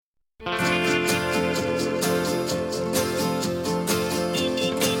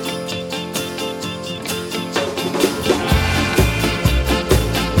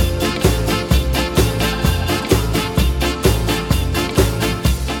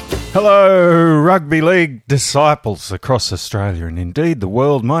Hello, rugby league disciples across Australia and indeed the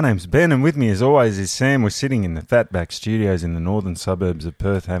world. My name's Ben and with me as always is Sam. We're sitting in the Fatback Studios in the northern suburbs of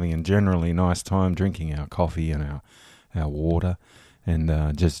Perth having a generally nice time drinking our coffee and our water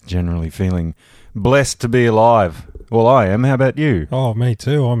and just generally feeling blessed to be alive. Well, I am. How about you? Oh, me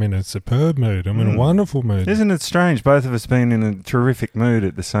too. I'm in a superb mood. I'm in a wonderful mood. Isn't it strange? Both of us being in a terrific mood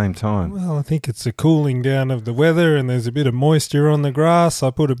at the same time. Well, I think it's a cooling down of the weather and there's a bit of moisture on the grass.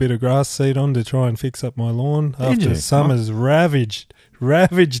 I put a bit of grass seed on to try and fix up my lawn. After summer's ravaged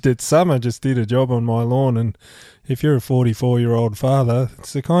it. Summer just did a job on my lawn, and if you're a 44-year-old father,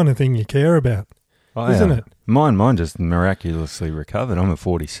 it's the kind of thing you care about, isn't it? Mine just miraculously recovered. I'm a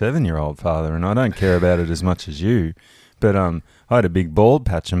 47-year-old father, and I don't care about it as much as you. But I had a big bald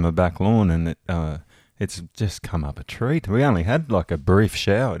patch on my back lawn, and it's just come up a treat. We only had like a brief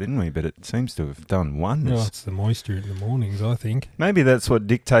shower, didn't we? But it seems to have done wonders. No, it's the moisture in the mornings, I think. Maybe that's what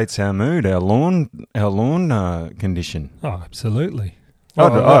dictates our mood, our lawn condition. Oh, absolutely.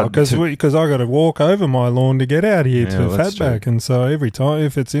 Because I got to walk over my lawn to get out here to Fatback, and so every time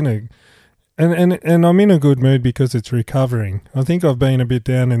if it's in a and I'm in a good mood because it's recovering. I think I've been a bit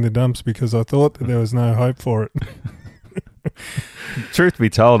down in the dumps because I thought that there was no hope for it. Truth be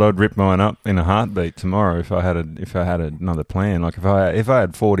told, I'd rip mine up in a heartbeat tomorrow if I had another plan. Like if I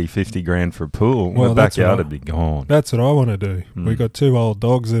had 40, 50 grand for a pool, my backyard would be gone. That's what I want to do. We got two old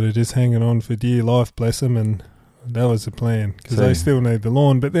dogs that are just hanging on for dear life, bless them, and that was the plan because they still need the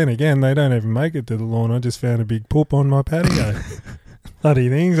lawn. But then again, they don't even make it to the lawn. I just found a big poop on my patio. Bloody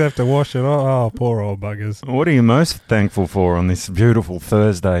things, have to wash it off. Oh, poor old buggers. What are you most thankful for on this beautiful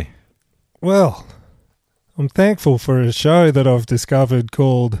Thursday? Well, I'm thankful for a show that I've discovered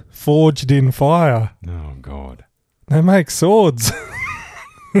called Forged in Fire. Oh, God. They make swords.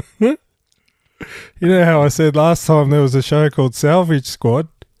 You know how I said last time there was a show called Salvage Squad?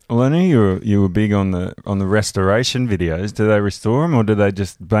 Well, I knew you were big on the restoration videos. Do they restore them, or do they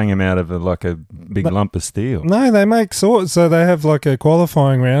just bang them out of a big lump of steel? No, they make swords. So they have like a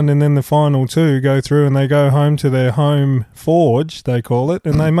qualifying round, and then the final two go through, and they go home to their home forge, they call it,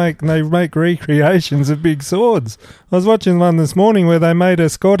 and they make recreations of big swords. I was watching one this morning where they made a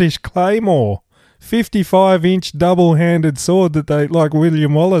Scottish claymore. 55-inch double-handed sword that they, like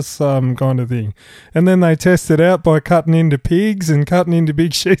William Wallace kind of thing. And then they test it out by cutting into pigs and cutting into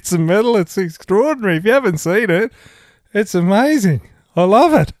big sheets of metal. It's extraordinary. If you haven't seen it, it's amazing. I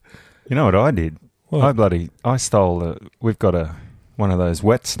love it. You know what I did? What? I stole, we've got one of those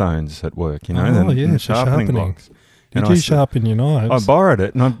whetstones at work, you know, the sharpening blocks. Did you sharpen your knives? I borrowed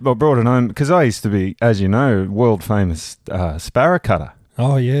it and I brought it home because I used to be, as you know, world-famous sparrow cutter.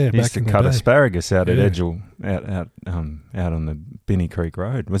 Oh yeah, back used to cut asparagus out at Edgell, out on the Binney Creek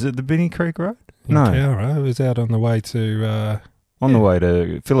Road. Was it the Binney Creek Road? No, Cowra. It was out on the way to the way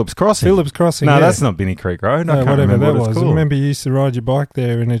to Phillips Crossing. Phillips Crossing. No, that's not Binney Creek Road. No, whatever that was. I remember you used to ride your bike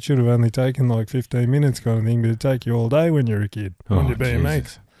there, and it should have only taken like 15 minutes, kind of thing, but it'd take you all day when you're a kid on your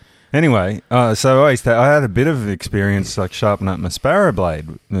BMX. Anyway, so I had a bit of experience like sharpening up my sparrow blade,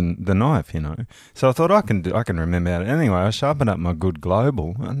 the knife, you know. So I thought I can remember it. Anyway, I sharpened up my Good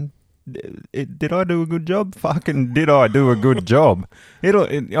Global, and did I do a good job? Fucking did I do a good job?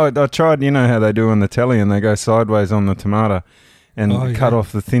 I tried, you know how they do on the telly, and they go sideways on the tomato and cut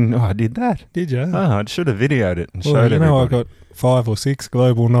off the thin. Oh, I did that. Did you? Oh, I should have videoed it and showed everybody. I got 5 or 6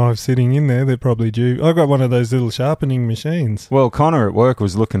 global knives sitting in there. They're probably due. I got one of those little sharpening machines. Well, Connor at work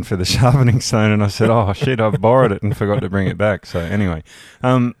was looking for the sharpening stone, and I said, "Oh shit, I borrowed it and forgot to bring it back." So anyway,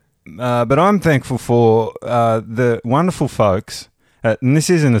 but I'm thankful for the wonderful folks. And this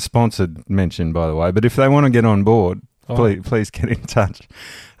isn't a sponsored mention, by the way. But if they want to get on board, please get in touch.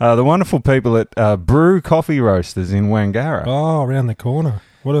 The wonderful people at Brew Coffee Roasters in Wangara. Oh, around the corner.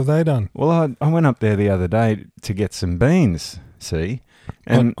 What have they done? Well, I went up there the other day to get some beans, see?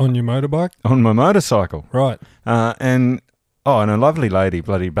 And on your motorbike? On my motorcycle. Right. And a lovely lady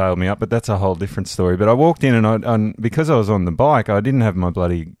bloody bailed me up, but that's a whole different story. But I walked in and because I was on the bike, I didn't have my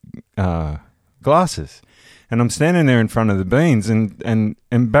bloody glasses. And I'm standing there in front of the beans and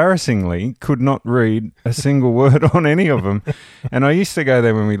embarrassingly could not read a single word on any of them. And I used to go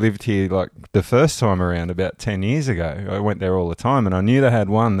there when we lived here, like the first time around about 10 years ago. I went there all the time, and I knew they had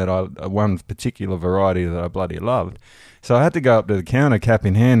one particular variety that I bloody loved. So I had to go up to the counter, cap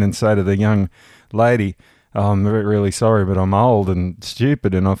in hand, and say to the young lady, "Oh, I'm really sorry, but I'm old and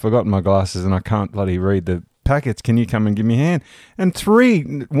stupid and I've forgotten my glasses and I can't bloody read the packets. Can you come and give me a hand?" And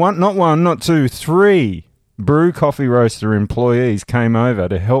not one, not two, 3 Brew Coffee Roaster employees came over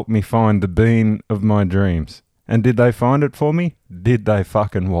to help me find the bean of my dreams. And did they find it for me? Did they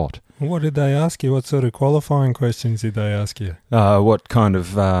fucking what? What did they ask you? What sort of qualifying questions did they ask you? What kind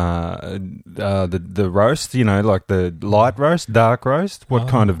of the roast? You know, like the light roast, dark roast. What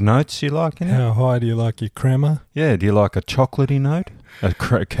kind of notes you like in it? How high do you like your crema? Yeah, do you like a chocolatey note? A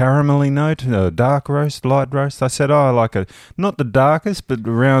caramelly note, a dark roast, light roast. I said, I like not the darkest, but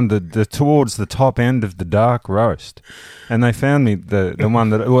around the towards the top end of the dark roast. And they found me the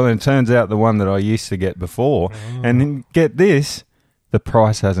one that, well, it turns out the one that I used to get before. Oh. And then get this, the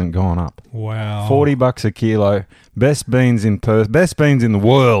price hasn't gone up. Wow. $40 a kilo. Best beans in Perth. Best beans in the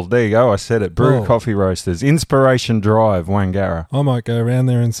world. There you go. I said it. Brew Coffee Roasters. Inspiration Drive, Wangara. I might go around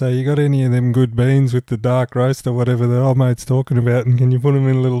there and say, you got any of them good beans with the dark roast or whatever that old mate's talking about, and can you put them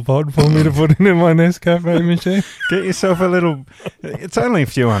in a little pod for me to put in my Nescafe machine? Get yourself a little... It's only a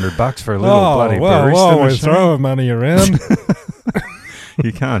few $100 for a little bloody barista we're machine. throwing money around.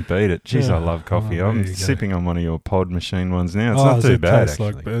 You can't beat it. Jeez, I love coffee. I'm sipping on one of your pod machine ones now. It's not too bad,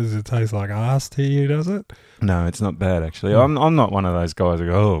 actually. Does it taste like arse to you, does it? No, it's not bad, actually. I'm not one of those guys who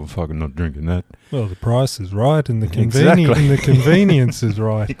go, oh, I'm fucking not drinking that. Well, the price is right and the convenience is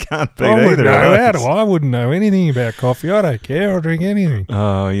right. You can't beat either of those. I wouldn't know anything about coffee. I don't care. I'll drink anything.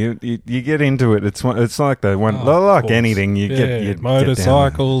 Oh, you get into it. It's like the one, like anything. You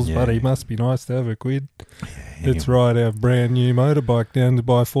motorcycles, but it must be nice to have a quid. Let's ride our brand new motorbike down to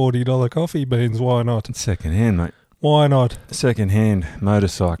buy $40 coffee beans. Why not? Second hand, mate. Why not? Second hand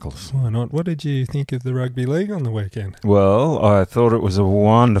motorcycles. Why not? What did you think of the rugby league on the weekend? Well, I thought it was a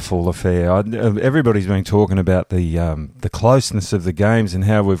wonderful affair. Everybody's been talking about the closeness of the games and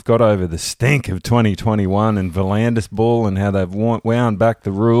how we've got over the stink of 2021 and Volandis ball and how they've wound back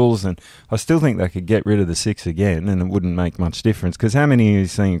the rules. And I still think they could get rid of the six again and it wouldn't make much difference because how many are you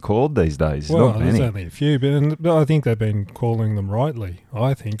seeing called these days? Well, there's only a few, but I think they've been calling them rightly,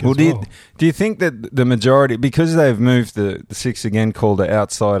 I think, do you think that the majority, because they've moved the six again, called it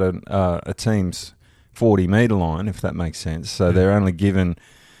outside a team's 40-metre line, if that makes sense. So they're only given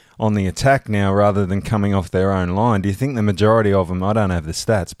on the attack now rather than coming off their own line. Do you think the majority of them, I don't have the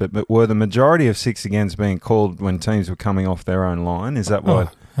stats, but were the majority of six agains being called when teams were coming off their own line? Is that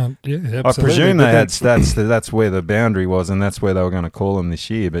what... yeah, absolutely. I presume they had stats that's where the boundary was and that's where they were going to call them this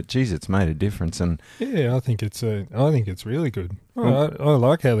year. But geez, it's made a difference. And yeah, I think it's really good. I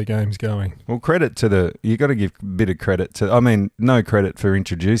like how the game's going. Well, you got to give a bit of credit to. I mean, no credit for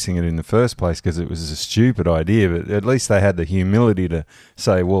introducing it in the first place because it was a stupid idea. But at least they had the humility to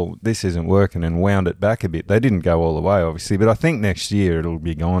say, well, this isn't working, and wound it back a bit. They didn't go all the way, obviously, but I think next year it'll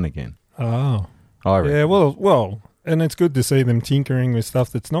be gone again. Oh, I reckon. Yeah. Well. And it's good to see them tinkering with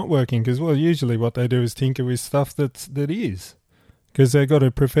stuff that's not working because, well, usually what they do is tinker with stuff that is because they've got a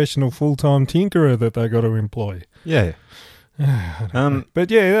professional full-time tinkerer that they got to employ. Yeah.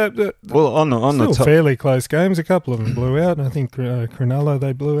 But yeah, well, on the top, fairly close games. A couple of them blew out, and I think Cronulla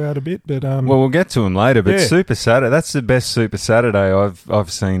they blew out a bit. But well, we'll get to them later. But Super Saturday, that's the best Super Saturday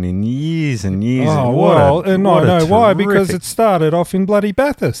I've seen in years and years. Oh, why? Because it started off in bloody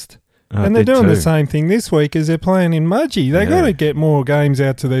Bathurst. And they're doing the same thing this week as they're playing in Mudgee. They got to get more games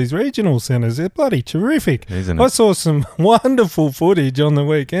out to these regional centres. They're bloody terrific. I saw some wonderful footage on the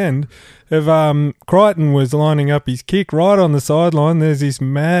weekend of Crichton was lining up his kick right on the sideline. There's this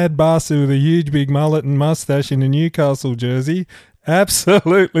mad bastard with a huge big mullet and moustache in a Newcastle jersey,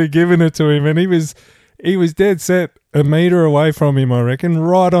 absolutely giving it to him, and he was dead set a metre away from him, I reckon,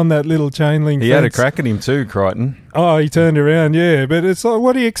 right on that little chain link fence. He had a crack at him too, Crichton. Oh, he turned around, yeah. But it's like,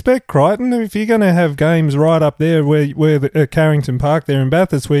 what do you expect, Crichton? If you're going to have games right up there where Carrington Park there in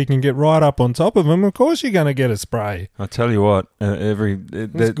Bathurst where you can get right up on top of them, of course you're going to get a spray. I tell you what,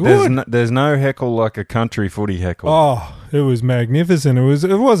 there's no heckle like a country footy heckle. Oh, it was magnificent.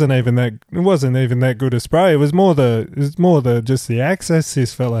 It wasn't even that good a spray. It was more the just the access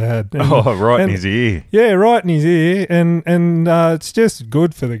this fella had. In his ear. Yeah, right in his ear. And it's just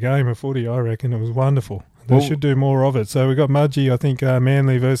good for the game of footy, I reckon. It was wonderful. They should do more of it. So we got Mudgee, I think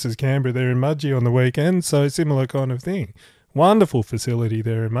Manly versus Canberra there in Mudgee on the weekend. So similar kind of thing. Wonderful facility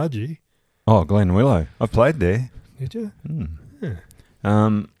there in Mudgee. Oh, Glen Willow. I played there. Did you?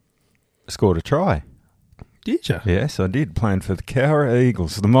 Yeah. Scored a try. Did you? Yes, I did. Playing for the Cowra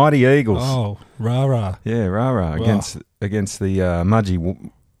Eagles, the mighty Eagles. Oh, rah-rah. Yeah, rah-rah. Against the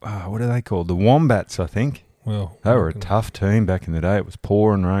Mudgee, what are they called? The Wombats, I think. Well, they were a tough team back in the day. It was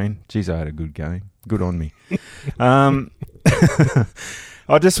pouring rain. Jeez, I had a good game. Good on me. I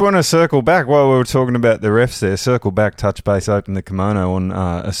just want to circle back while we were talking about the refs there. Circle back, touch base, open the kimono on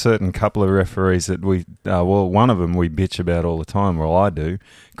a certain couple of referees that one of them we bitch about all the time. Well, I do.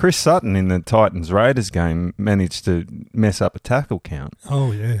 Chris Sutton in the Titans-Raiders game managed to mess up a tackle count.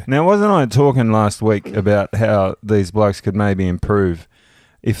 Oh, yeah. Now, wasn't I talking last week about how these blokes could maybe improve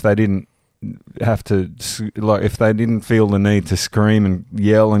if they didn't have to, like, if they didn't feel the need to scream and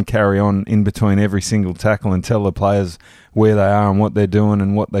yell and carry on in between every single tackle and tell the players where they are and what they're doing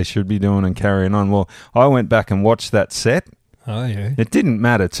and what they should be doing and carrying on. Well, I went back and watched that set. Oh, yeah. It didn't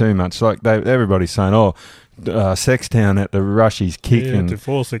matter too much. Like, everybody's saying, Sextown had to rush his kick and to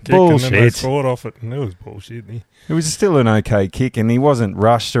force a kick bullshit. and then they scored off it, and it was bullshit. It was still an okay kick, and he wasn't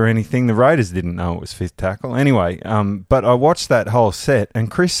rushed or anything. The Raiders didn't know it was fifth tackle. Anyway, but I watched that whole set, and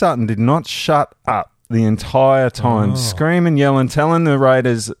Chris Sutton did not shut up the entire time, screaming, yelling, telling the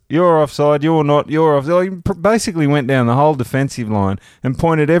Raiders, you're offside, you're not, you're offside. He basically went down the whole defensive line and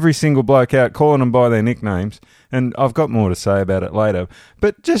pointed every single bloke out, calling them by their nicknames. And I've got more to say about it later.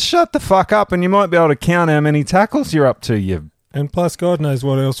 But just shut the fuck up, and you might be able to count how many tackles you're up to, you. And plus, God knows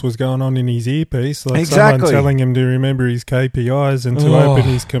what else was going on in his earpiece. Like exactly. Someone telling him to remember his KPIs and to open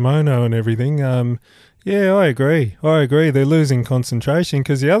his kimono and everything. Yeah, I agree. They're losing concentration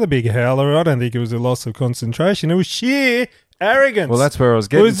because the other big howler, I don't think it was a loss of concentration. It was sheer arrogance. Well, that's where I was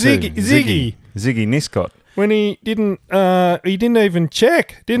getting to. Ziggy Niscott. When he didn't even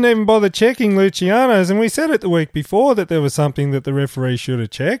check, didn't even bother checking Luciano's, and we said it the week before that there was something that the referee should have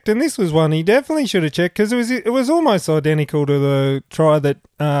checked, and this was one he definitely should have checked because it was almost identical to the try that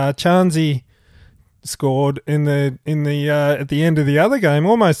Chanzi scored in the at the end of the other game,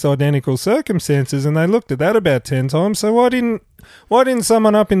 almost identical circumstances, and they looked at that about 10 times. So why didn't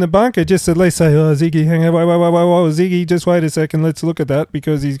someone up in the bunker just at least say, Ziggy, hang on, wait, Ziggy, just wait a second, let's look at that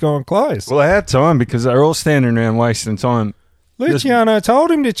because he's gone close. Well, they had time because they were all standing around wasting time. Luciano told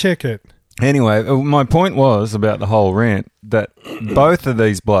him to check it. Anyway, my point was about the whole rant that both of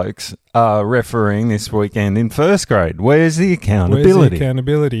these blokes are refereeing this weekend in first grade. Where's the accountability? Where's the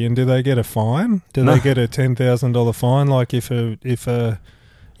accountability? And do they get a fine? Do they get a $10,000 fine? Like if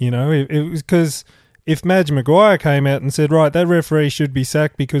because if Madge Maguire came out and said, right, that referee should be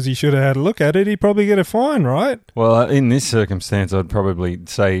sacked because he should have had a look at it, he'd probably get a fine, right? Well, in this circumstance, I'd probably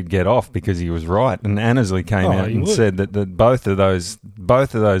say he'd get off because he was right. And Annesley came out and said that both of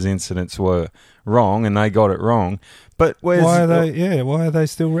those incidents were wrong and they got it wrong. But why are they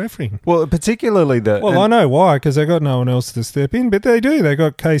still refereeing? Well, particularly I know why, because they got no one else to step in, but they do. They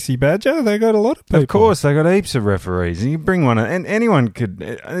got Casey Badger. They got a lot of people. Of course, they got heaps of referees. And you bring one, and anyone could.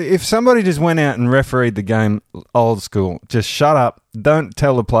 If somebody just went out and refereed the game old school, just shut up. Don't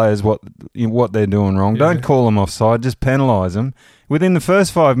tell the players what they're doing wrong. Yeah. Don't call them offside. Just penalise them. Within the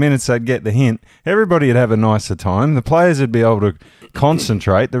first 5 minutes, they'd get the hint. Everybody would have a nicer time. The players would be able to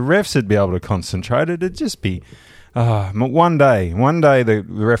concentrate. The refs would be able to concentrate. It'd just be. One day the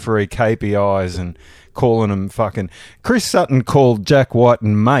referee KPIs and calling them fucking... Chris Sutton called Jack White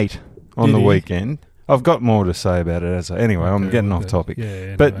and mate on the weekend. I've got more to say about it. Anyway, I'm getting off topic. Yeah,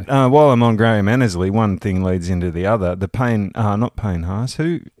 anyway. But while I'm on Graham Annesley, one thing leads into the other. Not Payne Haas.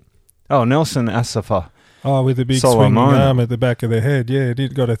 Nelson Asafa. Oh, with the big swinging arm at the back of the head. Yeah,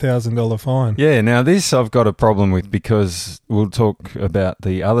 it got a $1,000 fine. Yeah, now this I've got a problem with because we'll talk about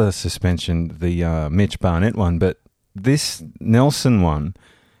the other suspension, the Mitch Barnett one, but this Nelson one,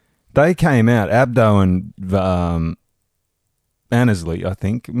 they came out, Abdo and Annesley, I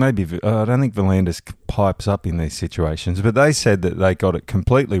think. Maybe, I don't think V'landys pipes up in these situations, but they said that they got it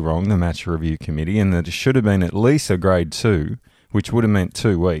completely wrong, the match review committee, and that it should have been at least a grade 2, which would have meant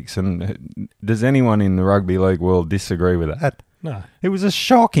 2 weeks. And does anyone in the rugby league world disagree with that? No. It was a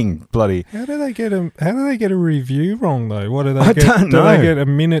shocking bloody... How do they get a review wrong, though? What do they I don't know. Do they get a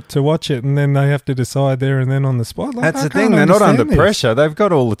minute to watch it and then they have to decide there and then on the spot? Like, that's the thing. They're not under pressure. They've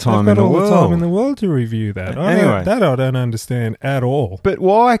got all the time in the world. They've got all the time in the world to review that. I don't understand at all. But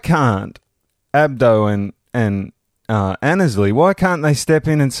why can't Abdo and Annesley, why can't they step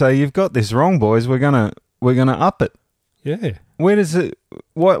in and say, you've got this wrong, boys. We're gonna up it. Yeah. Where does it...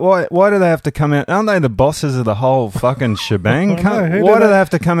 Why do they have to come out? Aren't they the bosses of the whole fucking shebang? Why do they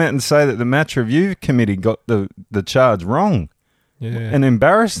have to come out and say that the match review committee got the charge wrong? Yeah. And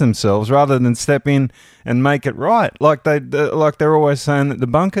embarrass themselves rather than step in and make it right, like they're always saying that the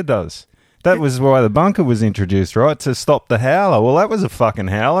bunker does. That was why the bunker was introduced, right? To stop the howler. Well, that was a fucking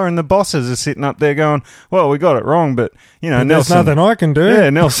howler, and the bosses are sitting up there going, well, we got it wrong, but, Nelson... There's nothing I can do. Yeah,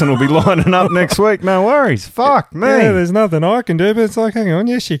 Nelson will be lining up next week, no worries. Fuck me. Yeah, there's nothing I can do, but it's like, hang on,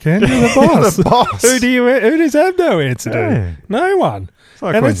 yes, you can. You're the boss. The boss. Who does Abdo answer to? No one.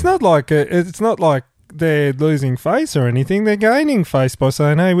 It's not like they're losing face or anything. They're gaining face by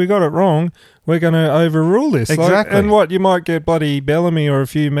saying, hey, we got it wrong. We're going to overrule this. Exactly. You might get bloody Bellamy or a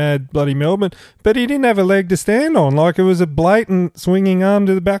few mad bloody Melbourne, but he didn't have a leg to stand on. Like it was a blatant swinging arm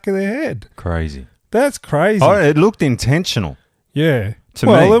to the back of their head. Crazy. That's crazy. Oh, it looked intentional. Yeah. To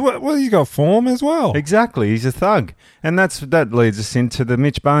me. Well, he's got form as well. Exactly, he's a thug. And that leads us into the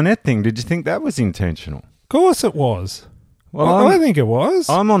Mitch Barnett thing. Did you think that was intentional? Of course it was. Well, I think it was.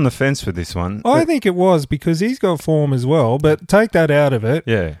 I'm on the fence with this one. I think it was because he's got form as well, but take that out of it.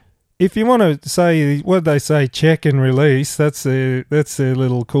 Yeah. If you want to say, what they say, check and release, that's their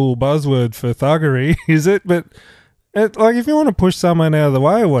little cool buzzword for thuggery, is it? But like, if you want to push someone out of the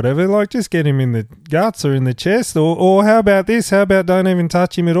way or whatever, like, just get him in the guts or in the chest, or how about this? How about don't even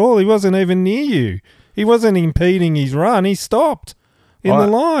touch him at all? He wasn't even near you. He wasn't impeding his run. He stopped in the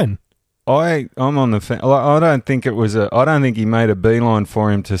line. I'm on the fence. I don't think it was I don't think he made a beeline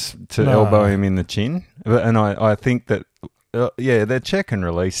for him to elbow him in the chin, and I think that. That check and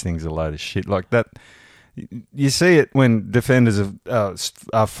release thing's a load of shit. Like that, you see it when defenders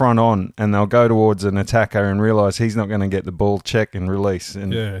are front on and they'll go towards an attacker and realise he's not going to get the ball, check and release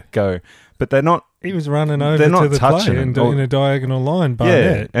and go. But they're not. He was running over to the play and in a diagonal line.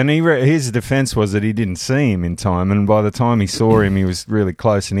 Barnett. Yeah, and his defence was that he didn't see him in time, and by the time he saw him, he was really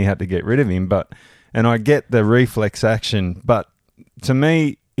close and he had to get rid of him. And I get the reflex action, but to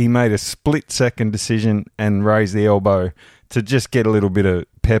me, he made a split-second decision and raised the elbow to just get a little bit of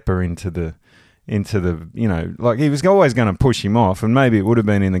pepper into the, like he was always going to push him off, and maybe it would have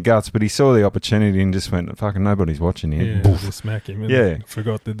been in the guts, but he saw the opportunity and just went, fucking nobody's watching here. Yeah, just smack him. And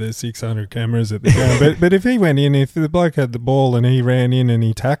forgot that there's 600 cameras at the game. but if he went in, if the bloke had the ball and he ran in and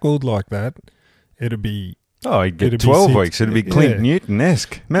he tackled like that, it'd be... Oh, he'd get 12 weeks. It'd be Clint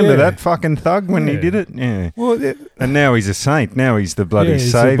Newton-esque. Remember that fucking thug when he did it? Yeah. Well, and now he's a saint. Now he's the bloody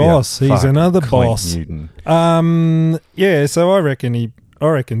he's saviour. The boss. He's another Clint boss. Newton. So I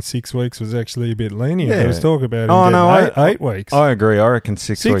reckon 6 weeks was actually a bit lenient. Yeah. There was talk about him 8 weeks. I agree. I reckon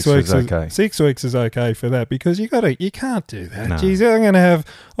 6 weeks was okay. 6 weeks is okay for that because you can't do that. No. Jeez,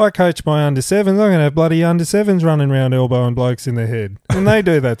 I coach my under-7s. I'm going to have bloody under-7s running around elbowing blokes in the head. And they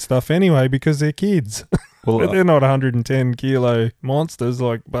do that stuff anyway because they're kids. Well, but they're not 110 kilo monsters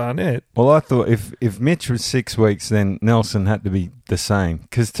like Barnett. Well, I thought if Mitch was 6 weeks, then Nelson had to be the same.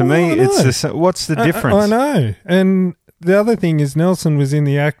 Because to me, it's the same. What's the difference? I know. And the other thing is Nelson was in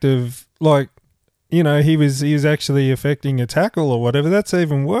the act of, like, he was actually affecting a tackle or whatever. That's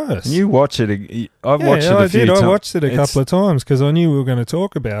even worse. You watch it. I've watched it a few times. I watched it a couple of times because I knew we were going to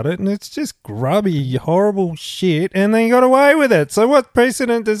talk about it, and it's just grubby, horrible shit, and they got away with it. So what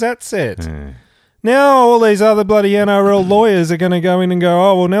precedent does that set? Yeah. Now all these other bloody NRL lawyers are going to go in and go,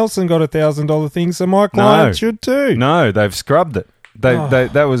 oh, well, Nelson got $1,000 thing, so my client should too. No, they've scrubbed it.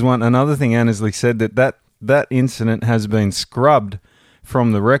 That was another thing Annesley said, that incident has been scrubbed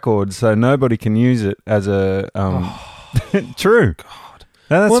from the record, so nobody can use it as a... True. God.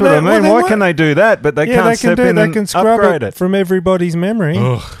 That's what I mean. Why can they do that, but they can't step in they can scrub upgrade it from everybody's memory?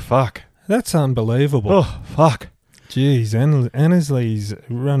 Oh, fuck. That's unbelievable. Oh, fuck. Jeez, Annesley's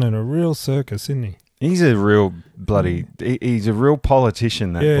running a real circus, isn't he? He's a real bloody... He's a real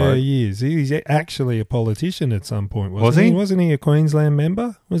politician, that bloke. Yeah, he is. He's actually a politician at some point, wasn't he? Wasn't he a Queensland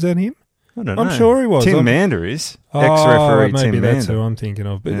member? Was that him? I don't know. I'm sure he was. Tim Mander is. Ex-referee Tim Mander. Maybe that's who I'm thinking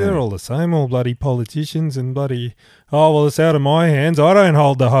of. But they're all the same, all bloody politicians and bloody... Oh, well, it's out of my hands. I don't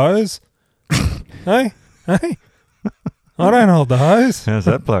hold the hose. Hey? I don't hold the hose. How's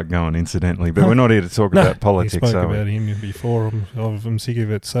that bloke going, incidentally? But we're not here to talk about politics. We spoke about him before. I'm sick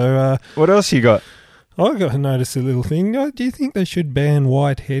of it. So, what else you got? I got to notice a little thing. Do you think they should ban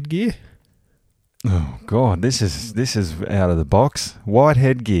white headgear? Oh God, this is out of the box. White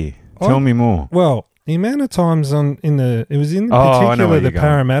headgear. Tell me more. Well, the amount of times it was in particular the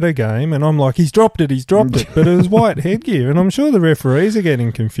Parramatta game, and I'm like, he's dropped it, but it was white headgear, and I'm sure the referees are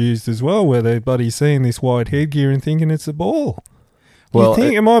getting confused as well, where they're bloody seeing this white headgear and thinking it's a ball. Well, you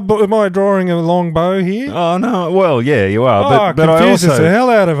think am I drawing a long bow here? Oh no, well yeah, you are. But I also the hell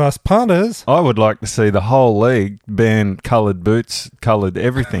out of us punters. I would like to see the whole league ban coloured boots, coloured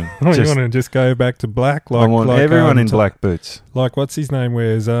everything. You want to just go back to black? I want everyone in black boots. Like what's his name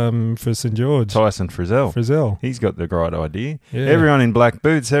wears for St George? Tyson Frizzell. He's got the right idea. Yeah. Everyone in black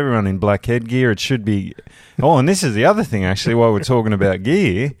boots, everyone in black headgear. It should be. Oh, and this is the other thing actually. While we're talking about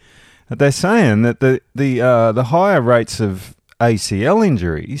gear, they're saying that the higher rates of ACL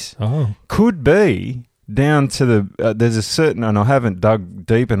injuries could be down to there's a certain, and I haven't dug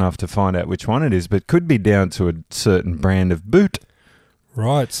deep enough to find out which one it is, but could be down to a certain brand of boot.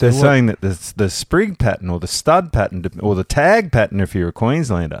 Right. So they're saying that the sprig pattern or the stud pattern or the tag pattern, if you're a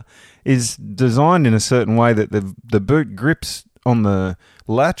Queenslander, is designed in a certain way that the boot grips on the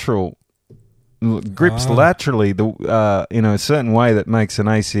lateral, laterally in a certain way that makes an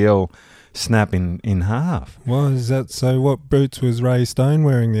ACL snap in half. Well, is that so? What boots was Ray Stone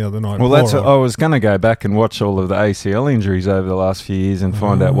wearing the other night? Well, that's I was going to go back and watch all of the ACL injuries over the last few years and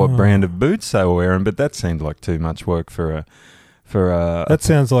find out what brand of boots they were wearing, but that seemed like too much work for a. That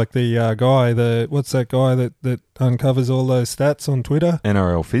sounds like the guy. What's that guy that uncovers all those stats on Twitter?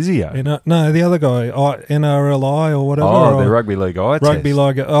 NRL physio. No, the other guy, NRLI or whatever. Oh, the rugby league eye test. Rugby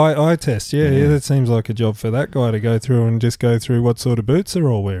league eye test. Yeah, that seems like a job for that guy to go through and just go through what sort of boots they're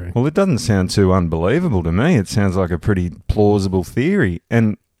all wearing. Well, it doesn't sound too unbelievable to me. It sounds like a pretty plausible theory,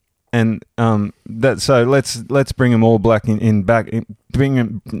 and that. So let's bring them all black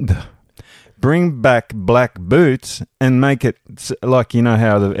Bring back black boots and make it like, you know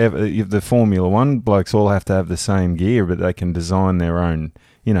how the Formula One blokes all have to have the same gear, but they can design their own,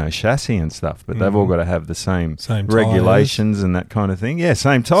 chassis and stuff. But they've all got to have the same regulations tires and that kind of thing. Yeah,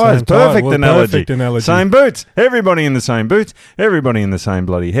 same tyres. Perfect analogy. Same boots. Everybody in the same boots. Everybody in the same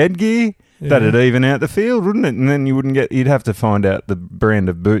bloody headgear. Yeah. That'd even out the field, wouldn't it? And then you'd have to find out the brand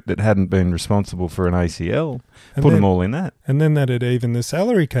of boot that hadn't been responsible for an ACL. Put them all in that. And then that'd even the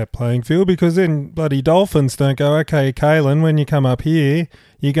salary cap playing field, because then bloody Dolphins don't go, okay, Kalen, when you come up here,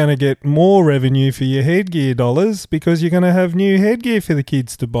 you're going to get more revenue for your headgear dollars because you're going to have new headgear for the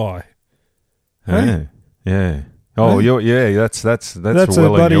kids to buy. Hey? Yeah. Oh, hey? That's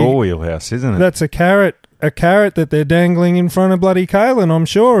well in your wheelhouse, isn't it? That's a carrot that they're dangling in front of bloody Kalen, I'm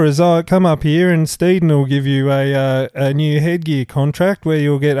sure, as I come up here and Steeden will give you a new headgear contract where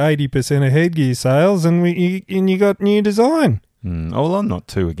you'll get 80% of headgear sales and you got new design. Well, I'm not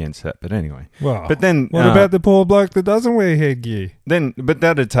too against that, but anyway. Well, but then what about the poor bloke that doesn't wear headgear? But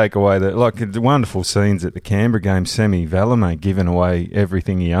that'd take away the wonderful scenes at the Canberra game. Semi Valemei giving away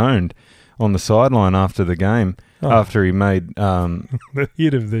everything he owned on the sideline after the game. After he made the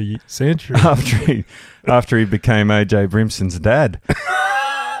hit of the century. After he became AJ Brimson's dad.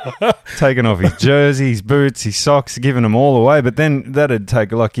 Taking off his jersey, his boots, his socks, giving them all away. But then that'd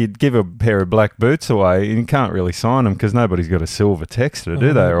take, you'd give a pair of black boots away and you can't really sign them because nobody's got a silver texter,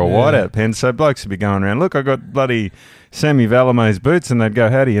 do they? Or a whiteout pen. So blokes would be going around, look, I got bloody Semi Valemei's boots, and they'd go,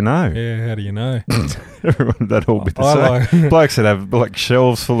 how do you know? Yeah, how do you know? Everyone, that'd all be the same. Blokes would have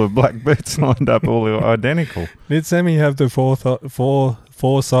shelves full of black boots lined up, all identical. Did Semi have the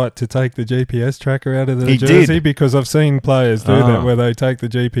foresight to take the GPS tracker out of the jersey? Did. Because I've seen players do that where they take the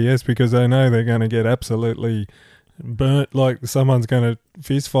GPS because they know they're going to get absolutely burnt, like someone's going to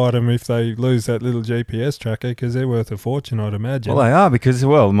fist fight them if they lose that little GPS tracker because they're worth a fortune, I'd imagine. Well, they are because,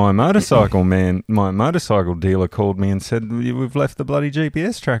 my motorcycle dealer called me and said, we've left the bloody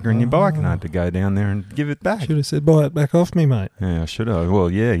GPS tracker in your bike, and I had to go down there and give it back. Should have said, buy it back off me, mate. Yeah, I should have.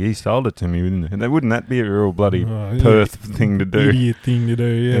 Well, yeah, he sold it to me, wouldn't that be a real bloody Perth thing to do? Idiot thing to do,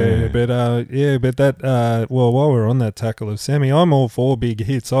 yeah. But that, while we're on that tackle of Semi, I'm all for big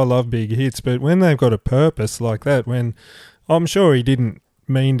hits. I love big hits, but when they've got a purpose like that, when I'm sure he didn't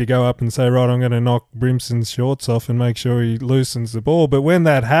mean to go up and say, right, I'm going to knock Brimson's shorts off and make sure he loosens the ball. But when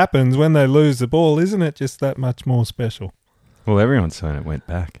that happens, when they lose the ball, isn't it just that much more special? Well, everyone's saying it went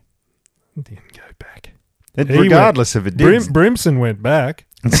back. It didn't go back. Regardless if it did. Brimson went back.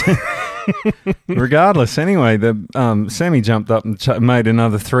 Regardless, anyway, the Semi jumped up and made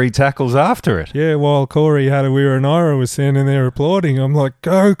another 3 tackles after it. Yeah, while Corey Harawira-Naera was standing there applauding, I'm like,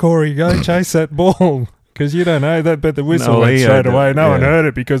 go, Corey, go chase that ball. Because you don't know that, but the whistle went straight away. No one heard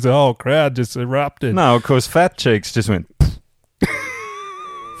it because the whole crowd just erupted. No, of course, Fat Cheeks just went...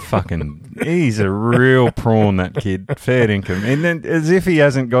 Fucking, he's a real prawn, that kid. Fair income. And then, as if he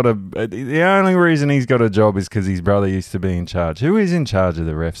hasn't got the only reason he's got a job is because his brother used to be in charge. Who is in charge of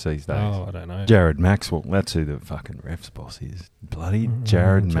the refs these days? Oh, I don't know. Jared Maxwell. That's who the fucking refs boss is. Bloody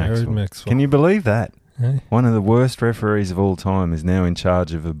Jared Maxwell. Can you believe that? Hey. One of the worst referees of all time is now in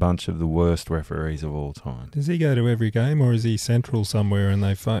charge of a bunch of the worst referees of all time. Does he go to every game, or is he central somewhere and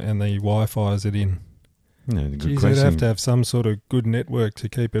they Wi-Fi's it in? No, good Jeez, question. they'd have to have some sort of good network to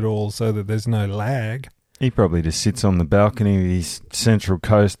keep it all so that there's no lag. He probably just sits on the balcony of his Central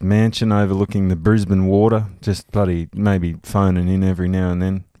Coast mansion overlooking the Brisbane water, just bloody maybe phoning in every now and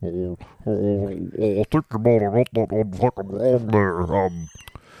then. I think you might have got that on fucking wrong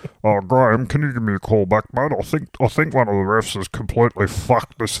there. Graham, can you give me a call back, mate? I think one of the refs has completely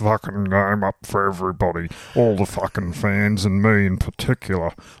fucked this fucking game up for everybody. All the fucking fans and me in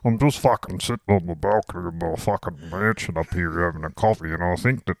particular. I'm just fucking sitting on the balcony of my fucking mansion up here having a coffee, and I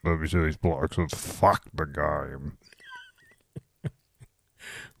think that these blokes have fucked the game.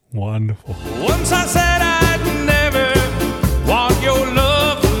 Wonderful. Once I said I'd never want your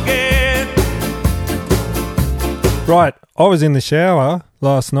love again. Right, I was in the shower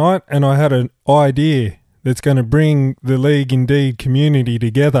last night and I had an idea that's going to bring the League Indeed community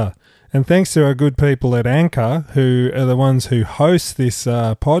together. And thanks to our good people at Anchor, who are the ones who host this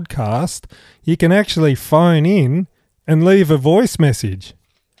podcast, you can actually phone in and leave a voice message.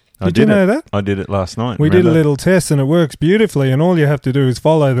 Did you know that? I did it last night. We did a remember? little test and it works beautifully, and all you have to do is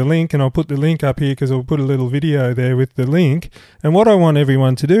follow the link, and I'll put the link up here because I'll put a little video there with the link. And what I want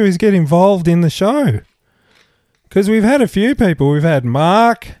everyone to do is get involved in the show, because we've had a few people. We've had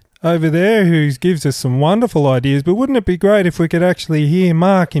Mark over there who gives us some wonderful ideas, but wouldn't it be great if we could actually hear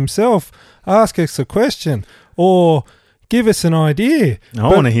Mark himself ask us a question or give us an idea? I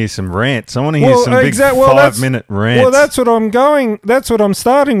want to hear some rants. I want to hear some big 5-minute rants. Well, that's what I'm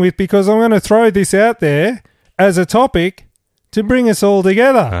starting with, because I'm going to throw this out there as a topic to bring us all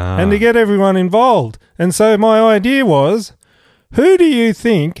together and to get everyone involved. And so my idea was, who do you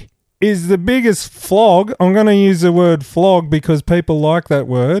think is the biggest flog? I'm going to use the word flog because people like that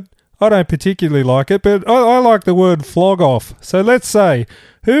word. I don't particularly like it, but I like the word flog off. So let's say,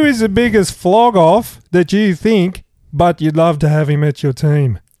 who is the biggest flog off that you think, but you'd love to have him at your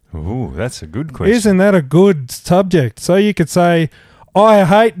team? Ooh, that's a good question. Isn't that a good subject? So you could say, I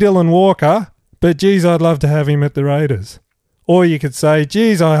hate Dylan Walker, but geez, I'd love to have him at the Raiders. Or you could say,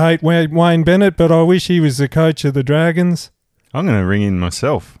 geez, I hate Wayne Bennett, but I wish he was the coach of the Dragons. I'm going to ring in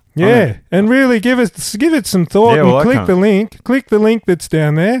myself. Yeah, and really give it some thought, Yeah, well, and click the link that's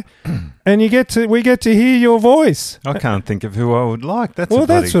down there, and we get to hear your voice. I can't think of who I would like. That's Well,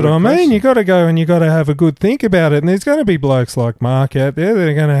 that's what I mean. You got to go and you got to have a good think about it. And there's going to be blokes like Mark out there that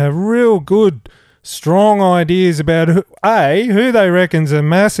are going to have real good, strong ideas about who they reckon's a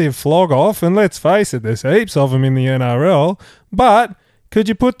massive flog off. And let's face it, there's heaps of them in the NRL. But could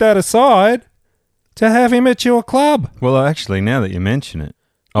you put that aside to have him at your club? Well, actually, now that you mention it,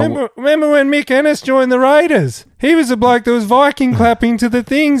 Remember when Mick Ennis joined the Raiders? He was a bloke that was Viking clapping to the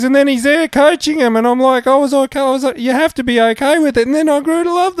things, and then he's there coaching him, and I'm like, I was like, you have to be okay with it. And then I grew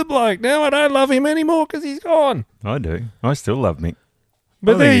to love the bloke. Now I don't love him anymore because he's gone. I do. I still love Mick.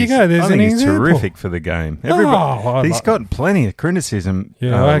 But there you go. There's I think an he's example. terrific for the game. He's got plenty of criticism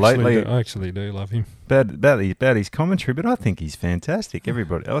lately. I actually do love him. About his commentary, but I think he's fantastic.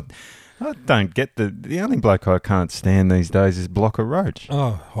 Everybody, I don't get the only bloke I can't stand these days is Blocker Roach.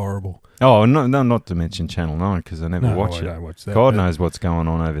 Oh, horrible. Oh, no, not to mention Channel 9 because I never watch it. Don't watch that, God knows what's going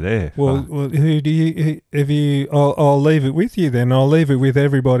on over there. Well, who do you? I'll leave it with you then. I'll leave it with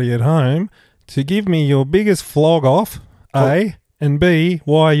everybody at home to give me your biggest flog off, A, and B,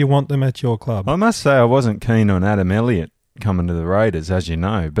 why you want them at your club. I must say I wasn't keen on Adam Elliott coming to the Raiders, as you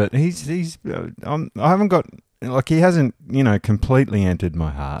know, but he's I haven't got, like, he hasn't, completely entered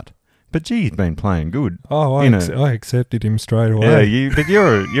my heart. But gee, he's been playing good. Oh, I accepted him straight away. Yeah, but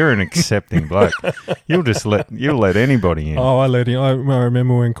you're an accepting bloke. You'll let anybody in. Oh, I let him. I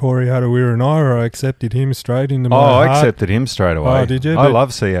remember when Corey Harawira and I accepted him straight into my heart. I accepted him straight away. Oh, did you? I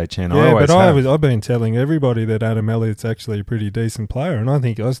love CHN. Yeah, I've been telling everybody that Adam Elliott's actually a pretty decent player, and I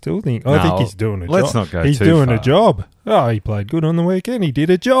think he's doing a job. Let's not go He's too doing far. a job. Oh, he played good on the weekend. He did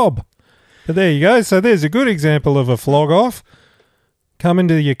a job. But there you go. So there's a good example of a flog off. Come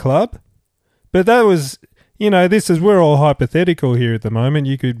into your club. But that was, we're all hypothetical here at the moment.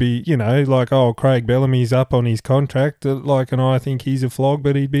 You could be, like, Craig Bellamy's up on his contract, and I think he's a flog,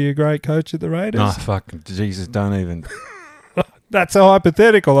 but he'd be a great coach at the Raiders. Oh, fuck, Jesus, don't even. That's a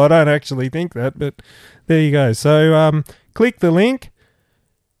hypothetical. I don't actually think that, but there you go. So click the link.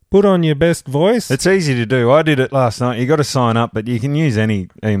 Put on your best voice. It's easy to do. I did it last night. You got to sign up, but you can use any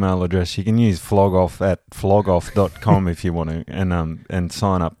email address. You can use flogoff@flogoff.com if you want to, and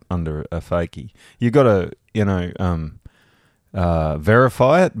sign up under a fakie. You got to,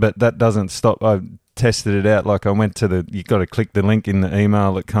 verify it, but that doesn't stop. I tested it out. Like, I went to you got to click the link in the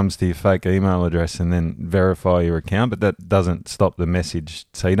email that comes to your fake email address and then verify your account, but that doesn't stop the message.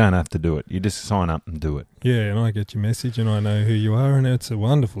 So you don't have to do it. You just sign up and do it. Yeah, and I get your message and I know who you are, and it's a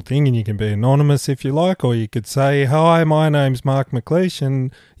wonderful thing, and you can be anonymous if you like, or you could say, hi, my name's Mark McLeish,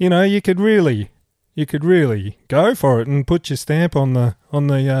 and, you could really go for it and put your stamp on the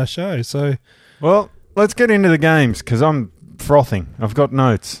show. So, well, let's get into the games because I'm frothing. I've got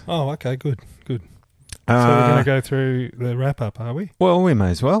notes. Oh, okay, good. So we're going to go through the wrap-up, are we? Well, we may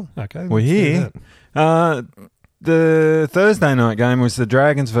as well. Okay. We're here. The Thursday night game was the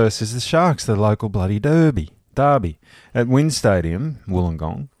Dragons versus the Sharks, the local bloody derby at Wynn Stadium,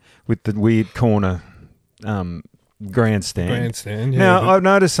 Wollongong, with the weird corner grandstand. Yeah, now, I've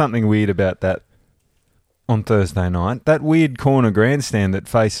noticed something weird about that on Thursday night. That weird corner grandstand that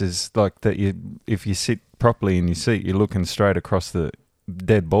faces, like, that if you sit properly in your seat, you're looking straight across the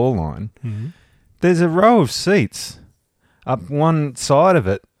dead ball line. Mm-hmm. There's a row of seats up one side of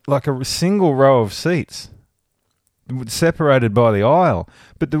it, like a single row of seats separated by the aisle.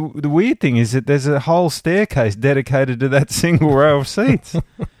 But the weird thing is that there's a whole staircase dedicated to that single row of seats.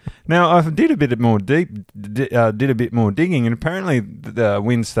 Now, I did a bit more digging, and apparently the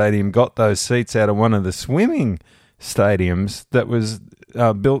Wynn Stadium got those seats out of one of the swimming stadiums that was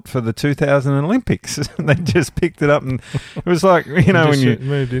built for the 2000 Olympics. They just picked it up, and it was like, you know, when you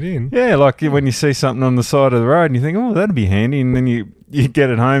moved it in. Yeah, like when you see something on the side of the road and you think, oh, that'd be handy, and then you get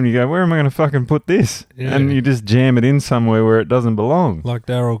it home and you go, where am I going to fucking put this? Yeah. And you just jam it in somewhere where it doesn't belong. Like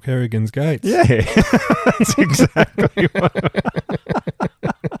Daryl Kerrigan's gates. Yeah, that's exactly what.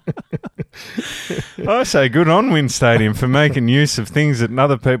 I say good on Wynn Stadium for making use of things that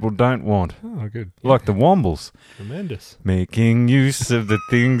other people don't want. Oh, good. Like the Wombles. Tremendous. Making use of the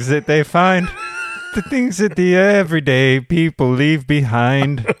things that they find. The things that the everyday people leave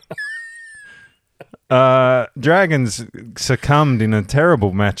behind. Dragons succumbed in a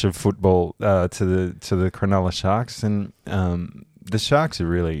terrible match of football to the Cronulla Sharks, and the Sharks are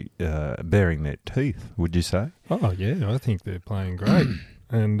really baring their teeth, would you say? Oh, yeah, I think they're playing great.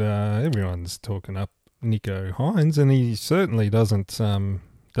 And everyone's talking up Nico Hines, and he certainly doesn't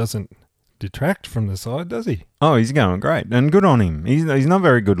detract from the side, does he? Oh, he's going great, and good on him. He's not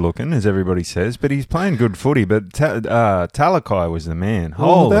very good looking, as everybody says, but he's playing good footy. But Talakai was the man.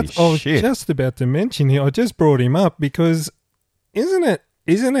 Holy I was shit! just about to mention him. I just brought him up because isn't it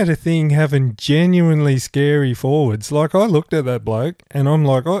a thing having genuinely scary forwards? Like, I looked at that bloke and I'm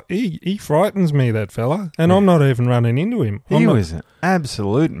like, oh, he frightens me, that fella, and I'm not even running into him. He was an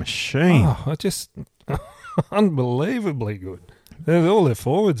absolute machine. Oh, I just unbelievably good. All their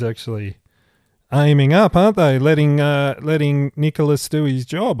forwards actually aiming up, aren't they? Letting Nicholas do his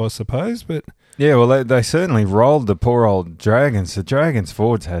job, I suppose. But yeah, well, they certainly rolled the poor old Dragons. The Dragons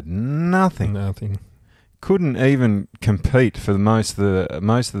forwards had nothing. Couldn't even compete for most of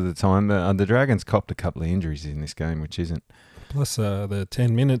the time. The Dragons copped a couple of injuries in this game, which isn't. Plus, the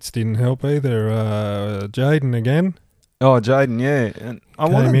 10 minutes didn't help either. Jaden again. Oh, Jaden, yeah. And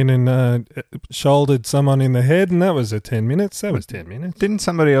came in and shouldered someone in the head, and that was 10 minutes. That was 10 minutes. Didn't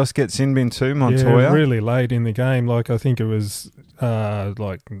somebody else get sin bin too, Montoya? Yeah, really late in the game. Like, I think it was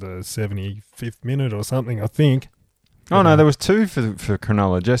like the 75th minute or something, I think. Oh, no, there was two for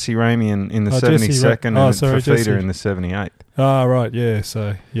Cronulla. Jesse Ramey in the 72nd and Fafita in the 78th. Ah, right, yeah.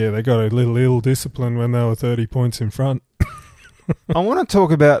 So, yeah, they got a little ill discipline when they were 30 points in front. I want to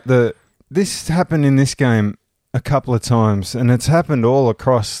talk about this happened in this game a couple of times, and it's happened all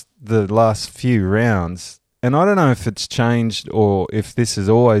across the last few rounds. And I don't know if it's changed or if this has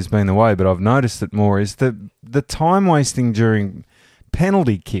always been the way, but I've noticed it more, is the time wasting during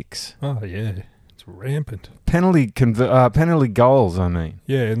penalty kicks. Oh, yeah. It's rampant. Penalty goals, I mean.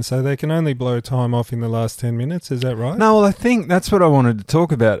 Yeah, and so they can only blow time off in the last 10 minutes, is that right? No, well, I think that's what I wanted to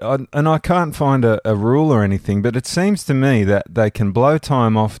talk about. And I can't find a rule or anything, but it seems to me that they can blow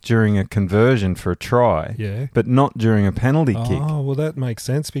time off during a conversion for a try, but not during a penalty kick. Oh, well, that makes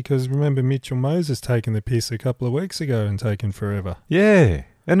sense, because remember Mitchell Moses taking the piss a couple of weeks ago and taking forever. Yeah.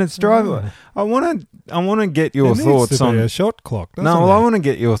 And it's driving. Oh. I want to get your there thoughts needs to on be a shot clock. Doesn't I there? want to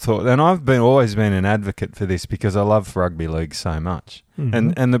get your thoughts, and I've always been an advocate for this because I love rugby league so much,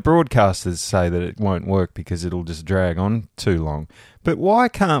 and the broadcasters say that it won't work because it'll just drag on too long. But why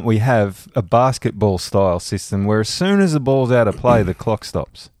can't we have a basketball style system where as soon as the ball's out of play, the clock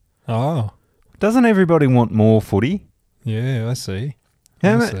stops? Oh, doesn't everybody want more footy? Yeah, I see.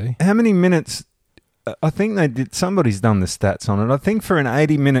 How many minutes? I think somebody's done the stats on it. I think for an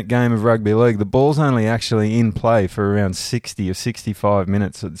 80-minute game of rugby league, the ball's only actually in play for around 60 or 65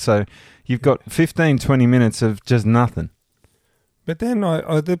 minutes. So you've got 15, 20 minutes of just nothing. But then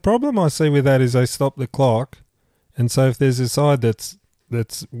the problem I see with that is they stop the clock, and so if there's a side that's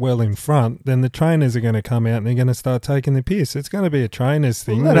well in front, then the trainers are going to come out and they're going to start taking the piss. It's going to be a trainers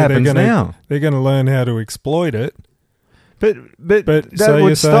thing. Well, that happens now. They're going to learn how to exploit it. But that so would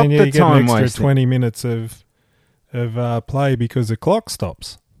you're stop saying the you get time an extra wasting. 20 minutes of play because the clock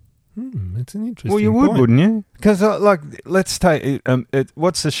stops. It's an interesting Well, you point. would, wouldn't you? Because, let's take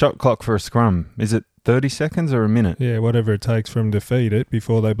what's the shot clock for a scrum? Is it 30 seconds or a minute? Yeah, whatever it takes for them to feed it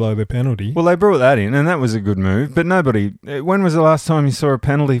before they blow the penalty. Well, they brought that in, and that was a good move. But when was the last time you saw a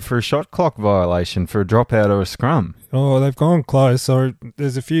penalty for a shot clock violation for a dropout or a scrum? Oh, they've gone close. So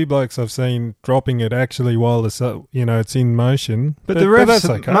there's a few blokes I've seen dropping it actually while it's in motion. But the refs, that's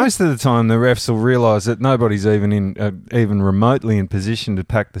okay. most of the time, the refs will realise that nobody's even remotely in position to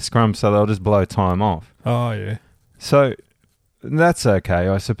pack the scrum, so they'll just blow time off. Oh, yeah. So that's okay,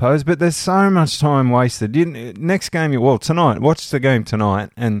 I suppose. But there's so much time wasted. Next game, tonight, watch the game tonight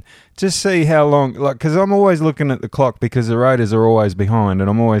and just see how long. Because I'm always looking at the clock because the Raiders are always behind, and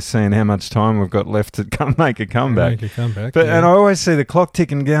I'm always seeing how much time we've got left to make a comeback. And I always see the clock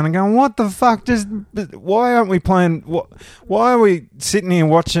ticking down and going, "What the fuck? Why aren't we playing? Why are we sitting here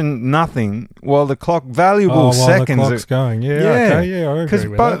watching nothing while the clock valuable seconds the clock's going? Yeah, okay, yeah, I agree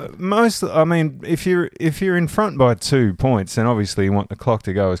with that. If you're in front by 2 points, then obviously you want the clock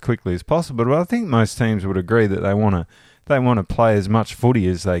to go as quickly as possible. But I think most teams would agree that they want to play as much footy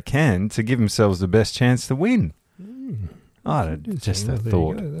as they can to give themselves the best chance to win. Just a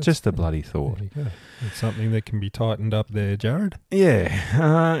thought. Just a bloody thought. There you go. It's something that can be tightened up there, Jared.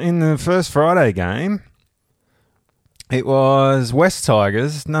 Yeah. In the first Friday game, it was West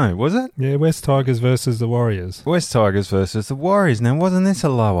Tigers. No, was it? Yeah, West Tigers versus the Warriors. West Tigers versus the Warriors. Now, wasn't this a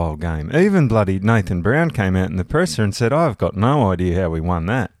low old game? Even bloody Nathan Brown came out in the presser and said, I've got no idea how we won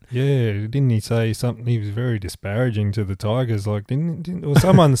that. Yeah, didn't he say something? He was very disparaging to the Tigers. Like, or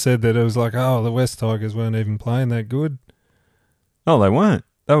someone said that it was like, the West Tigers weren't even playing that good. Oh, they weren't.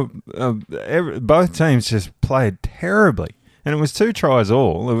 Both teams just played terribly. And it was 2 tries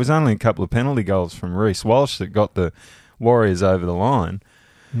all. There was only a couple of penalty goals from Reece Walsh that got the Warriors over the line.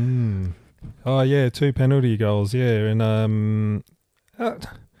 Oh, yeah, 2 penalty goals, yeah. And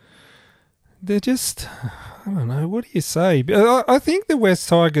they're just, I don't know, what do you say? I think the West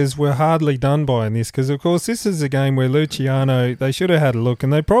Tigers were hardly done by in this because, of course, this is a game where Luciano, they should have had a look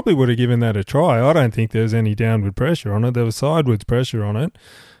and they probably would have given that a try. I don't think there was any downward pressure on it. There was sideways pressure on it.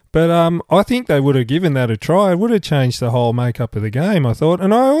 But I think they would have given that a try. It would have changed the whole makeup of the game, I thought.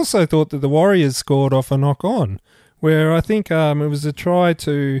 And I also thought that the Warriors scored off a knock-on, where I think it was a try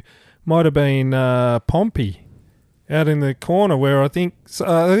to, might have been Pompey out in the corner, where I think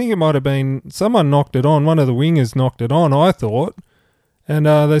it might have been someone knocked it on. One of the wingers knocked it on, I thought, and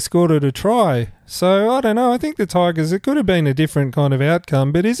they scored it a try. So I don't know. I think the Tigers, it could have been a different kind of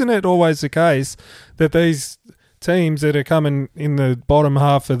outcome. But isn't it always the case that these teams that are coming in the bottom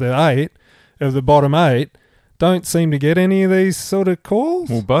half of the bottom 8 don't seem to get any of these sort of calls?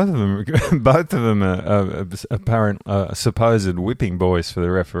 Well, both of them are supposed whipping boys for the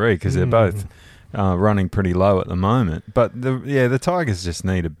referee because they're both running pretty low at the moment. But the Tigers just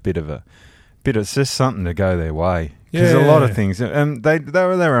need a bit of it's just something to go their way. Because a lot of things, they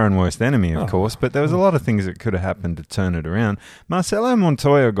were their own worst enemy, of course, but there was a lot of things that could have happened to turn it around. Marcelo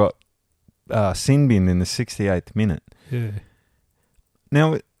Montoya got sin binned in the 68th minute. Yeah.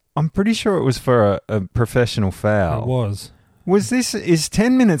 Now, I'm pretty sure it was for a professional foul. It was. Is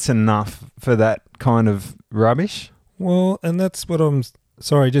 10 minutes enough for that kind of rubbish? Well, and that's what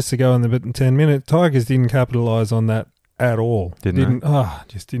sorry, just to go on the bit in 10 minutes, Tigers didn't capitalise on that at all.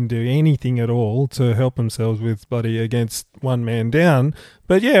 Just didn't do anything at all to help themselves with against one man down.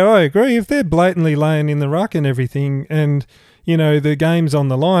 But yeah, I agree. If they're blatantly laying in the ruck and everything and, the game's on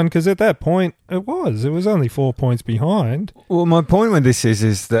the line, because at that point it was only 4 points behind. Well, my point with this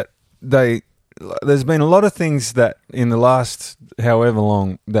is that there's been a lot of things that in the last however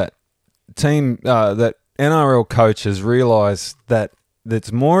long that that NRL coaches realise that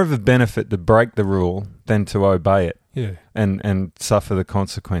it's more of a benefit to break the rule than to obey it. Yeah. And suffer the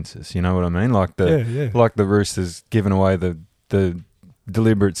consequences. You know what I mean? Like the Roosters giving away the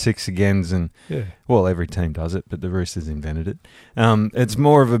deliberate 6 agains and every team does it, but the Roosters invented it. It's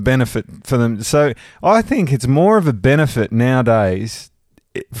more of a benefit for them. So I think it's more of a benefit nowadays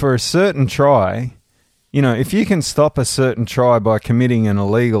for a certain try. If you can stop a certain try by committing an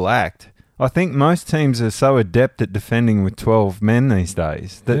illegal act, I think most teams are so adept at defending with 12 men these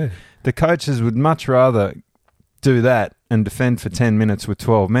days that the coaches would much rather do that and defend for 10 minutes with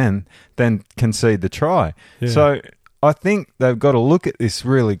 12 men than concede the try. Yeah. So I think they've got to look at this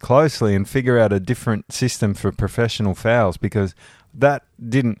really closely and figure out a different system for professional fouls because that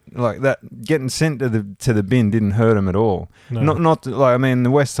getting sent to the bin didn't hurt them at all. No. The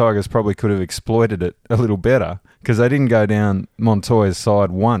West Tigers probably could have exploited it a little better because they didn't go down Montoya's side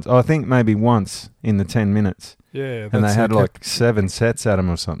once. I think maybe once in the 10 minutes. Yeah. And they had 7 sets at them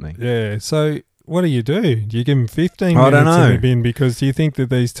or something. Yeah. So what do? Do you give them 15 minutes in the bin because you think that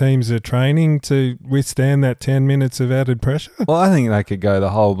these teams are training to withstand that 10 minutes of added pressure? Well, I think they could go the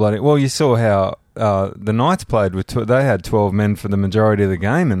whole bloody... Well, you saw how the Knights played with... They had 12 men for the majority of the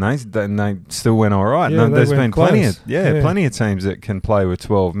game and they still went all right. Yeah, there's been plenty of teams that can play with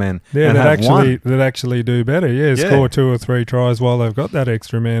 12 men and that actually do better. Yeah, score 2 or 3 tries while they've got that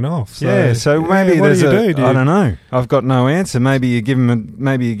extra man off. So maybe there's I don't know. I've got no answer. Maybe you give them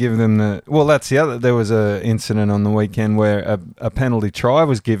the... Well, that's the other... There was a incident on the weekend where a penalty try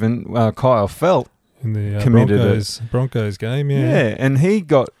was given. Kyle Felt in the committed Broncos game. Yeah. Yeah, and he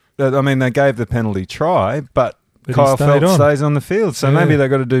got. I mean, they gave the penalty try, but But he Kyle stayed Phelps on. stays on the field. So Yeah. maybe they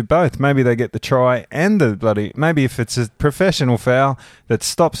got to do both. Maybe they get the try and the bloody. Maybe if it's a professional foul that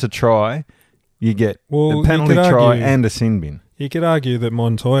stops a try, you get Well, the you penalty could try argue- and a sin bin. You could argue that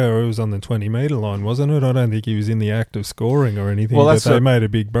Montoya was on the 20-metre line, wasn't it? I don't think he was in the act of scoring or anything, Well, but that's they what- made a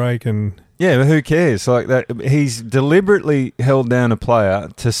big break and... Yeah, but who cares? Like that, he's deliberately held down a player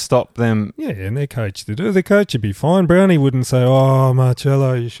to stop them. Yeah, and their coach did it. The coach would be fine. Brownie wouldn't say, "Oh,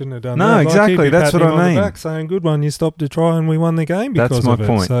 Marcello, you shouldn't have done No, that." Like, exactly. he'd be That's patting what him I on the mean. back saying, "Good one, you stopped a try and we won the game because That's my of it."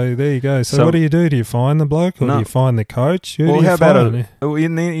 point. So there you go. So So- what do? Do you fine the bloke or No. do you fine the coach? Who Well, do you how about fine?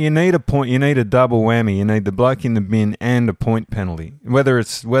 you need a point? You need a double whammy. You need the bloke in the bin and a point penalty. Whether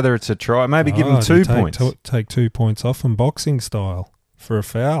it's a try, maybe give him Oh, 2 take, points. Take 2 points off from boxing style for a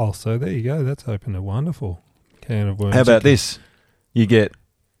foul. So there you go. That's opened a wonderful can of worms. How about You can- this?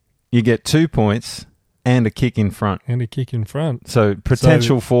 You get 2 points and a kick in front. And a kick in front. So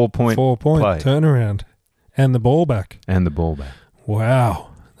potential 4-point 4-point play. turnaround. And the ball back. and the ball back. Wow,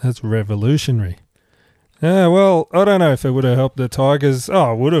 that's revolutionary. Yeah, well, I don't know if it would have helped the Tigers.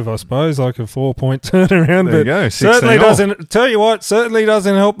 Oh, it would have, I suppose, like a 4-point turnaround. There you but go, 16 certainly all. doesn't. Tell you what, certainly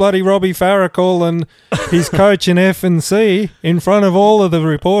doesn't help bloody Robbie Farrakhan and his coach in F&C in front of all of the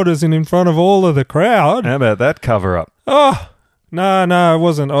reporters and in front of all of the crowd. How about that cover up? Oh, no, it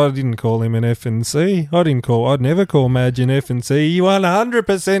wasn't. I didn't call him an F&C. I'd never call Madge an F&C. You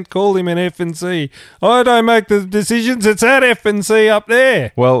 100% call him an F&C. I don't make the decisions. It's at F&C up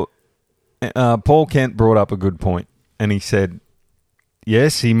there. Well, Paul Kent brought up a good point, and he said,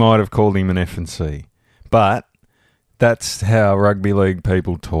 yes, he might have called him an F&C, but that's how rugby league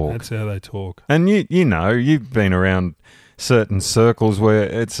people talk. That's how they talk. And you know, you've been around certain circles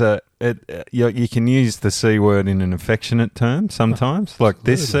where you can use the C word in an affectionate term sometimes, like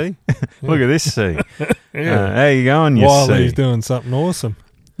this C. Look at this C. How you going, you While C? he's doing something awesome.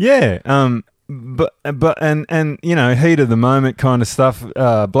 Yeah, but and you know, heat of the moment kind of stuff.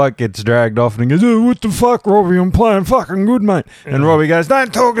 Bloke gets dragged off and he goes, "Oh, what the fuck, Robbie? I'm playing fucking good, mate." And Robbie goes,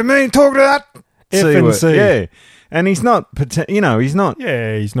 "Don't talk to me, talk to that F C and word." C. Yeah, and he's not, he's not.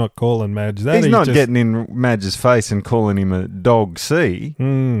 Yeah, he's not calling Madge that. He's not just, getting in Madge's face and calling him a dog C.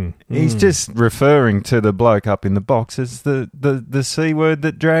 He's mm. just referring to the bloke up in the box as the C word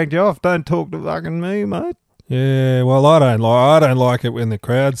that dragged you off. Don't talk to fucking me, mate. Yeah, well, I don't like it when the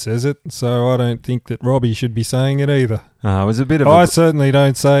crowd says it, so I don't think that Robbie should be saying it either. It was a bit of I a... certainly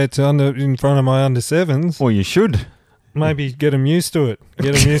don't say it in front of my under sevens. Well, you should. Maybe get them used to it.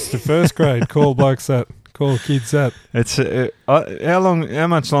 Get them used to first grade. Call blokes that. Call kids that. It's how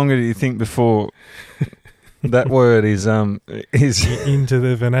much longer do you think before that word is Into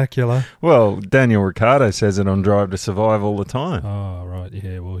the vernacular. well, Daniel Ricciardo says it on Drive to Survive all the time. Oh, right.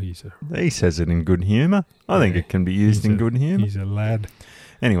 Yeah, well, he He says it in good humour. I think it can be used in good humour. He's a lad.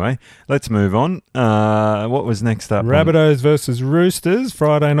 Anyway, let's move on. What was next up? Rabbitohs versus Roosters,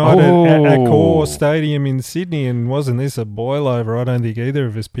 Friday night at Accor Stadium in Sydney. And wasn't this a boil over? I don't think either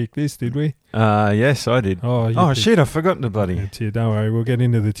of us picked this, did we? Yes, I did. Oh, Shit, I've forgotten the bloody... It's here, don't worry, we'll get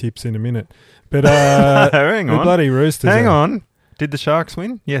into the tips in a minute. But Hang the on. bloody Roosters. Hang on. Did the Sharks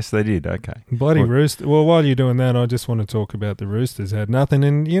win? Yes, they did. Okay. Bloody What? Rooster. Well, while you're doing that, I just want to talk about the Roosters. Had nothing.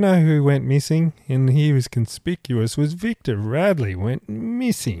 And you know who went missing? And he was conspicuous. Was Victor Radley went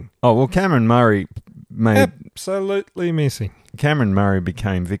missing. Oh, well, Cameron Murray Absolutely missing. Cameron Murray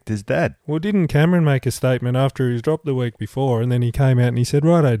became Victor's dad. Well, didn't Cameron make a statement after he was dropped the week before, and then he came out and he said,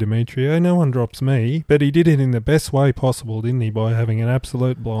 "Righto, Demetrio, no one drops me," but he did it in the best way possible, didn't he? By having an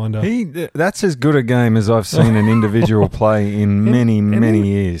absolute blinder. That's as good a game as I've seen an individual play in many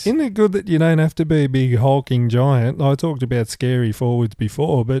years. Isn't it good that you don't have to be a big hulking giant? I talked about scary forwards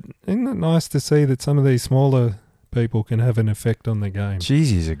before, but isn't it nice to see that some of these smaller people can have an effect on the game? Jeez,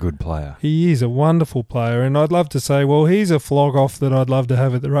 he's a good player. He is a wonderful player, and I'd love to say, well, he's a flog-off that I'd love to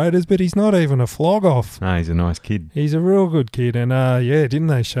have at the Raiders, but he's not even a flog-off. No, he's a nice kid. He's a real good kid, and didn't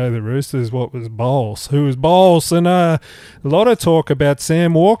they show the Roosters what was Bowles? Who was Bowles? And a lot of talk about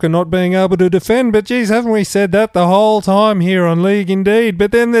Sam Walker not being able to defend, but geez, haven't we said that the whole time here on League Indeed?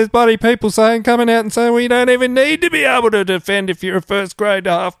 But then there's bloody people coming out and saying, well, you don't even need to be able to defend if you're a first-grade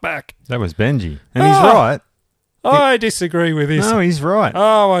halfback. That was Benji. And he's right. I disagree with this. No, he's right.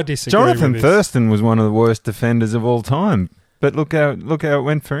 Oh, I disagree Jonathan with this. Thurston was one of the worst defenders of all time. But look how it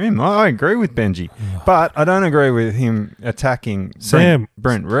went for him. I agree with Benji. But I don't agree with him attacking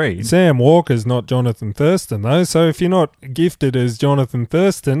Brent Reid. Sam Walker's not Jonathan Thurston though, so if you're not gifted as Jonathan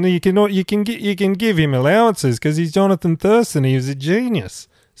Thurston, you can give him allowances because he's Jonathan Thurston. He was a genius.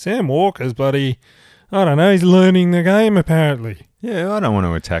 Sam Walker's bloody... I don't know. He's learning the game apparently. Yeah, I don't want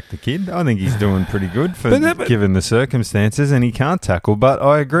to attack the kid. I think he's doing pretty good for But- given the circumstances, and he can't tackle. But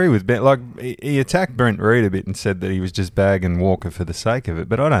I agree with Ben. Like, he attacked Brent Reed a bit and said that he was just bagging Walker for the sake of it.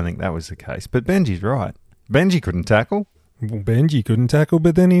 But I don't think that was the case. But Benji's right. Benji couldn't tackle. Well, Benji couldn't tackle,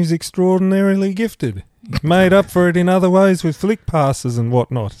 but then he was extraordinarily gifted. Made up for it in other ways with flick passes and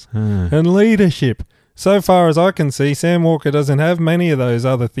whatnot. And leadership. So far as I can see, Sam Walker doesn't have many of those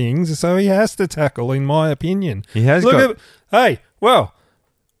other things, so he has to tackle, in my opinion. He has Look got... at, hey, well,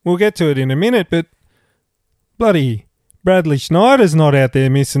 we'll get to it in a minute, but bloody Bradley Schneider's not out there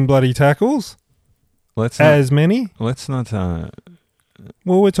missing bloody tackles. Let's not... As many. Let's not...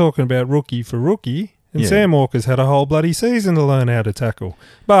 Well, we're talking about rookie for rookie, and Yeah. Sam Walker's had a whole bloody season to learn how to tackle.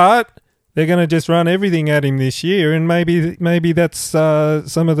 But they're going to just run everything at him this year, and maybe that's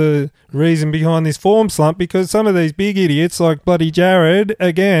some of the reason behind this form slump, because some of these big idiots like bloody Jared,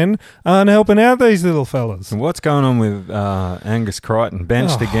 again, aren't helping out these little fellas. What's going on with Angus Crichton?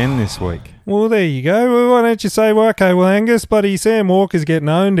 Benched again this week. Well, there you go. Well, why don't you say, well, okay, well, Angus, bloody Sam Walker's getting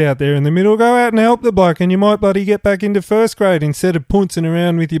owned out there in the middle. Go out and help the bloke, and you might bloody get back into first grade instead of pouncing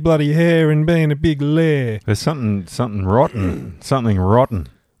around with your bloody hair and being a big lair. There's something rotten. Something rotten.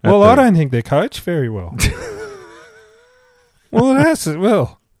 Well, I don't think they're coached very well. Well, it has to.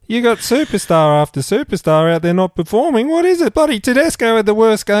 Well, you got superstar after superstar out there not performing. What is it? Bloody Tedesco had the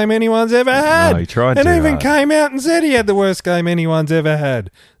worst game anyone's ever had. No, he tried and too even hard. came out and said he had the worst game anyone's ever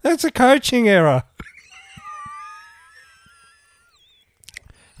had. That's a coaching error.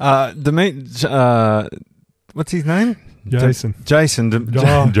 What's his name? Jason. Jason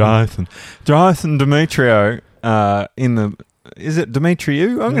Demetrio in the... Is it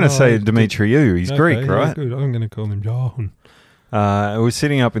Demetriou? I'm going to say Demetriou. He's Greek, Okay, right? Yeah, good. I'm going to call him John. Was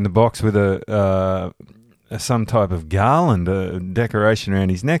sitting up in the box with some type of garland, a decoration around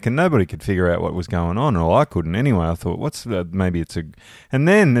his neck, and nobody could figure out what was going on. Or I couldn't anyway. I thought, maybe it's a... And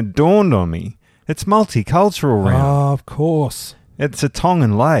then it dawned on me, it's multicultural round. Oh, of course. It's a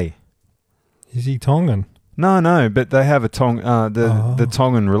Tongan lay. Is he Tongan? No, but they have a the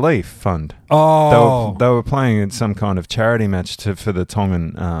Tongan Relief Fund. Oh. They were playing in some kind of charity match for the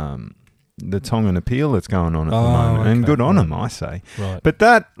Tongan appeal that's going on at the moment, and okay, good on right. them, I say. Right. But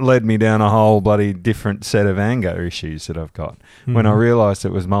that led me down a whole bloody different set of anger issues that I've got when I realised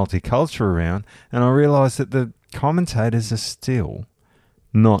it was multicultural round, and I realised that the commentators are still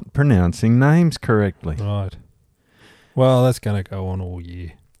not pronouncing names correctly. Right. Well, that's going to go on all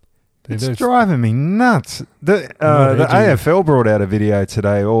year. It's driving me nuts. The AFL brought out a video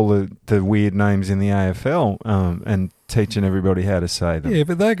today, all the weird names in the AFL, and teaching everybody how to say them. Yeah,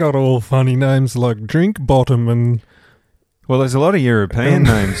 but they got all funny names like Drink Bottom and... Well, there's a lot of European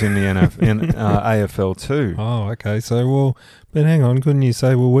names in the AFL too. Oh, okay. So, but hang on. Couldn't you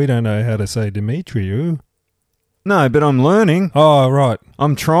say, we don't know how to say Demetriou? No, but I'm learning. Oh, right.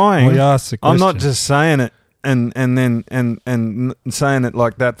 I'm trying. Well, you asked the question. I'm not just saying it and saying it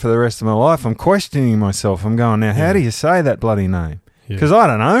like that for the rest of my life. I'm questioning myself. I'm going, now, how do you say that bloody name? Because I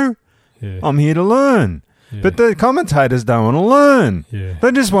don't know. Yeah. I'm here to learn. Yeah. But the commentators don't want to learn. Yeah.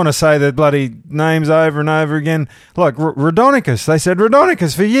 They just want to say their bloody names over and over again. Like Rhodonicus. They said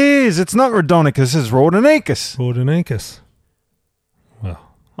Rhodonicus for years. It's not Rhodonicus, it's Rhodonicus. Rhodonicus. Well.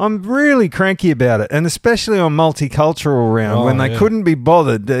 I'm really cranky about it, and especially on multicultural round when they couldn't be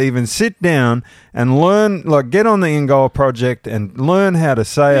bothered to even sit down and learn, like get on the In-Goal project and learn how to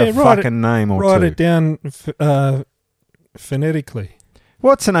say a fucking name or two. Write it down phonetically.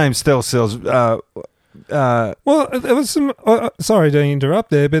 What's the name still sells? Well, there was some... sorry to interrupt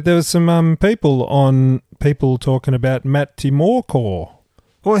there, but there was some people talking about Matt Timorkor.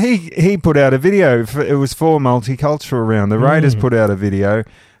 Well, he put out a video. It was for multicultural round. The Raiders put out a video,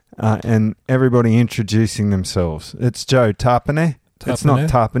 and everybody introducing themselves. It's Joe Tapine. It's not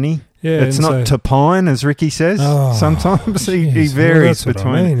Tapine. Yeah, it's not Tapine, as Ricky says. Oh, sometimes he geez. varies Well, that's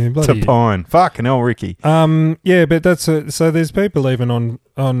what I between mean. Bloody- Tapine. Fucking hell, Ricky. Yeah, but that's so. There's people even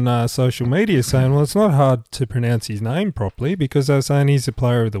on social media saying, well, it's not hard to pronounce his name properly because they're saying he's the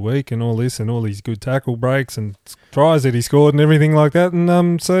player of the week and all this and all these good tackle breaks and tries that he scored and everything like that.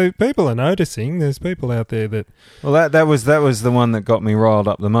 And so people are noticing. There's people out there that. Well, that was the one that got me riled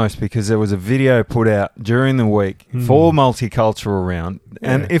up the most because there was a video put out during the week for multicultural round,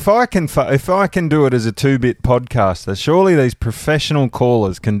 and if I can do it as a 2-bit podcaster, surely these professional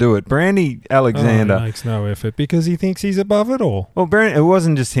callers can do it. Brandy Alexander makes no effort because he thinks he's above it all. Well, it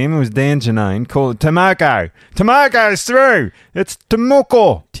wasn't just him; it was Dan Janine. Called it Tomoko. Tomoko's through. It's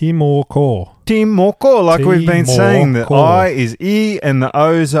Timorkor. Timorkor. Timoko, like we've been saying. The Timoko. I is E and the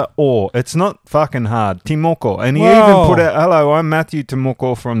O's are O. It's not fucking hard. Timoko. And he Wow. even put out, hello, I'm Matthew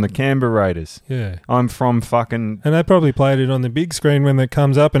Timoko from the Canberra Raiders. Yeah. I'm from fucking... And they probably played it on the big screen when it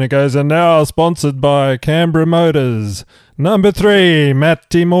comes up and it goes, and now sponsored by Canberra Motors. Number 3, Matt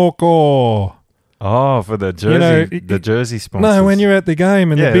Timoko. Oh, for the jersey, know, the jersey sponsors. No, when you're at the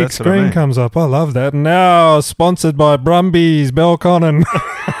game and Yeah, the big that's what I screen mean. comes up. I love that. And now sponsored by Brumbies, Belconnen.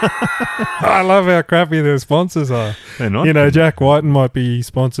 I love how crappy their sponsors are. They're not. You know, Jack Whiten might be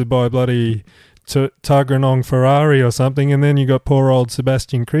sponsored by bloody Tuggeranong Ferrari or something, and then you got poor old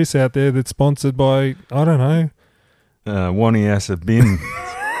Sebastian Chris out there that's sponsored by, I don't know, Waniasa Bin.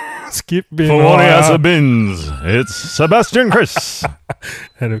 Skip Bin. For Waniasa Bins, it's Sebastian Chris.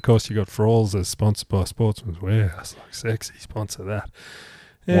 And of course you got Fralls as sponsored by Sportsman's Warehouse. Like, sexy sponsor that.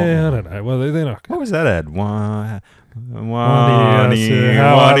 Yeah, I don't know. Well, they're not. What was that ad? Wani,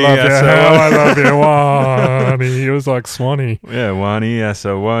 how I love you, Wani. It was like Swanee. Yeah,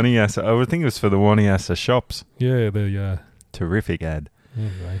 Waniasa. I would think it was for the Waniasa shops. Yeah, the Terrific ad.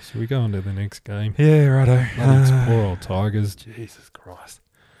 anyway, should we go on to the next game? Yeah, righto. Bloody poor old Tigers. Jesus Christ.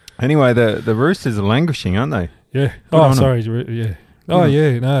 Anyway, the Roosters are languishing, aren't they? Yeah. Good Oh, on 'em. sorry. Yeah. Oh,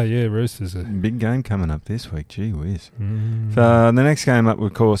 yeah. No, yeah. Roosters are. Big game coming up this week. Gee whiz. Mm. The next game up,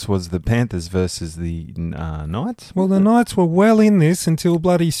 of course, was the Panthers versus the Knights. Well, the Knights were well in this until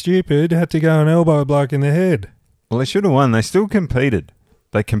bloody stupid had to go and elbow a bloke in the head. Well, they should have won. They still competed.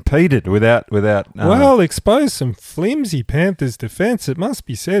 They competed without. Well, exposed some flimsy Panthers defence. It must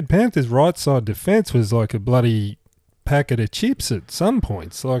be said, Panthers' right side defence was like a bloody packet of chips at some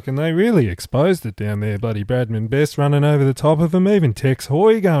points. Like, and they really exposed it down there. Bloody Bradman Best running over the top of him. Even Tex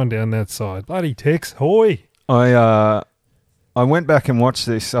Hoy going down that side. Bloody Tex Hoy. I went back and watched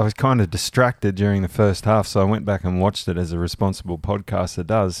this. I was kind of distracted during the first half, so I went back and watched it as a responsible podcaster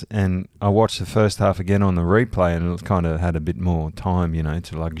does. And I watched the first half again on the replay, and it kind of had a bit more time, you know,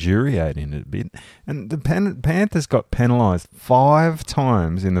 to luxuriate in it a bit. And the Panthers got penalised 5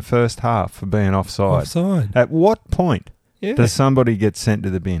 times in the first half for being offside. Offside. At what point Yeah. does somebody get sent to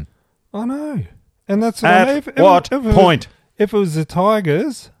the bin? I know. And that's what I mean. At what point? If it was the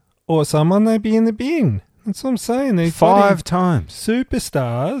Tigers or someone, they'd be in the bin. That's what I'm saying. These 5 times.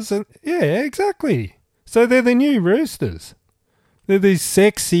 superstars, and yeah, exactly. So they're the new Roosters. They're this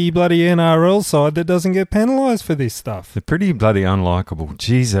sexy bloody NRL side that doesn't get penalised for this stuff. They're pretty bloody unlikable.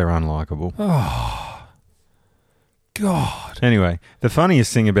 Jeez, they're unlikable. Oh, God. Anyway, the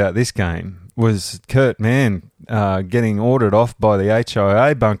funniest thing about this game was Kurt Mann getting ordered off by the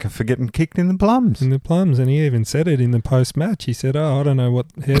HIA bunker for getting kicked in the plums. In the plums, and he even said it in the post-match. He said, I don't know what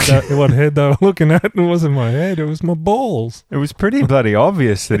head they were looking at. It wasn't my head, it was my balls. It was pretty bloody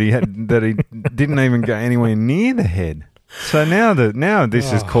obvious that he didn't even go anywhere near the head. So now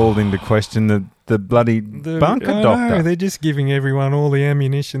this is called into question the bloody bunker I doctor. know, they're just giving everyone all the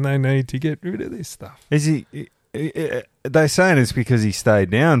ammunition they need to get rid of this stuff. Is he? They're saying it's because he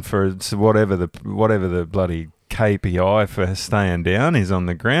stayed down for whatever the bloody KPI for staying down is on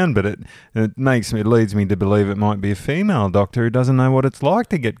the ground, but it leads me to believe it might be a female doctor who doesn't know what it's like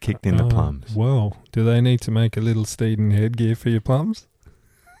to get kicked in the plums. Well, do they need to make a little Steeden headgear for your plums?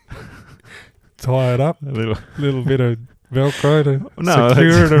 Tie it up, A little. little bit of Velcro to No,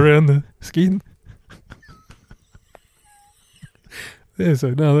 secure it around the skin. There's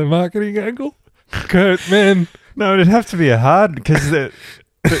another marketing angle. Kurt, man. No, it'd have to be a hard because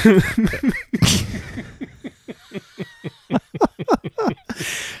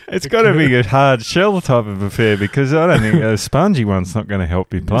it's got to be a hard shell type of affair because I don't think a spongy one's not going to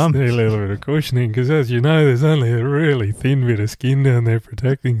help your Just plum. need a little bit of cushioning because, as you know, there's only a really thin bit of skin down there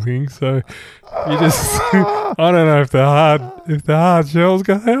protecting things. So you just, I don't know if the hard shell's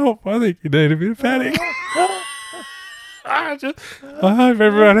going to help. I think you need a bit of padding. I hope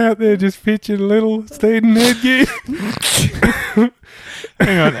everyone out there just pictured a little Steeden headgear.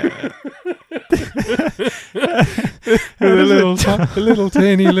 Hang on. a little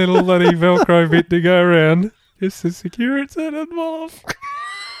teeny little bloody Velcro bit to go around just to secure it so it doesn't fall off.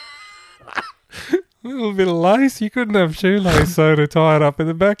 A little bit of lace. You couldn't have shoelace so to tie it up in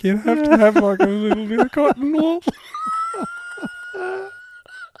the back. You'd have to have like a little bit of cotton wool.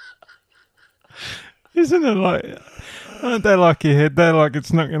 Isn't it like... Aren't they like your head? They're like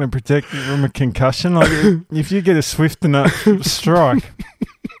it's not going to protect you from a concussion. Like if you get a swift enough strike,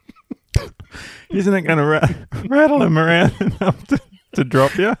 isn't it going to rattle them around enough to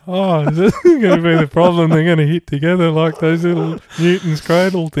drop you? Oh, is this going to be the problem? They're going to hit together like those little Newton's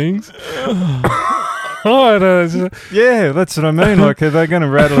cradle things. Oh, no, Yeah, that's what I mean. Like, are they going to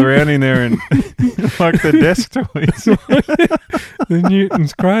rattle around in there and like the desk toys? The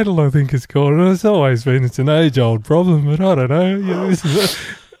Newton's Cradle, I think it's called. And it's always been, it's an age-old problem, but I don't know. Yeah, this is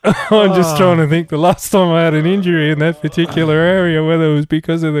I'm just trying to think the last time I had an injury in that particular area, whether it was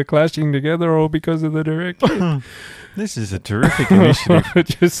because of the clashing together or because of the direct hit. This is a terrific initiative. I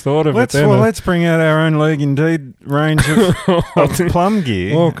just thought of it then. Let's bring out our own League Indeed range of plum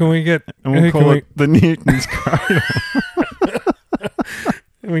gear. Well, can we get... and we'll call it the Newton's Cradle.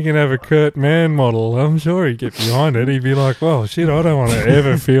 We can have a Kurt Mann model. I'm sure he'd get behind it. He'd be like, well, shit, I don't want to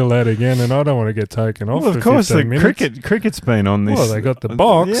ever feel that again, and I don't want to get taken off Well, for of course, 15 the minutes. cricket's been on this. Well, they got the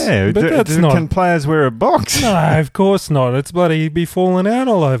box. Yeah, but that's not... Can players wear a box? No, of course not. It's bloody be falling out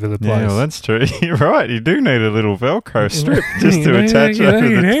all over the place. Yeah, well, that's true. You're right. You do need a little Velcro strip just You to need- attach you over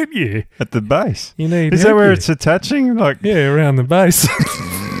need the, headgear. at the base. You need Is that where headgear. it's attaching? Like, Yeah, around the base.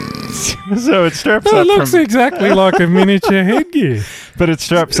 so it straps Well, up it looks from, exactly like a miniature headgear. but it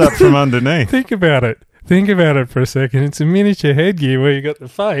straps up from underneath. Think about it. Think about it for a second. It's a miniature headgear where you got the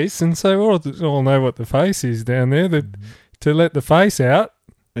face, and so we'll all know what the face is down there. To let the face out.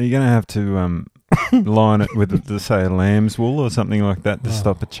 Are you going to have to line it with, say, a lamb's wool or something like that to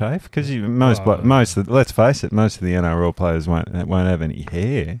stop a chafe? Because let's face it, most of the NRL players won't have any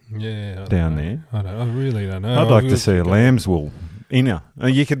hair Yeah, down there. I really don't know. I'd like to see a lamb's wool inner.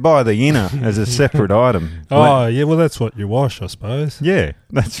 You could buy the inner as a separate item. Oh, yeah, well, that's what you wash, I suppose. Yeah,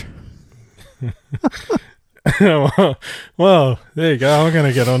 that's Well, there you go. I'm going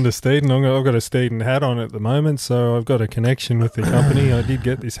to get on to Steeden. I've got a Steeden hat on at the moment, so I've got a connection with the company. I did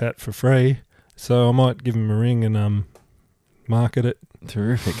get this hat for free, so I might give them a ring and market it.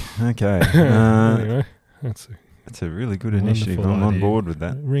 terrific. Okay. Anyway, that's That's a really good initiative. Wonderful I'm on idea. board with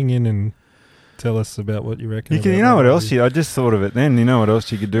that. ring in and tell us about what you reckon. You know what else? I just thought of it then. You know what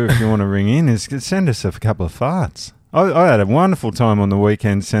else you could do if you want to ring in is send us a couple of farts. I had a wonderful time on the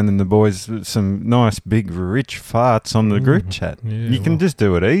weekend sending the boys some nice, big, rich farts on the group chat. Yeah, You can just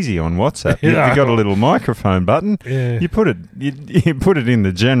do it easy on WhatsApp. Yeah. You've got a little microphone button. Yeah. You put it in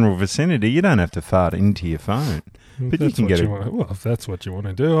the general vicinity. You don't have to fart into your phone. But you can get it. Well, if that's what you want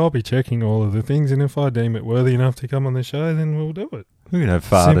to do, I'll be checking all of the things, and if I deem it worthy enough to come on the show, then we'll do it. We could have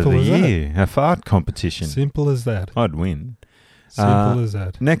fart Simple of the as that. year, a fart competition. Simple as that. I'd win. Simple as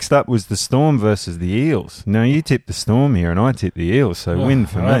that. Next up was the Storm versus the Eels. Now, you tipped the Storm here and I tipped the Eels, so win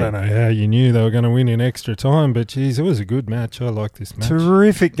for me. I don't know how you knew they were going to win in extra time, but geez, it was a good match. I like this match.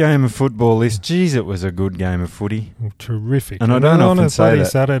 Terrific game of football this. Geez, it was a good game of footy. Terrific. And I don't on often a say bloody that.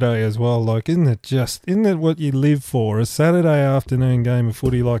 Saturday as well. Like, isn't it what you live for? A Saturday afternoon game of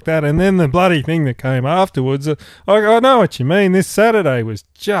footy like that. And then the bloody thing that came afterwards. I know what you mean. This Saturday was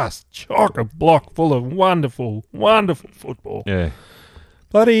just chock-a-block full of wonderful, wonderful football. Yeah.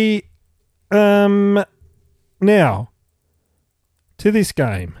 Bloody, now, to this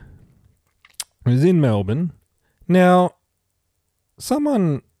game. It was in Melbourne. Now,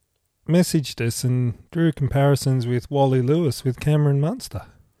 someone messaged us and drew comparisons with Wally Lewis with Cameron Munster.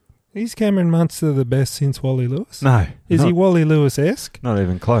 Is Cameron Munster the best since Wally Lewis? No. Is he Wally Lewis-esque? Not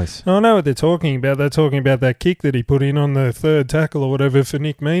even close. I know what they're talking about. They're talking about that kick that he put in on the third tackle or whatever for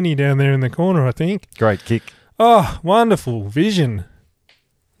Nick Meaney down there in the corner, I think. Great kick. Oh, wonderful vision.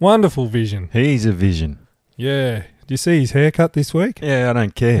 Wonderful vision. He's a vision. Yeah. Did you see his haircut this week? Yeah, I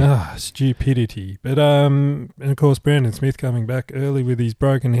don't care. Ah, stupidity. But, and of course, Brandon Smith coming back early with his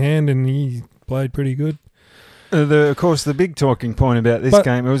broken hand, and he played pretty good. Of course, the big talking point about this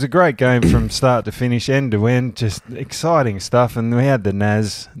game, it was a great game from start to finish, end to end, just exciting stuff. And we had the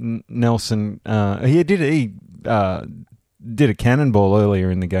Nelson. He did a cannonball earlier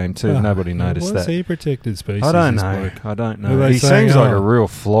in the game too. Nobody noticed was that. he protected species? I don't this know. bloke? I don't Were know. they He saying, seems like oh. a real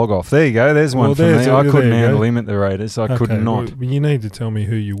flog off. There you go. There's one Well, for me. there's- I there couldn't you go. handle him at the Raiders. I could not. Well, you need to tell me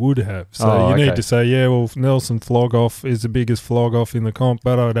who you would have. So Oh, you okay. need to say, yeah, well, Nelson flog off is the biggest flog off in the comp,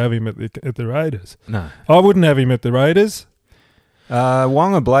 but I'd have him at the Raiders. No. I wouldn't have him at the Raiders.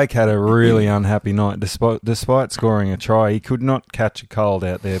 Wonga Blake had a really unhappy night. Despite scoring a try, he could not catch a cold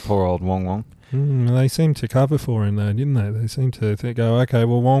out there, poor old Wong Wong. They seemed to cover for him though, didn't they? They seemed to go, okay,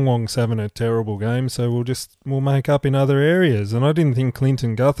 well, Wong Wong's having a terrible game, so we'll make up in other areas. And I didn't think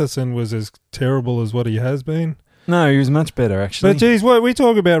Clinton Gutherson was as terrible as what he has been. No, he was much better, actually. But geez, we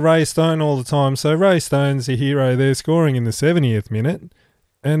talk about Ray Stone all the time. So Ray Stone's the hero there, scoring in the 70th minute.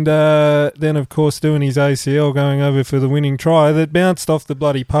 And then, of course, doing his ACL, going over for the winning try that bounced off the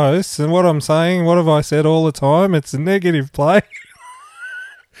bloody posts. And what I'm saying, what have I said all the time? It's a negative play.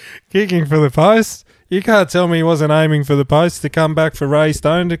 Kicking for the post. You can't tell me he wasn't aiming for the post to come back for Ray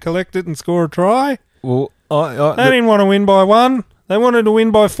Stone to collect it and score a try. Well, They didn't want to win by 1. They wanted to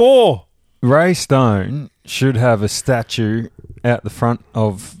win by 4. Ray Stone should have a statue out the front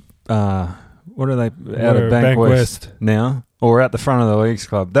of, what are they, out of Bank West now. or out the front of the Leagues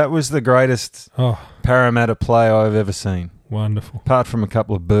Club. That was the greatest Oh, Parramatta play I've ever seen, wonderful. apart from a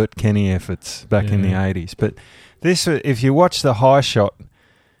couple of Bert Kenny efforts back in the Yeah. 80s. But this, if you watch the high shot,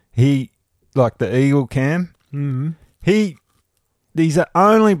 he, like the Eagle cam, Mm. he's the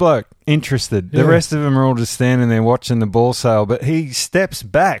only bloke interested. The Yeah. rest of them are all just standing there watching the ball sail, but he steps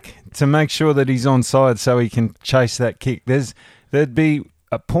back to make sure that he's onside so he can chase that kick. There'd be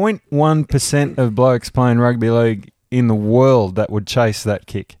a 0.1% of blokes playing rugby league in the world that would chase that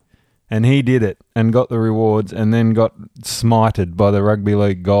kick. And he did it and got the rewards and then got smited by the rugby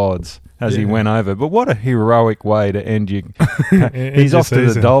league gods as he Yeah. went over. But what a heroic way to end your... End He's your off to the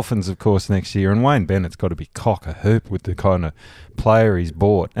season. Dolphins, of course, next year. And Wayne Bennett's got to be cock a hoop with the kind of player he's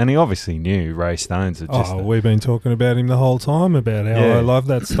bought. And he obviously knew Ray Stones had just... We've been talking about him the whole time, about how Yeah. I love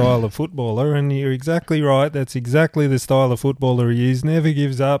that style of footballer, and you're exactly right. That's exactly the style of footballer he is. Never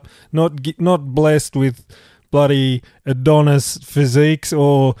gives up. Not blessed with bloody Adonis physiques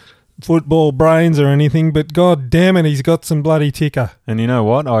or football brains or anything, but god damn it, he's got some bloody ticker. And you know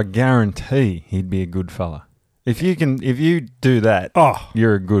what? I guarantee he'd be a good fella. If you do that, Oh,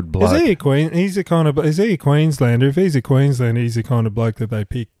 you're a good bloke. is he a Queen? Is he a Queenslander? If he's a Queenslander, he's the kind of bloke that they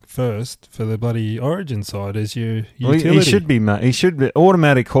pick first for the bloody Origin side as your Well, utility. he should be. He should be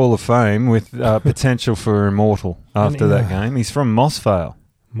automatic Hall of Fame with potential for immortal after And, that game. He's from Mossvale.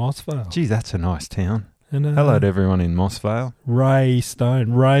 Mossvale. Gee, that's a nice town. And, Hello to everyone in Mossvale.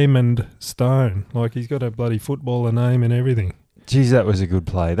 Raymond Stone. Like, he's got a bloody footballer name and everything. Geez, that was a good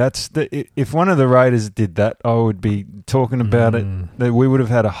play. If one of the Raiders did that, I would be talking about it. That we would have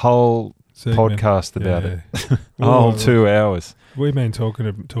had a whole Segment. podcast about it. Yeah. A whole Well, 2 hours. We've been talking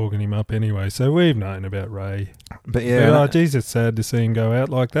him up anyway, so we've known about Ray. But But, geez, it's sad to see him go out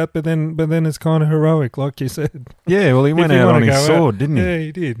like that. But then it's kind of heroic, like you said. yeah. Well, he went If you out wanna on his go sword, out- didn't he? Yeah,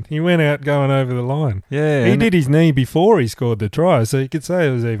 he did. He went out going over the line. Yeah. He and- did his knee before he scored the try, so you could say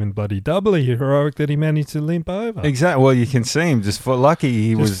it was even bloody doubly heroic that he managed to limp over. Exactly. Well, you can see him. Just for lucky,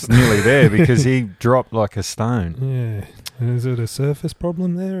 he was nearly there because he dropped like a stone. Yeah. Is it a surface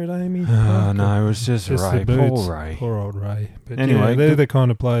problem there at Amy? Oh, no, it was just the Ray. boots. Poor Ray. Poor old Ray. But Anyway, yeah, they're good- the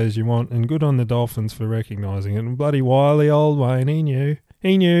kind of players you want, and good on the Dolphins for recognising it. And bloody wily old Wayne, he knew.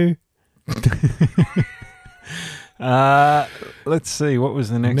 He knew. Let's see. What was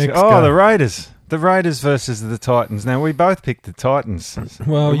the next? Next oh, go. the Raiders. The Raiders versus the Titans. Now, we both picked the Titans.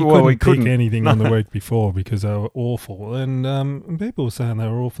 Well, you we couldn't pick anything on the week before because they were awful. And people were saying they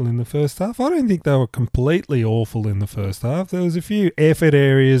were awful in the first half. I don't think they were completely awful in the first half. There was a few effort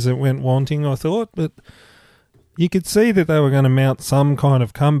areas that went wanting, I thought, but you could see that they were going to mount some kind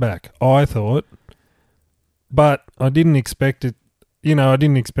of comeback, I thought. But I didn't expect it. I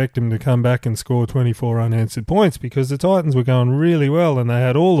didn't expect them to come back and score 24 unanswered points because the Titans were going really well and they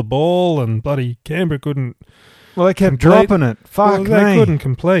had all the ball and bloody Canberra couldn't. Well, they kept Complete- dropping it. Fuck They me. couldn't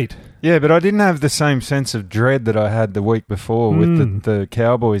complete. Yeah, but I didn't have the same sense of dread that I had the week before with Mm. the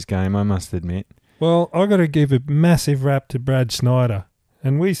Cowboys game, I must admit. Well, I got to give a massive rap to Brad Schneider.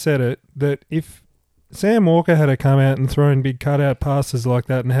 And we said it, that if Sam Walker had come out and thrown big cutout passes like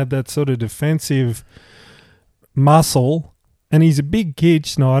that and had that sort of defensive muscle, and he's a big kid,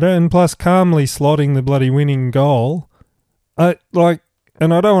 Schneider, and plus calmly slotting the bloody winning goal, and I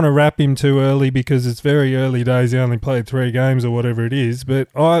don't want to wrap him too early because it's very early days. He only played 3 games or whatever it is, but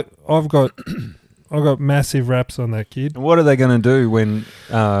I've got massive raps on that kid. What are they going to do when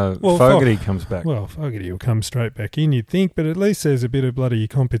Fogarty comes back? Well, Fogarty will come straight back in, you'd think, but at least there's a bit of bloody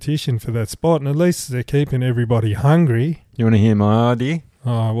competition for that spot, and at least they're keeping everybody hungry. You want to hear my idea?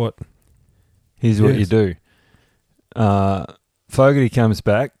 Oh, what? Here's what Yes. you do. Fogarty comes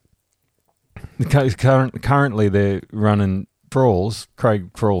back. Currently, they're running Frawls, Craig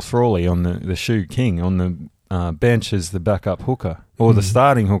Frawley on the shoe king on the bench as the backup hooker or the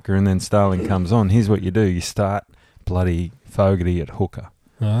starting hooker, and then Starling comes on. Here's what you do: you start bloody Fogarty at hooker.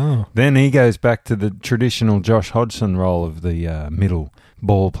 Oh, Then he goes back to the traditional Josh Hodgson role of the middle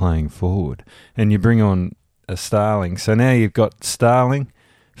ball playing forward, and you bring on a Starling. So now you've got Starling,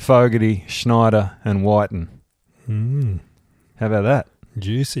 Fogarty, Schneider, and Whiten. How about that?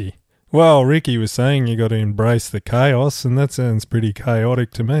 juicy. Well, Ricky was saying you got to embrace the chaos, and that sounds pretty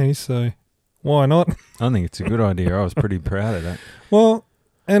chaotic to me, so why not? I think it's a good idea. I was pretty proud of that. Well,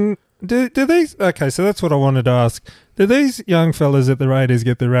 and do these... Okay, so that's what I wanted to ask. Do these young fellas at the Raiders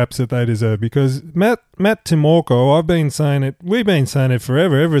get the raps that they deserve? Because Matt Timorko, we've been saying it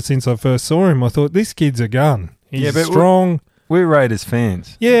forever, ever since I first saw him. I thought, this kid's a gun. He's Yeah, but strong. We're Raiders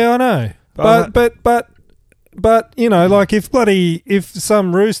fans. Yeah, I know. But like if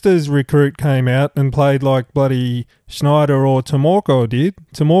some Roosters recruit came out and played like bloody Schneider or Timorko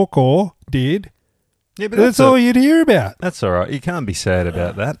did, Yeah, but That's all you'd hear about. That's all right. You can't be sad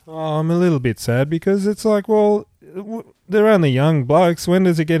about that. Oh, I'm a little bit sad because it's like, well, they're only young blokes. When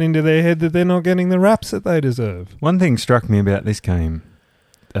does it get into their head that they're not getting the raps that they deserve? One thing struck me about this game.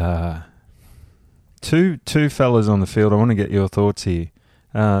 Two fellas on the field. I want to get your thoughts here.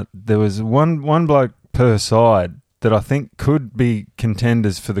 There was one bloke per side that I think could be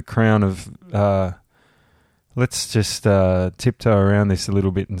contenders for the crown of. Let's just tiptoe around this a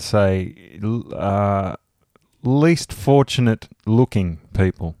little bit and say least fortunate looking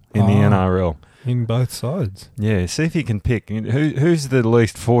people in the NRL. In both sides. Yeah, see if you can pick. Who's the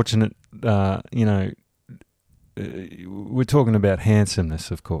least fortunate, we're talking about handsomeness,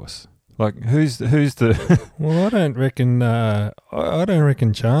 of course. Like, who's the... Well, I don't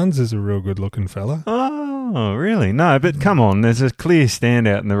reckon Chance is a real good-looking fella. Oh, really? No, but come on, there's a clear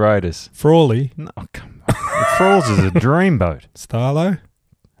standout in the Raiders. Frawley. No, come on. Fralls is a dreamboat. Starlo.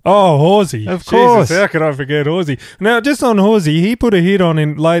 Oh, Horsey. Of course. Jesus, how could I forget Horsey? Now, just on Horsey, he put a hit on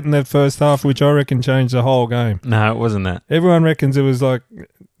in late in that first half, which I reckon changed the whole game. No, it wasn't that. Everyone reckons it was like...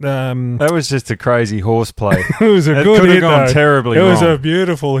 that was just a crazy horseplay. It was a good could hit, have gone though. terribly It was wrong. a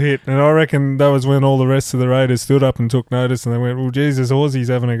beautiful hit, and I reckon that was when all the rest of the Raiders stood up and took notice, and they went, well, Jesus, Horsey's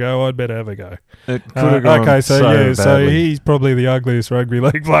having a go, I'd better have a go. It could have gone okay, so badly. he's probably the ugliest rugby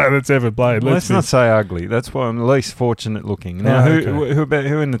league player that's ever played. Let's not say ugly. That's why I'm the least fortunate looking. Now,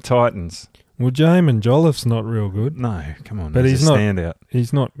 who in the Titans? Well, Jamin Jolliffe's not real good. No, come on. But he's he's a not- standout.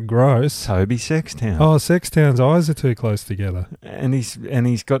 He's not gross. Toby Sextown. Oh, Sextown's eyes are too close together. And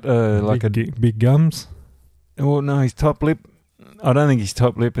he's got like big gums. Well, no, his top lip. I don't think his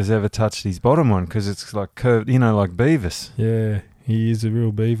top lip has ever touched his bottom one because it's like curved, like Beavis. Yeah, he is a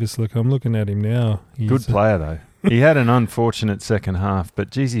real Beavis. Look, I'm looking at him now. Good player though. He had an unfortunate second half, but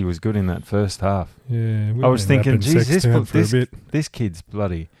geez, he was good in that first half. Yeah, I was thinking, geez, this this kid's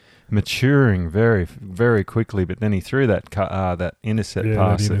bloody maturing very, very quickly. But then he threw that intercept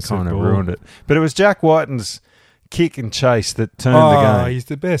pass that kind of ruined it. But it was Jack Whiten's kick and chase that turned the game. He's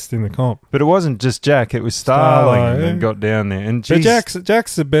the best in the comp. But it wasn't just Jack; it was Starling that got down there. And but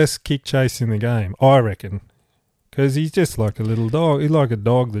Jack's the best kick chase in the game, I reckon, because he's just like a little dog. He's like a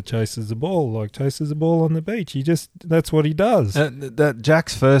dog that chases the ball, on the beach. That's what he does. That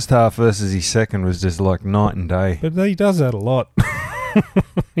Jack's first half versus his second was just like night and day. But he does that a lot.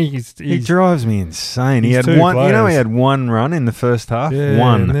 He drives me insane. He had one. players. He had one run in the first half. Yeah,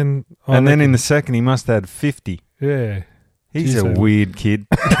 one, and then in the second he must have had 50. Yeah. He's a weird kid.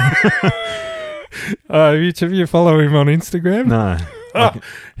 You follow him on Instagram? No.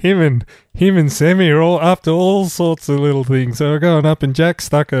 Him and Sammy are all up to all sorts of little things. So going up and Jack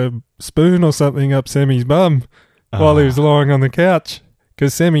stuck a spoon or something up Sammy's bum while he was lying on the couch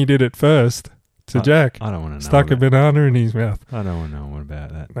because Sammy did it first to Jack. I don't want to know. Stuck a banana in his mouth. I don't want to know what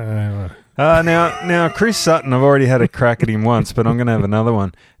about that. No. Now Chris Sutton, I've already had a crack at him once, but I'm going to have another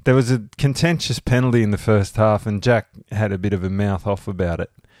one. There was a contentious penalty in the first half, and Jack had a bit of a mouth off about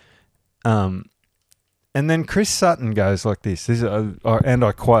it. And then Chris Sutton goes like this, and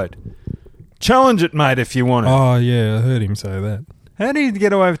I quote, "Challenge it, mate, if you want it." Oh, yeah, I heard him say that. How do you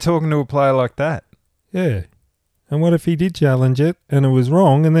get away with talking to a player like that? Yeah. And what if he did challenge it and it was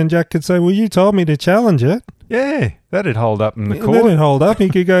wrong, and then Jack could say, well, you told me to challenge it. Yeah, that'd hold up in the Then court. it'd hold up. He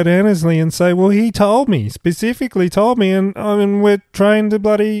could go to Annesley and say, well, he specifically told me, and we're trained to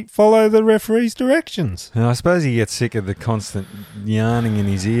bloody follow the referee's directions. And I suppose he gets sick of the constant yarning in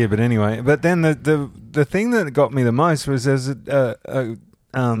his ear, but anyway. But then the thing that got me the most was there's a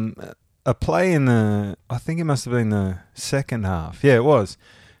play in I think it must have been the second half. Yeah, it was,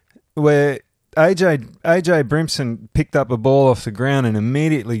 where AJ Brimson picked up a ball off the ground and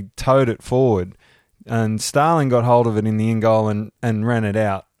immediately towed it forward, and Starling got hold of it in the in goal and ran it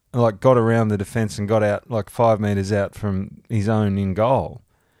out, like got around the defence and got out like 5 metres out from his own in goal.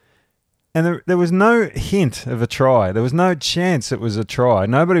 And there was no hint of a try. There was no chance it was a try.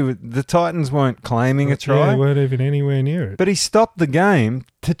 The Titans weren't claiming a try. Yeah, weren't even anywhere near it. But he stopped the game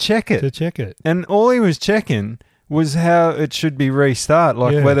to check it. And all he was checking was how it should be restart,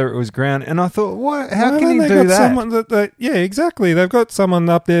 whether it was ground. And I thought, what? How can you do that? Someone yeah, exactly. They've got someone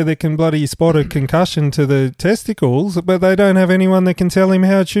up there that can bloody spot a concussion to the testicles, but they don't have anyone that can tell him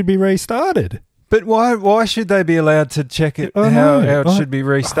how it should be restarted. But why should they be allowed to check it how it should be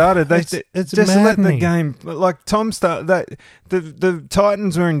restarted? It's just maddening. let the game, like Tom started. The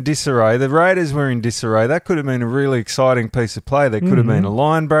Titans were in disarray. The Raiders were in disarray. That could have been a really exciting piece of play. There could have been a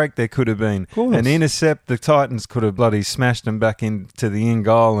line break. There could have been an intercept. The Titans could have bloody smashed them back into the in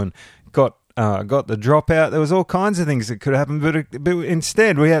goal and got got the dropout. There was all kinds of things that could happen, but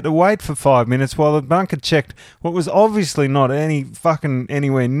instead we had to wait for 5 minutes while the bunker checked what was obviously not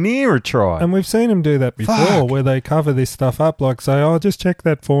anywhere near a try. And we've seen them do that before, Fuck. where they cover this stuff up, like say, "Oh, just check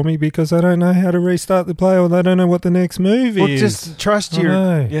that for me," because they don't know how to restart the play, or they don't know what the next move Well, is. just trust I your...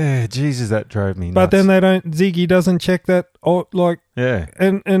 know. Yeah, Jesus, that drove me nuts. But then they don't. Ziggy doesn't check that, or like, Yeah.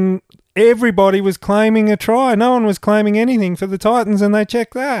 and everybody was claiming a try. No one was claiming anything for the Titans, and they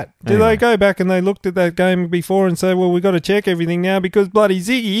checked that. Do Anyway. they go back and they looked at that game before and say, "Well, we got to check everything now because bloody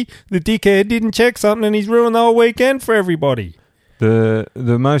Ziggy, the dickhead, didn't check something, and he's ruined the whole weekend for everybody." The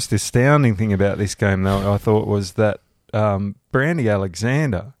most astounding thing about this game, though, I thought, was that Brandy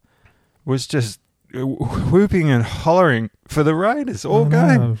Alexander was just whooping and hollering for the Raiders all I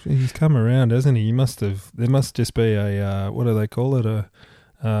game. know. He's come around, hasn't he? He must have. There must just be a what do they call it?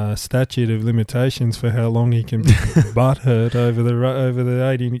 A statute of limitations for how long he can butt hurt over the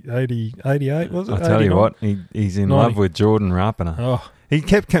 88, was it? I tell 89? you what, he's in 90. love with Jordan Rapana. Oh, He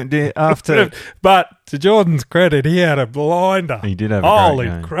kept after but to Jordan's credit, he had a blinder. he did have a Holy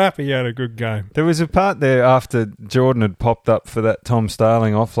great game. crap, he had a good game. There was a part there after Jordan had popped up for that Tom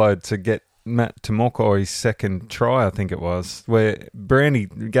Starling offload to get Matt Tomokoi's second try, I think it was, where Brandy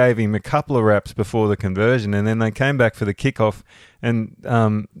gave him a couple of raps before the conversion, and then they came back for the kickoff, and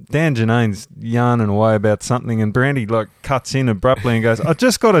Dan Janane's yarning away about something, and Brandy like cuts in abruptly and goes, "I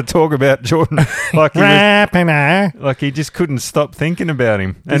just got to talk about Jordan," like he just couldn't stop thinking about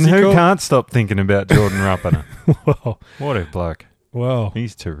him. Does And he who call- can't stop thinking about Jordan Rapana? Well, What a bloke! well.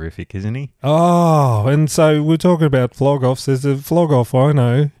 He's terrific, isn't he? Oh, and so we're talking about flog-offs. There's a flog-off I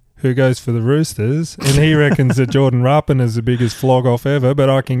know who goes for the Roosters, and he reckons that Jordan Ruppen is the biggest flog-off ever, but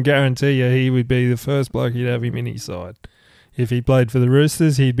I can guarantee you he would be the first bloke he'd have him in his side. If he played for the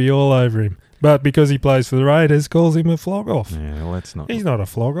Roosters, he'd be all over him. But because he plays for the Raiders, calls him a flog-off. Yeah, well, that's not. He's not a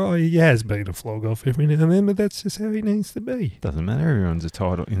flog-off. He has been a flog-off every now and then, but that's just how he needs to be. Doesn't matter. Everyone's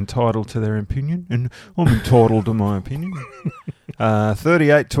entitled to their opinion, and I'm entitled to my opinion.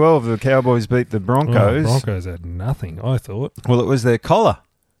 38-12, the Cowboys beat the Broncos. Oh, Broncos had nothing, I thought. Well, it was their collar.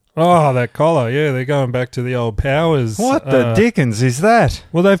 Oh, that collar, yeah, they're going back to the old Powers. What the dickens is that?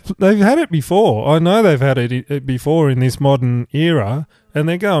 Well, they've had it before. I know they've had it before in this modern era, and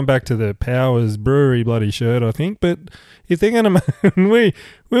they're going back to the Powers Brewery bloody shirt, I think. But if they're going to, we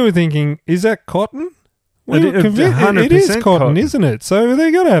were thinking, is that cotton? We were convinced it is 100% cotton, isn't it? So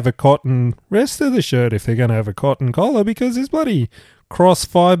they're going to have a cotton rest of the shirt if they're going to have a cotton collar because there's bloody cross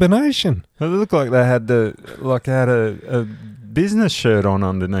fibrination It looked like they had a business shirt on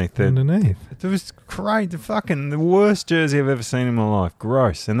underneath it. underneath. It was great. The worst jersey I've ever seen in my life.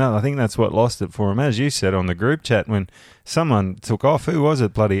 Gross. And I think that's what lost it for him. As you said on the group chat, when someone took off, who was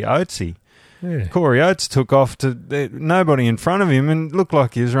it? Bloody Oatesy. Yeah. Corey Oates took off to nobody in front of him and looked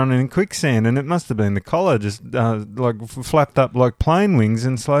like he was running in quicksand, and it must have been the collar just flapped up like plane wings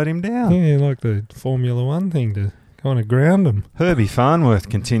and slowed him down. Yeah, like the Formula One thing to kind of ground them. Herbie Farnworth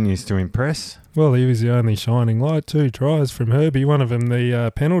continues to impress. Well, he was the only shining light. 2 tries from Herbie, one of them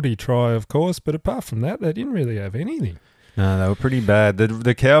the penalty try, of course, but apart from that, they didn't really have anything. No, they were pretty bad.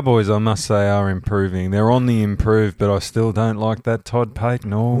 The Cowboys, I must say, are improving. They're on the improve, but I still don't like that Todd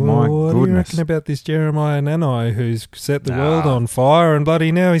Payton. Oh, my What do you goodness. reckon about this Jeremiah Nanai, who's set the Nah. world on fire, and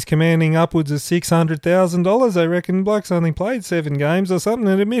bloody now he's commanding upwards of $600,000. I reckon bloke's only played 7 games or something,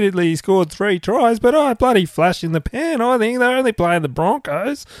 and admittedly he scored 3 tries, but bloody flash in the pan. I think they're only playing the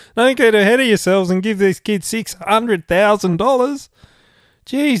Broncos. Don't get ahead of yourselves and give this kid $600,000.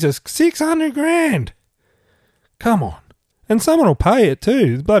 Jesus, $600,000. Come on. And someone will pay it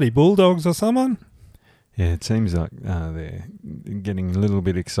too. The bloody Bulldogs or someone. Yeah, it seems like they're getting a little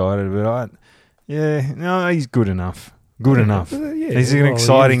bit excited, but he's good enough. Good enough. Yeah, He's an well,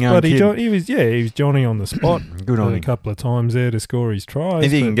 exciting young bloody kid. He was Johnny on the spot. Good on a him. couple of times there to score his tries.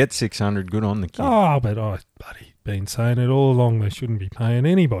 If he but- can get 600, good on the kid. Oh, but I've bloody been saying it all along. They shouldn't be paying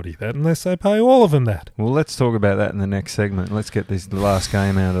anybody that unless they pay all of them that. Well, let's talk about that in the next segment. Let's get this last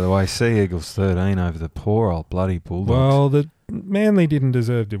game out of the way. Sea Eagles 13 over the poor old bloody Bulldogs. Well, the Manly didn't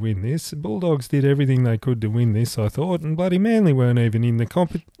deserve to win this. The Bulldogs did everything they could to win this, I thought, and bloody Manly weren't even in the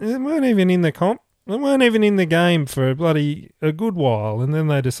They weren't even in the game for a good while, and then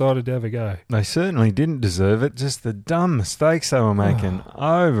they decided to have a go. They certainly didn't deserve it. Just the dumb mistakes they were making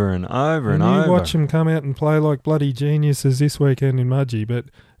over and over and you over. watch them come out and play like bloody geniuses this weekend in Mudgee, but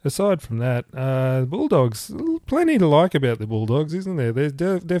aside from that, the Bulldogs, plenty to like about the Bulldogs, isn't there? They're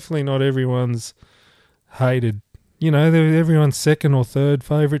definitely not everyone's hated. You know, they're everyone's second or third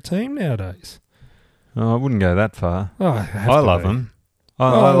favourite team nowadays. Oh, I wouldn't go that far. Oh, I love them.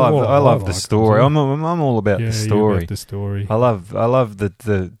 I love the like story. them I'm all about too. the Yeah, story. you're about the story. I love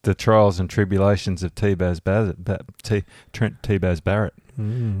the trials and tribulations of Trent T-Baz Barrett.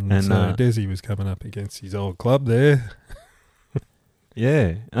 And so Desi was coming up against his old club there. Yeah,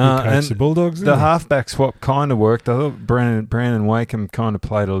 He coached the Bulldogs. the didn't he? halfback swap kind of worked. I thought Brandon Wakeham kind of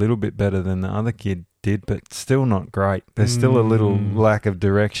played a little bit better than the other kid did, but still not great. There's still a little lack of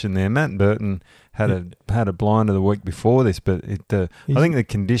direction there. Matt Burton had a blinder the week before this, but I think the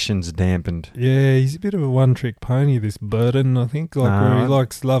conditions dampened. Yeah, he's a bit of a one-trick pony, this Burton, I think. Where he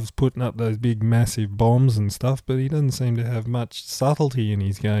loves putting up those big, massive bombs and stuff, but he doesn't seem to have much subtlety in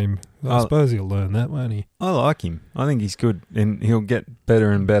his game. I suppose he'll learn that, won't he? I like him. I think he's good, and he'll get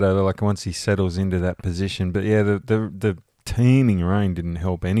better and better once he settles into that position. But yeah, the teeming rain didn't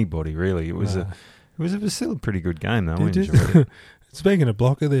help anybody really. It was still a pretty good game though. I enjoyed it. Speaking of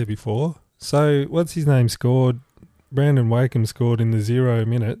blocker there before, so what's his name scored? Brandon Wakeham scored in the 0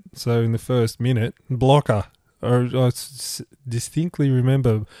 minute. So in the first minute, blocker. I distinctly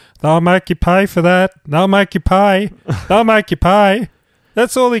remember, they'll make you pay for that. They'll make you pay. They'll make you pay.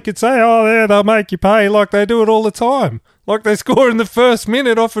 That's all he could say. Oh, yeah, they'll make you pay, like they do it all the time. Like they score in the first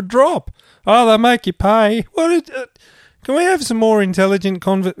minute off a drop. Oh, they'll make you pay. Can we have some more intelligent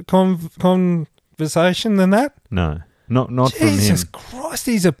conversation than that? No, not from him. Jesus Christ,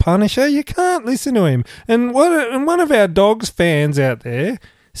 he's a punisher. You can't listen to him. And one of our Dogs fans out there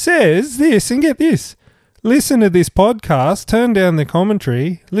says this, and get this. Listen to this podcast, turn down the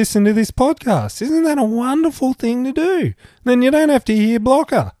commentary, listen to this podcast. Isn't that a wonderful thing to do? Then you don't have to hear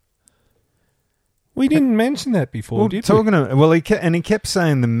blocker. We didn't mention that before, did we? He kept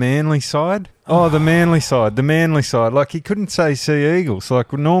saying the Manly side. Oh, the Manly side, the Manly side. Like he couldn't say Sea Eagles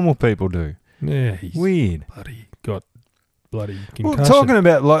like normal people do. Yeah, he's weird. Got bloody concussion. Well, talking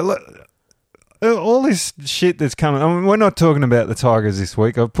about all this shit that's coming. I mean, we're not talking about the Tigers this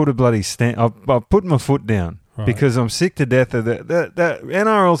week. I've put a bloody I've put my foot down because I'm sick to death of that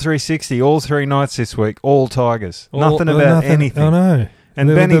NRL 360 all 3 nights this week. All Tigers. Nothing about anything. I know. And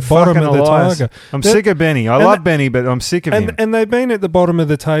They're Benny the bottom fucking of the Elias. Tiger. I'm sick of Benny. I love Benny, but I'm sick of him. And they've been at the bottom of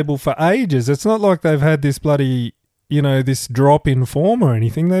the table for ages. It's not like they've had this bloody, this drop in form or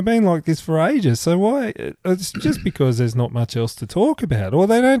anything. They've been like this for ages. So why? It's just because there's not much else to talk about. Or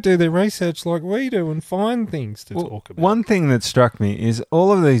they don't do their research like we do and find things to talk about. One thing that struck me is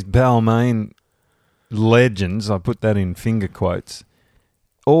all of these Balmain legends, I put that in finger quotes,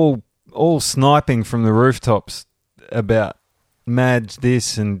 all sniping from the rooftops about Madge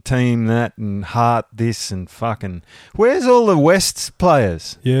this and team that and Hart this and fucking... Where's all the Wests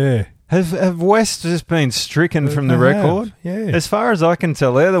players? Yeah. Have West just been stricken from the record? Yeah. As far as I can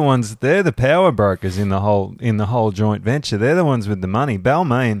tell, they're the power brokers in the whole joint venture. They're the ones with the money.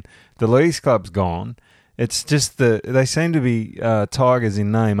 Balmain, the Leagues Club's gone. It's just they seem to be Tigers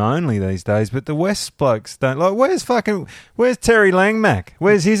in name only these days, but the West blokes don't like. Where's Terry Langmack?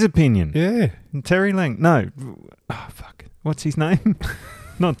 Where's his opinion? Yeah. Terry Lang. No. Oh, fuck. What's his name?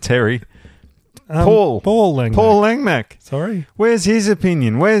 Not Terry. Paul Langmack. Paul Langmack. Sorry. Where's his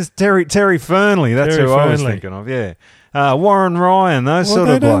opinion? Where's Terry Fernley? That's Terry who I was Fernley. thinking of. Yeah. Warren Ryan. Those sort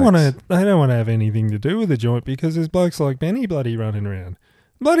of blokes. They don't want to have anything to do with the joint because there's blokes like Benny bloody running around.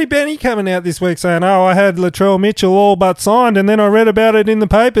 Bloody Benny coming out this week saying, "Oh, I had Latrell Mitchell all but signed, and then I read about it in the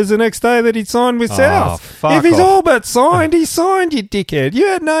papers the next day that he'd signed with South." Fuck if he's off. all but signed, he signed, you dickhead. You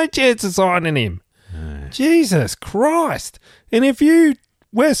had no chance of signing him. Jesus Christ. And if you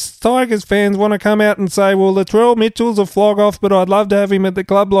West Tigers fans want to come out and say, well, Latrell Mitchell's a flog off, but I'd love to have him at the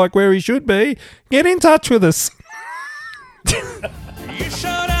club like where he should be, get in touch with us. You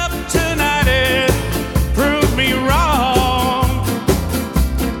showed up tonight and proved me wrong.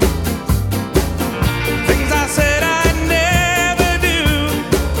 Things I said I'd never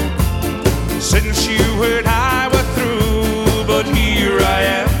do. Since you heard I was through, but here I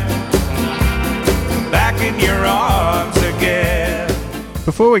am, back in your arms again.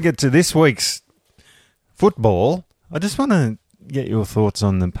 Before we get to this week's football, I just want to get your thoughts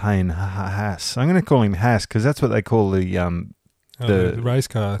on the Payne Haas. I'm going to call him Haas because that's what they call the race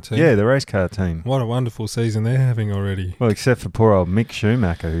car team. Yeah, the race car team. What a wonderful season they're having already. Well, except for poor old Mick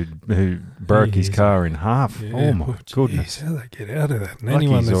Schumacher who broke his car in half. Yeah, oh, my goodness. How they get out of that. And Like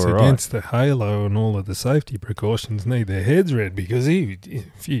anyone he's that's all right. against the halo and all of the safety precautions need their heads read because a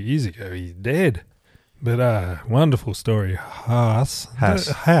few years ago he's dead. But wonderful story. Haas.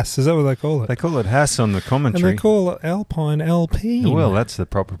 Haas, is that what they call it? They call it Haas on the And commentary. they call it Alpine Alpine. Well, that's the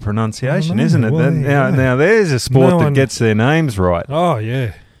proper pronunciation, I know, isn't it? well, now there's a sport No that one- gets their names right. Oh,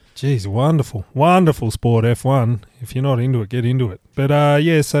 yeah. geez, wonderful sport, F1. If you're not into it, get into it. But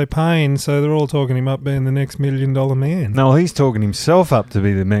so Payne, so they're all talking him up being the next $1 million man. No, he's talking himself up to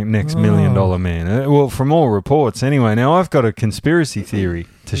be the next $1 million man. Well, from all reports, anyway. Now, I've got a conspiracy theory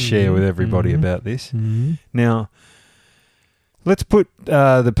to share with everybody about this. Mm-hmm. Now, let's put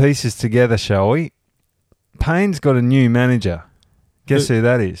the pieces together, shall we? Payne's got a new manager. Guess who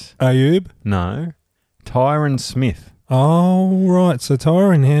that is? Ayub? No. Tyron Smith. Oh, right. So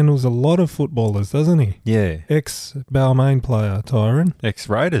Tyron handles a lot of footballers, doesn't he? Yeah. Ex-Balmain player, Tyron.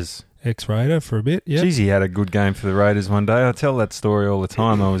 Ex-Raiders. Ex-Raider for a bit, yeah. Jeez, he had a good game for the Raiders one day. I tell that story all the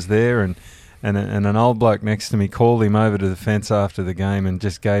time. I was there and an old bloke next to me called him over to the fence after the game and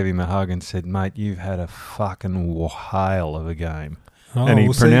just gave him a hug and said, mate, you've had a fucking whale of a game. Oh, and he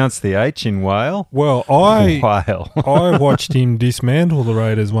well, pronounced the H in whale. Well, Whale. I watched him dismantle the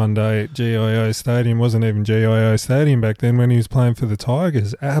Raiders one day at GIO Stadium. Wasn't even GIO Stadium back then when he was playing for the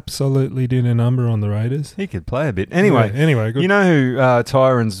Tigers. Absolutely did a number on the Raiders. He could play a bit. Anyway, good. You know who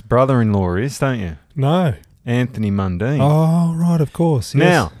Tyron's brother-in-law is, don't you? No. Anthony Mundine. Oh, right, of course. Yes.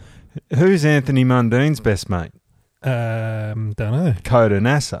 Now, who's Anthony Mundine's best mate? Don't know. Coda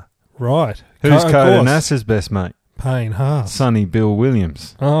Nasser. Right. Who's Of Coda course. Nasser's best mate? Payne Haas. Sonny Bill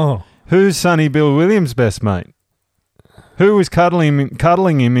Williams. Oh. Who's Sonny Bill Williams' best mate? Who was cuddling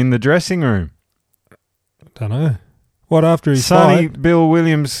him in the dressing room? Don't know. What, after his Sonny fight? Bill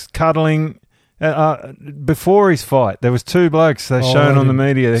Williams cuddling before his fight. There was two blokes they shown on the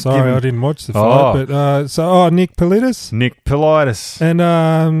media. Sorry, I didn't watch the fight. But Nick Politis Nick Politis.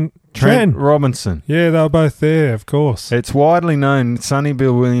 and Trent Robinson. Yeah, they were both there, of course. It's widely known Sonny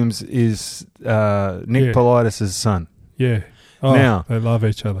Bill Williams is Nick Politis' son. Yeah. Oh, Now- they love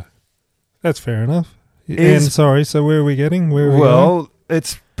each other. That's fair enough. Is- so where are we getting? Where are we going? Well,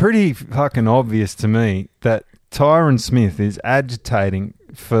 it's pretty fucking obvious to me that Tyron Smith is agitating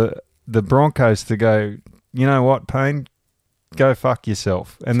for the Broncos to go, you know what, Payne? Go fuck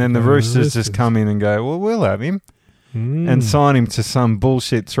yourself. And then the Roosters just come in and go, well, we'll have him. And sign him to some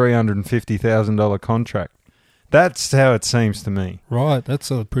bullshit $350,000 contract. That's how it seems to me. Right,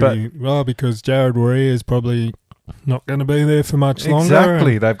 that's a pretty... well, because Jared Warrior is probably not going to be there for much longer.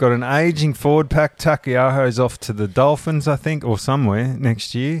 Exactly. They've got an ageing forward pack. Takiaho's off to the Dolphins, I think, or somewhere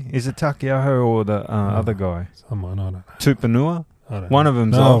next year. Is it Takiaho or the other guy? Someone, I don't know. Tupanua? I don't One know. of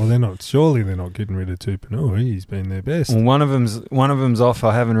them's no, off. they're not. Surely they're not getting rid of Tupanua. He's been their best. Well, one of them's off.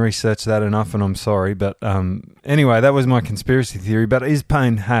 I haven't researched that enough, and I'm sorry. But anyway, that was my conspiracy theory. But is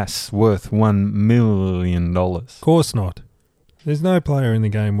Payne Haas worth $1 million? Of course not. There's no player in the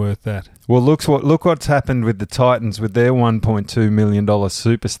game worth that. Well, look what's happened with the Titans with their $1.2 million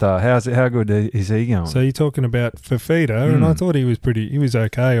superstar. How good is he going? So you're talking about Fafita, and I thought he was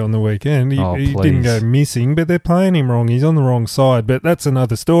okay on the weekend. He please. didn't go missing, but they're playing him wrong. He's on the wrong side, but that's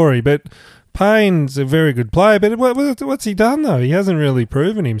another story. But Payne's a very good player, but what's he done, though? He hasn't really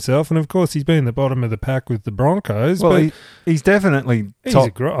proven himself, and of course he's been the bottom of the pack with the Broncos. Well, but he's definitely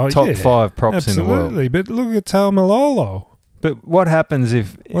top yeah, 5 props absolutely. in the world. But look at Taumalolo. But what happens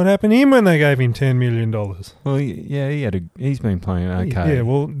if... What happened to him when they gave him $10 million? Well, he's been playing okay. Yeah,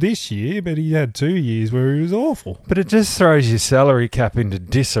 well, this year, but he had 2 years where he was awful. But it just throws your salary cap into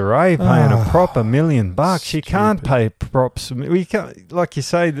disarray, paying a proper $1 million. You can't pay props. We can't, like you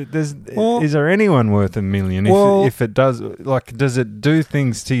say, is there anyone worth $1 million? If it does, does it do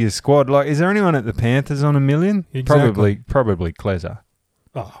things to your squad? Like, is there anyone at the Panthers on $1 million? Exactly. Probably Clezer.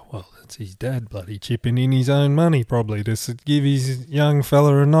 Oh, well, that's his dad bloody chipping in his own money probably to give his young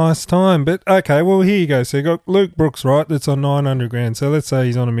fella a nice time. But, okay, well, here you go. So you got Luke Brooks, right, that's on $900,000. So let's say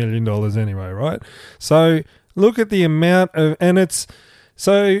he's on $1 million anyway, right? So look at the amount of... And it's...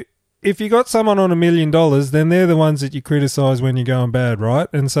 So if you got someone on $1 million, then they're the ones that you criticise when you're going bad, right?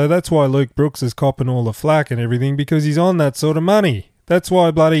 And so that's why Luke Brooks is copping all the flack and everything, because he's on that sort of money. That's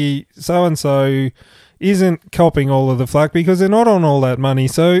why bloody so-and-so... isn't copping all of the flack because they're not on all that money.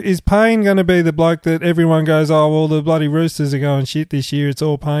 So is Payne going to be the bloke that everyone goes, oh, well, the bloody Roosters are going shit this year, it's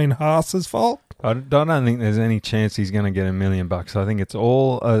all Payne Haas's fault? I don't think there's any chance he's going to get $1 million. I think it's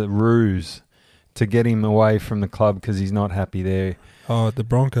all a ruse to get him away from the club because he's not happy there. Oh, at the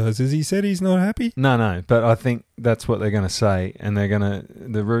Broncos. Has he said he's not happy? No, but I think that's what they're going to say, and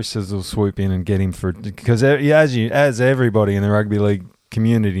the Roosters will swoop in and get him because as everybody in the rugby league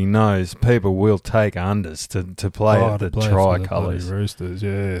community knows, people will take unders to play at the tricolours. Roosters,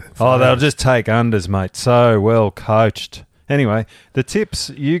 yeah. Oh, they'll just take unders, mate. So well coached. Anyway, the tips,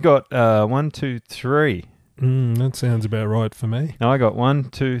 you got 1, 2, 3. That sounds about right for me. Now I got 1,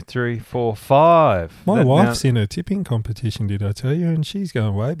 2, 3, 4, 5. My That- wife's now- in a tipping competition, did I tell you? And she's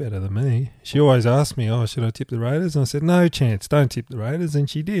going way better than me. She always asks me, should I tip the Raiders? And I said, no chance, don't tip the Raiders. And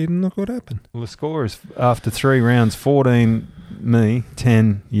she did, and look what happened. Well, the score is after 3 rounds: 14 me,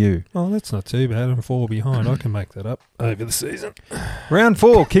 10 you. Oh, that's not too bad. I'm 4 behind. I can make that up over the season. Round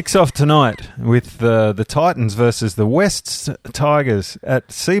 4 kicks off tonight with the Titans versus the West Tigers at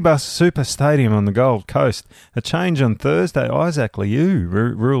Cbus Super Stadium on the Gold Coast. A change on Thursday. Isaac Liu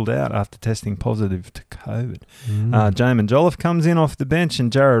ruled out after testing positive to COVID. Jamin Jolliffe comes in off the bench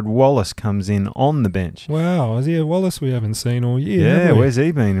and Jared Wallace comes in on the bench. Wow, Isaiah Wallace we haven't seen all year. Yeah, have we? where's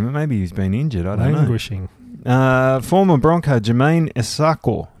he been? Maybe he's been injured. I don't know. Languishing. Former Bronco Jermaine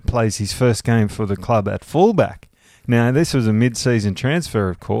Isako plays his first game for the club at fullback. Now, this was a mid-season transfer,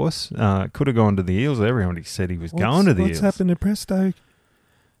 of course. Could have gone to the Eels. Everybody said he was going to the Eels. What's happened to Presto?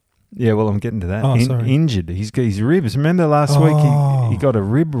 Yeah, well, I'm getting to that. Oh, sorry. Injured. He's got his ribs. Remember last week he got a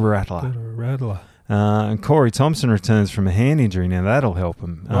rib rattler. Got a rattler. And Corey Thompson returns from a hand injury. Now, that'll help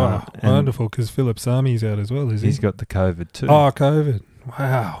him. And Wonderful, because Philip Sami's out as well, is he? he's got the COVID too. Oh, COVID.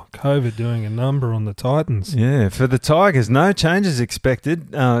 Wow, COVID doing a number on the Titans. Yeah, for the Tigers, no changes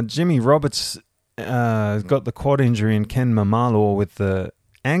expected. Jimmy Roberts got the quad injury and Ken Mamalor with the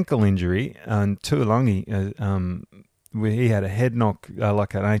ankle injury. And Tuolungi, he had a head knock,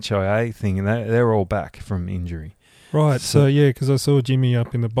 like an HIA thing, and they're all back from injury. Right, so yeah, because I saw Jimmy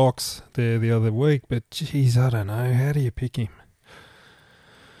up in the box there the other week, but geez, I don't know. How do you pick him?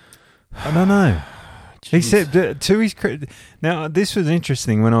 I don't know. He Jeez. said, to his credit, now this was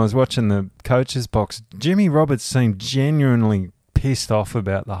interesting when I was watching the coach's box. Jimmy Roberts seemed genuinely pissed off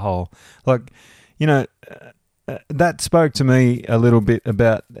about the whole, that spoke to me a little bit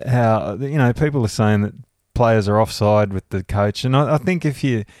about how, people are saying that players are offside with the coach. And I think if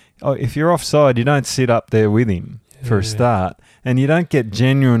you're offside, you don't sit up there with him for a start. And you don't get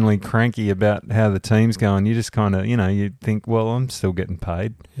genuinely cranky about how the team's going. You just kind of, you think, well, I'm still getting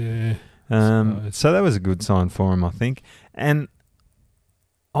paid. Yeah. So that was a good sign for him, I think. And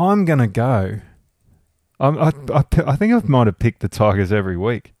I'm going to go. I think I might have picked the Tigers every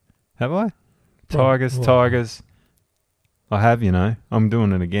week. Have I? Tigers. I have, I'm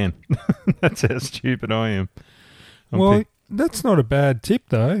doing it again. That's how stupid I am. That's not a bad tip,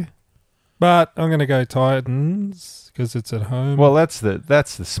 though. But I'm going to go Titans because it's at home. Well, that's the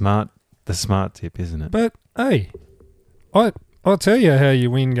smart tip, isn't it? But, hey, I'll tell you how you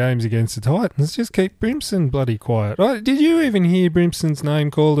win games against the Titans. Just keep Brimson bloody quiet. Did you even hear Brimson's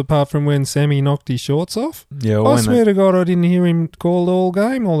name called apart from when Sammy knocked his shorts off? Yeah, I swear to God I didn't hear him called all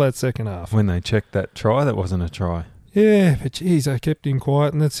game all that second half. When they checked that try, that wasn't a try. Yeah, but geez, I kept him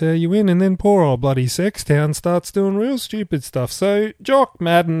quiet and that's how you win. And then poor old bloody Sextown starts doing real stupid stuff. So Jock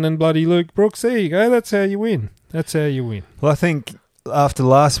Madden and bloody Luke Brooks, there you go. That's how you win. That's how you win. Well, I think after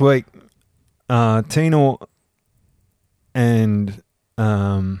last week, Tino and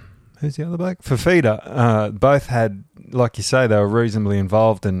who's the other bloke? Fafita, both had, like you say, they were reasonably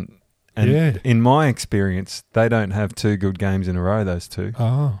involved, and Yeah. in my experience, they don't have 2 good games in a row, those two.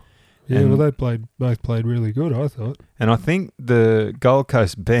 Oh. Yeah, And- well, they both played really good, I thought. And I think the Gold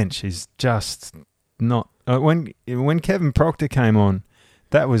Coast bench is just not... when Kevin Proctor came on,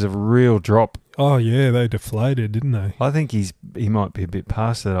 that was a real drop. Oh, yeah, they deflated, didn't they? I think he might be a bit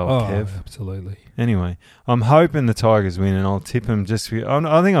past that old Kev. Absolutely. Anyway, I'm hoping the Tigers win, and I'll tip them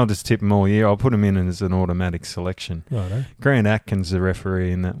I think I'll just tip them all year. I'll put them in as an automatic selection. Righto. Grant Atkins, the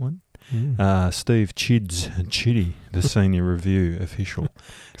referee in that one. Steve Chiddy, the senior review official.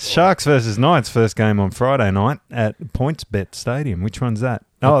 Sharks versus Knights, first game on Friday night at PointsBet Stadium. Which one's that?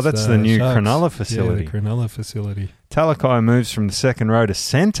 That's the new Sharks. Cronulla facility. Yeah, the Cronulla facility. Talakai moves from the second row to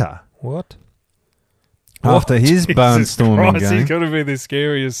centre What? after his barnstorming game. He's got to be the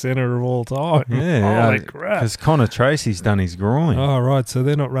scariest centre of all time. Yeah, Holy crap. because Connor Tracy's done his groin. Oh, right, so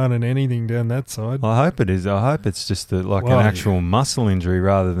they're not running anything down that side. I hope it is. I hope it's just an Well, actual muscle injury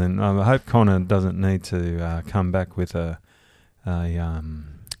rather than. I hope Connor doesn't need to come back with a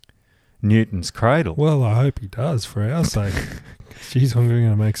Newton's cradle. Well, I hope he does for our sake. Jeez, I'm going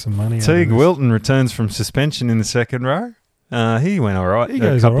to make some money out of Teague this. Wilton returns from suspension in the second row. He went all right He a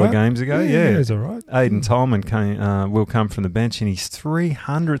goes couple all of right. games ago. He Yeah, goes all right. Aidan Tolman will come from the bench in his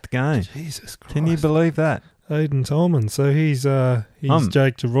 300th game. Jesus Christ. Can you believe that? Aidan Tolman. So he's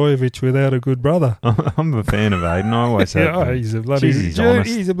Jake Javojevic without a good brother. I'm a fan of Aidan. I always have Yeah, been. he's a bloody Jeez, he's honest.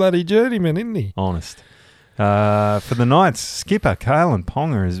 he's a bloody journeyman, isn't he? Honest. For the Knights, skipper Kalen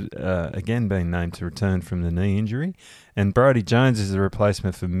Ponga has again been named to return from the knee injury, and Brodie Jones is the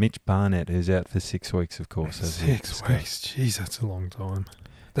replacement for Mitch Barnett, who's out for 6 weeks, of course. as we 6 discussed. weeks. Jeez, that's a long time.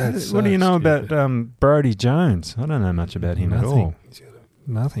 That's what do you know stupid. about Brody Jones? I don't know much about him at all. He's got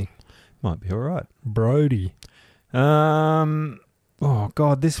nothing. Might be all right. Brody. Oh,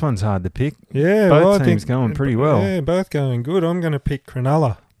 God, this one's hard to pick. Yeah, Both I teams think, going pretty well. Yeah, both going good. I'm going to pick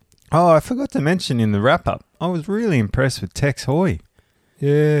Cronulla. Oh, I forgot to mention in the wrap-up, I was really impressed with Tex Hoy.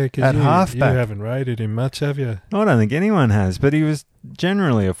 Yeah, because At you halfback. haven't rated him much, have you? I don't think anyone has, but he was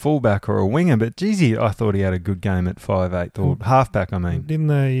generally a fullback or a winger. But, geez, I thought he had a good game at 5'8", or halfback, I mean. Didn't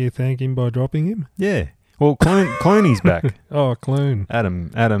they thank him by dropping him? Yeah. Well, Clooney's back. Oh, Clune.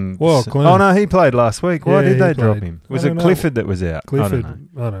 Adam. Well, Clune. Oh, no, he played last week. Why Yeah, did he they drop played. him? Was I it don't know. Clifford that was out? Clifford. I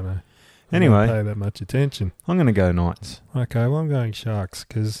don't know. I don't know. Anyway. I don't pay that much attention. I'm going to go Knights. Okay, well, I'm going Sharks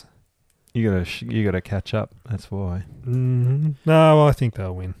because... You got to catch up. That's why. No, I think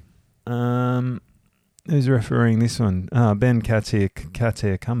they'll win. Who's refereeing this one? Ben Katia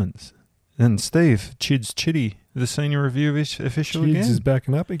Cummins. And Steve Chiddy, the senior review official Chids again. is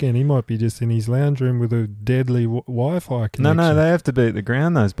backing up again. He might be just in his lounge room with a deadly Wi-Fi connection. No, they have to be at the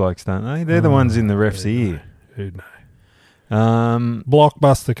ground, those blokes, don't they? They're the ones in the ref's ear. Who'd know?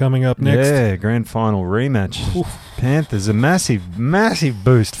 Blockbuster coming up next. Yeah, grand final rematch. Panthers, a massive, massive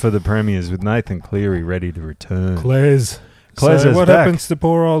boost for the Premiers with Nathan Cleary ready to return. Cles Cles so is what back. happens to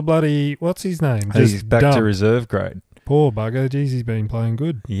poor old bloody... What's his name? He's back to dumped. reserve grade. Poor bugger. Jeez, he's been playing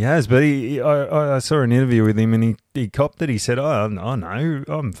good. He has, but I saw an interview with him and he copped it. He said, oh no,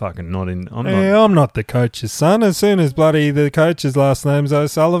 I'm fucking not in. I'm not the coach's son. As soon as bloody the coach's last name's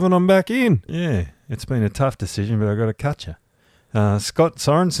O'Sullivan, I'm back in. Yeah, it's been a tough decision, but I've got to cut you. Scott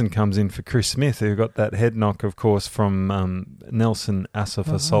Sorensen comes in for Chris Smith, who got that head knock, of course, from Nelson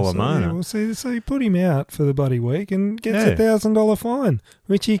Asafa Solomona. So he put him out for the bloody week and gets Yeah. $1,000 fine,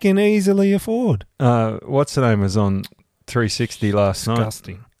 which he can easily afford. What's the name was on 360 last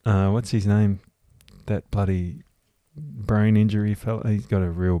Disgusting. night. What's his name? That bloody brain injury fella. He's got a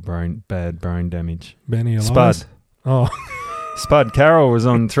real bad brain damage. Benny Elias. Spud. Oh, Spud Carroll was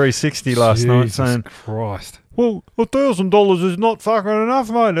on 360 last night Jesus saying, Christ. well, $1,000 is not fucking enough,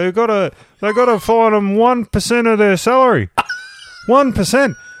 mate. They got to fine them 1% of their salary.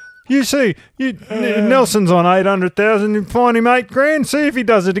 1%. You see, Nelson's on 800,000. You fine him $8,000. See if he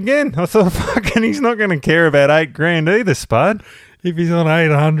does it again. I thought, fucking, he's not going to care about $8,000 either, Spud. If he's on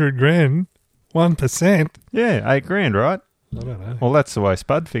 800 grand, 1%. Yeah, $8,000, right? I don't know. Well, that's the way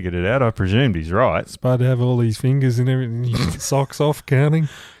Spud figured it out. I presumed he's right. Spud have all these fingers and everything. Socks off counting.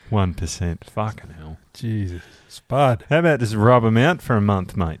 1%. Fucking hell. Jesus. Spud. How about just rub him out for a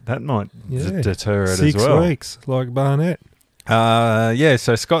month, mate? That might deter it as well. 6 weeks, like Barnett.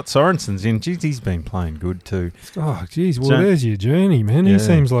 So Scott Sorensen's in. Geez, he's been playing good too. Oh, geez. Well, So- there's your journey, man. Yeah. He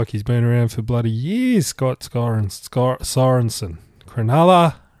seems like he's been around for bloody years, Scott Sorensen.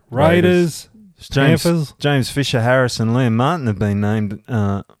 Cronulla, Raiders, Panthers. James Fisher-Harris and Liam Martin have been named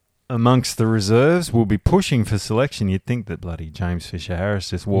amongst the reserves. Will be pushing for selection. You'd think that bloody James Fisher-Harris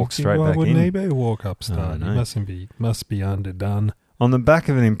just walks straight Why back wouldn't in. he be a walk-up star? no. He must be underdone. On the back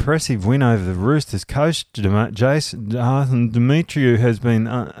of an impressive win over the Roosters, coach Jason Demetriou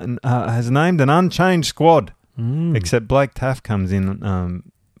has named an unchanged squad, except Blake Taff comes in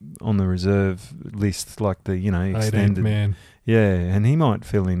on the reserve list, like the 18th extended man. Yeah, and he might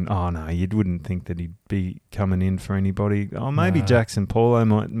fill in. Oh no, you wouldn't think that he'd be coming in for anybody. Oh, maybe Nah. Jackson Paulo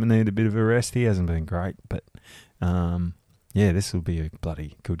might need a bit of a rest. He hasn't been great, but this will be a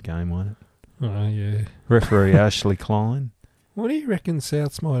bloody good game, won't it? Oh, yeah. Referee Ashley Klein. What do you reckon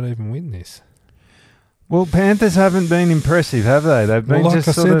Souths might even win this? Well, Panthers haven't been impressive, have they? They've been Well, like just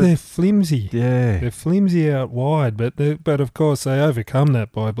I sort said, of they're flimsy. yeah. They're flimsy out wide, but of course they overcome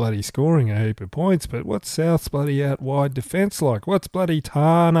that by bloody scoring a heap of points. But what's South's bloody out wide defence like? What's bloody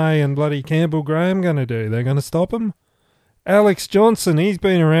Tane and bloody Campbell Graham going to do? They're going to stop him? Alex Johnson, he's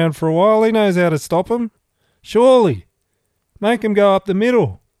been around for a while. He knows how to stop him. Surely. Make him go up the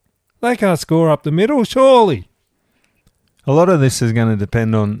middle. They can't score up the middle, surely. A lot of this is going to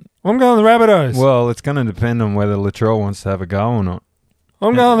depend on. I'm going the Rabbitohs. Well, it's going to depend on whether Latrell wants to have a go or not.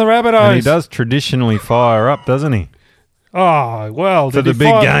 I'm going the Rabbitohs. And he does traditionally fire up, doesn't he? Oh, well. For did the he big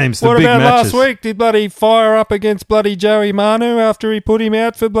fire- games, the What big about matches. last week? Did bloody fire up against bloody Joey Manu after he put him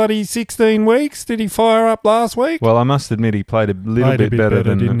out for bloody 16 weeks? Did he fire up last week? Well, I must admit he played a little Played a bit bit better better,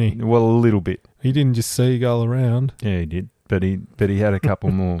 than didn't he? Well, a little bit. He didn't just seagull around. Yeah, he did. But he had a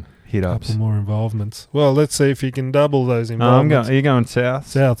couple more hit ups. Couple more involvements. Well, let's see if he can double those Are involvements. you going South?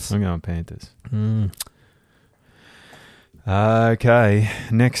 Souths. I'm going Panthers. Okay,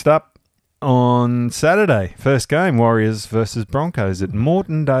 next up, on Saturday. First game, Warriors versus Broncos at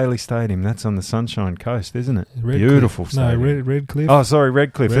Moreton Daily Stadium. That's on the Sunshine Coast, isn't it? No, Beautiful stadium. Redcliffe. Oh, sorry,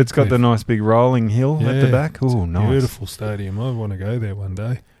 Redcliffe. It's got the Redcliffe. nice big rolling hill at the Yeah. back. Oh, nice. Beautiful stadium. I want to go there one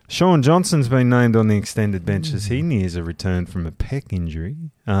day. Sean Johnson's been named on the extended bench as he nears a return from a pec injury.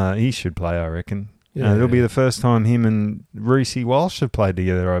 He should play, I reckon. Yeah. It'll be the first time him and Reece Walsh have played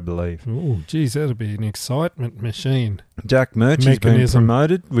together, I believe. Oh, geez, that'll be an excitement machine. Jack Murchie's been Mechanism.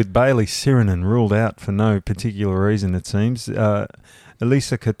 promoted, with Bailey Sirinen ruled out for no particular reason, it seems.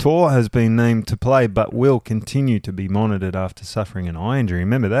 Elisa Couture has been named to play, but will continue to be monitored after suffering an eye injury.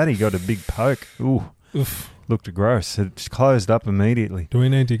 Remember that? He got a big poke. Ooh, Oof. looked gross. It closed up immediately. Do we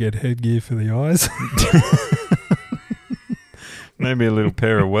need to get headgear for the eyes? Maybe a little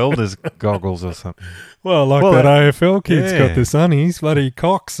pair of welder's goggles or something. Well, Well, that AFL kid's yeah. got the sunnies. Bloody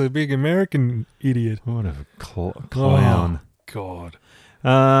Cox, a big American idiot. What a clown. Oh, God.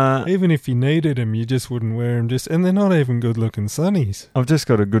 Uh, Even if you needed them, you just wouldn't wear them. And they're not even good-looking sunnies. I've just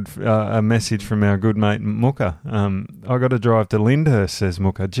got a message from our good mate Mooka. I got to drive to Lyndhurst, says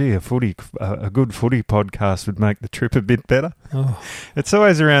Mooka. Gee, a good footy podcast would make the trip a bit better. Oh, It's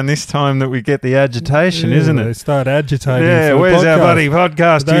always around this time that we get the agitation, yeah, isn't They it? start agitating. Yeah, for the where's our podcast. bloody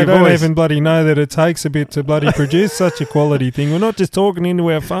podcast, They you don't boys? even bloody know that it takes a bit to bloody produce such a quality thing. We're not just talking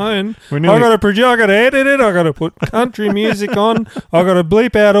into our phone. We're I nearly- got to produce. I got to edit it. I got to put country music on. I got to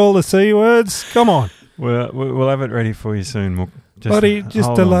bleep out all the C words. Come on, We'll have it ready for you soon, Mook. buddy. Just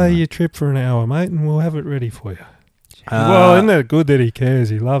hold on, delay mate. your trip for an hour, mate, and we'll have it ready for you. Uh, Well, isn't it good that he cares?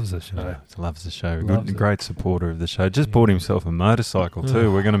 He loves the show. Yeah, loves the show. Loves Good, it. great supporter of the show. Just bought himself a motorcycle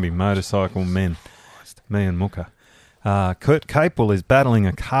too. We're going to be motorcycle men. Me and Mooka. Kurt Capewell is battling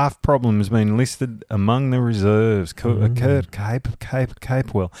a calf problem. Has been listed among the reserves. Kurt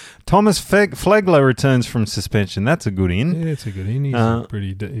Capewell. Thomas Flegler returns from suspension. That's a good in. Yeah, it's a good in. He's Uh, a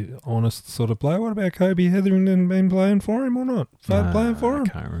pretty honest sort of player. What about Kobe Hetherington been playing for him or not? Playing for him? I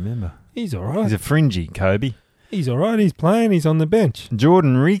can't remember. He's all right. He's a fringy Kobe. He's all right. He's playing. He's on the bench.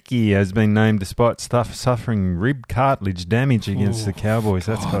 Jordan Riki has been named despite suffering rib cartilage damage against the Oh, Cowboys.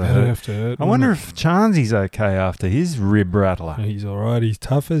 That's got to that'd hurt. have to hurt. I wonder if Charnsy's okay after his rib rattler. He's all right. He's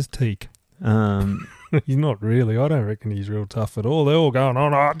tough as teak. He's not really. I don't reckon he's real tough at all. They're all going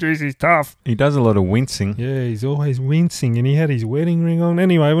on, oh, geez, he's tough. He does a lot of wincing. Yeah, he's always wincing, and he had his wedding ring on.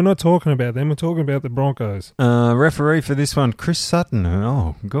 Anyway, we're not talking about them. We're talking about the Broncos. Referee for this one, Chris Sutton.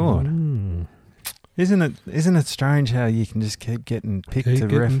 Oh, God. Mm. Isn't it strange how you can just keep getting picked Keep to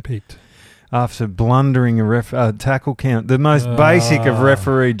getting ref picked. after blundering a tackle count? The most basic of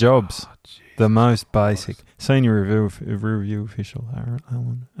referee jobs. The most basic. Senior review official,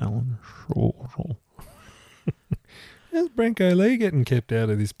 Alan Shaw. How's Branko Lee getting kept out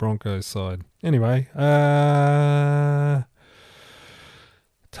of this Broncos side? Anyway,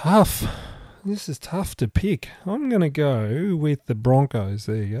 tough. This is tough to pick. I'm going to go with the Broncos.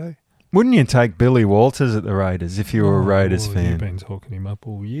 There you go. Wouldn't you take Billy Walters at the Raiders if you were a Raiders You've fan? been talking him up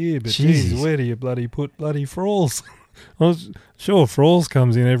all year, but Jesus. geez, where do you bloody put bloody Frawls? I was sure Frawls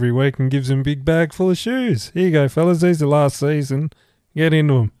comes in every week and gives him a big bag full of shoes. Here you go, fellas. These are last season. Get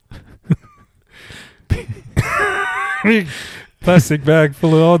into them. Plastic bag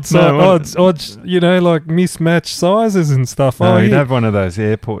full of odds, like mismatched sizes and stuff. No, he'd here, have one of those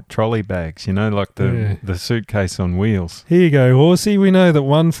airport trolley bags, like the suitcase on wheels. here you go, horsey. We know that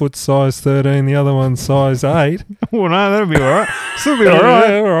one foot's size 13, the other one's size 8. Well, no, that'll be all right. Still be all right.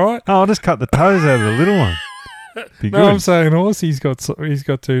 Yeah, all right. Oh, I'll just cut the toes out of the little one. Be No, I'm good. saying horsey's got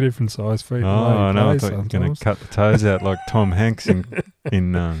two different size feet. Oh, no, I thought you were going to cut the toes out like Tom Hanks in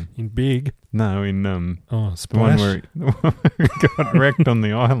big. the one Splash. where he got wrecked on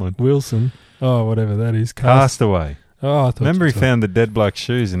the island. Wilson. Oh, whatever that is. Castaway. Oh, I thought Remember he you found the dead bloke's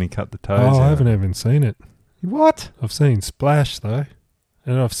shoes and he cut the toes Oh, out. I haven't even seen it. What? I've seen Splash though,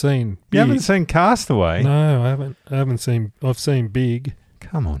 and I've seen. Big. You haven't seen Castaway? No, I haven't. I haven't seen. I've seen Big.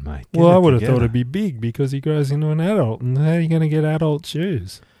 Come on, mate. Well, I would have thought it'd be Big because he grows into an adult, and how are you going to get adult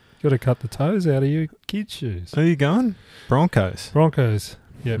shoes? You got to cut the toes out of your kids' shoes. Are you going? Broncos. Broncos.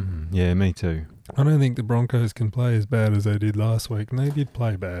 Yep. Yeah, me too. I don't think the Broncos can play as bad as they did last week, and they did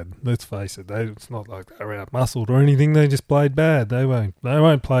play bad. Let's face it, it's not like they were out-muscled or anything. They just played bad. They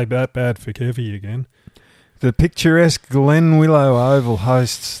won't play that bad for Kevy again. The picturesque Glen Willow Oval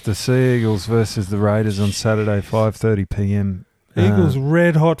hosts the Sea Eagles versus the Raiders on Saturday, 5:30 p.m. Eagles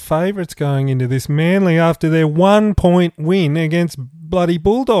red-hot favourites going into this. Manly after their 1-point win against bloody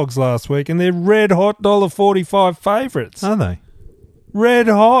Bulldogs last week, and they're red-hot $1.45 favourites. Are they?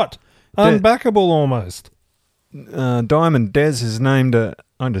 Red-hot. Unbackable almost. Diamond Des has named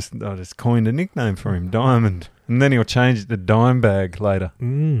I just coined a nickname for him, Diamond. And then he'll change it to Dime Bag later.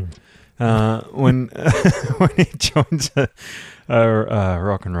 when when he joins a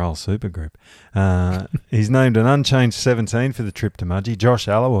rock and roll supergroup. He's named an unchanged 17 for the trip to Mudgee. Josh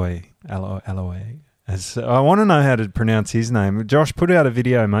Alloway. I want to know how to pronounce his name. Josh, put out a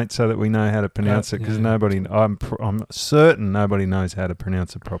video, mate, so that we know how to pronounce it, because I'm certain nobody knows how to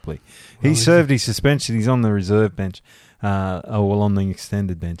pronounce it properly. He served his suspension. He's on the reserve bench. On the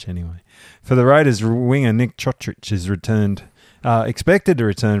extended bench anyway. For the Raiders, winger Nick Chotrich is expected to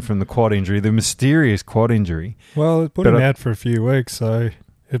return from the quad injury, the mysterious quad injury. Well, it put him out for a few weeks, so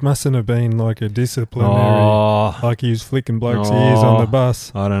it mustn't have been like a disciplinary, like he was flicking blokes' ears on the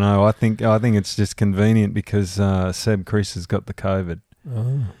bus. I don't know. I think it's just convenient because Seb Chris has got the COVID.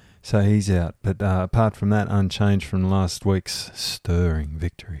 Oh. So he's out. But apart from that, unchanged from last week's stirring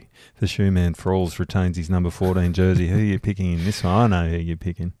victory. The shoeman Frawls retains his number 14 jersey. Who are you picking in this one? I know who you're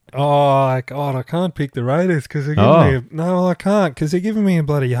picking. Oh, God, I can't pick the Raiders because they're giving me I can't, because they're giving me a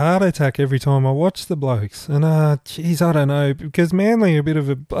bloody heart attack every time I watch the blokes. And, I don't know, because Manly are a bit of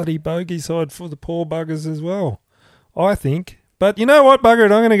a bloody bogey side for the poor buggers as well, I think. But you know what, bugger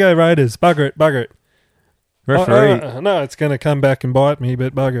it, I'm going to go Raiders. Bugger it. Referee. No, it's going to come back and bite me,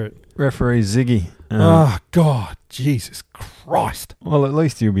 but bugger it. Referee Ziggy. Oh, God, Jesus Christ. Well, at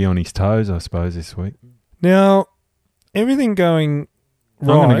least he'll be on his toes, I suppose, this week. Now, everything going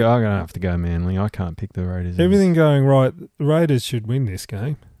right. I'm going to have to go Manly. I can't pick the Raiders. Everything going right, the Raiders should win this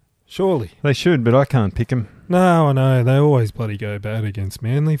game. Surely. They should, but I can't pick them. No, I know. They always bloody go bad against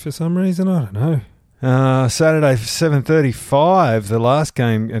Manly for some reason. I don't know. Saturday, 7:35, the last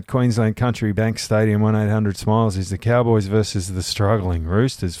game at Queensland Country Bank Stadium, 1-800 Smiles, is the Cowboys versus the struggling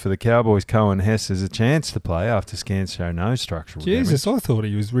Roosters. For the Cowboys, Cohen Hess has a chance to play after scans show no structural Jesus, I thought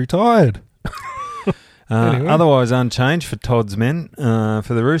he was retired. Anyway. Otherwise unchanged for Todd's men.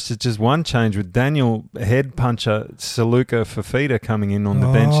 For the Roosters, just one change with Daniel head puncher Saluka Fafita coming in on the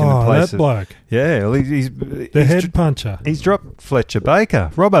bench in the place that bloke. Yeah, well, he's head puncher. He's dropped Fletcher Baker.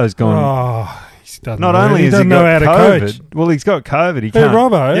 Robbo's gone. Oh, he doesn't know how to coach. Well, he's got COVID. He can't.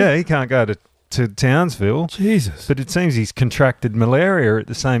 Robbo? Yeah, he can't go to Townsville. Jesus. But it seems he's contracted malaria at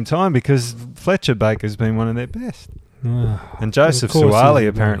the same time because Fletcher Baker's been one of their best. And Joseph Suwali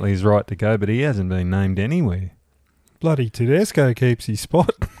apparently is right to go, but he hasn't been named anywhere. Bloody Tedesco keeps his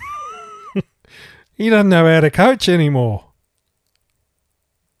spot. He doesn't know how to coach anymore.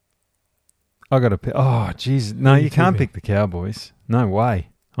 I got to pick. Oh, jeez. No, you can't pick the Cowboys. No way.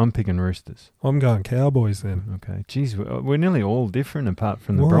 I'm picking Roosters. I'm going Cowboys then. Okay. Jeez, we're nearly all different apart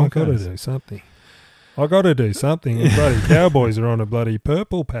from the Broncos. Broncos. I got to do something. The bloody Cowboys are on a bloody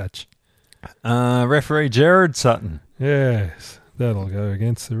purple patch. Referee Jared Sutton. Yes, that'll go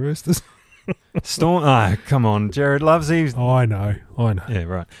against the Roosters. Storm. Oh, come on. Jared loves these. Oh, I know. Yeah,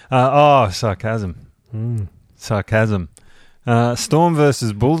 right. Sarcasm. Sarcasm. Storm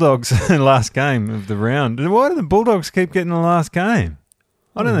versus Bulldogs last game of the round. Why do the Bulldogs keep getting the last game?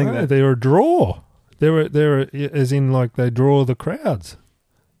 I don't think that. They were a draw. They were as in like they draw the crowds.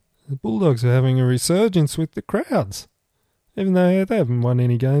 The Bulldogs are having a resurgence with the crowds. Even though they haven't won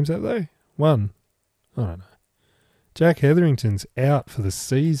any games, have they? One. I don't know. Jack Hetherington's out for the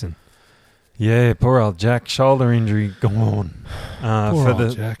season. Yeah, poor old Jack. Shoulder injury gone.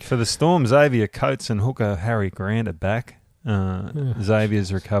 Jack. For the Storm, Xavier Coates and hooker Harry Grant are back.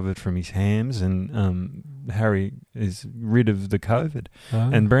 Xavier's recovered from his hams and Harry is rid of the COVID.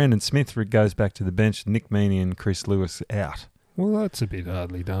 And Brandon Smith goes back to the bench. Nick Meaney and Chris Lewis out. Well, that's a bit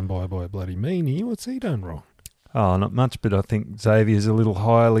hardly done by bloody Meaney. What's he done wrong? Oh, not much, but I think Xavier's a little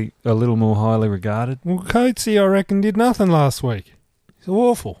more highly regarded. Well, Coatesy, I reckon, did nothing last week. He's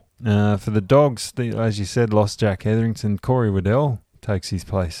awful. For the Dogs, as you said, lost Jack Hetherington. Corey Waddell takes his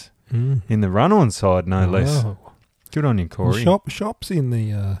place in the run-on side, no less. Good on you, Corey. Well, Shop's in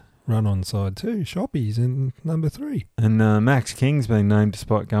the run-on side too. Shoppy's in number 3. And Max King's been named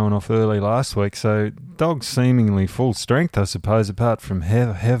despite going off early last week. So Dogs seemingly full strength, I suppose, apart from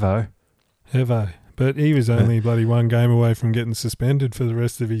Hevo. But he was only bloody one game away from getting suspended for the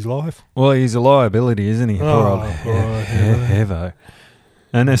rest of his life. Well, he's a liability, isn't he? Poor old Hevo.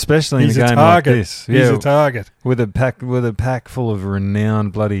 And especially in a game like this. He's a target. With a pack full of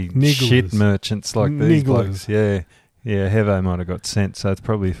renowned bloody shit merchants like these blokes. Yeah, Hevo might have got sent, so it's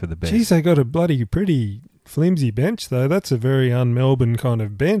probably for the best. Geez, they got a bloody pretty flimsy bench, though. That's a very un-Melbourne kind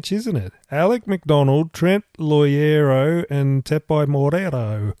of bench, isn't it? Alec McDonald, Trent Loiero, and Tepai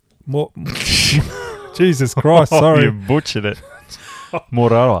Morero. Jesus Christ, sorry. You butchered it.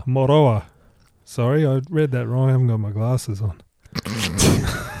 Moroa. Sorry, I read that wrong. I haven't got my glasses on.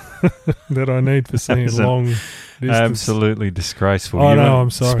 That I need for seeing long distance. Absolutely disgraceful. I know, I'm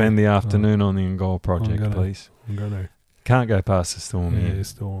sorry. Spend the afternoon on the Angol project, please. I'm going to. Can't go past the Storm Yeah, here.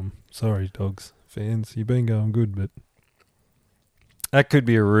 Storm. Sorry, Dogs fans. You've been going good, but That could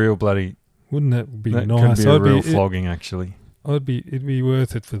be a real bloody... wouldn't that be That nice? could be a real flogging, actually. It'd be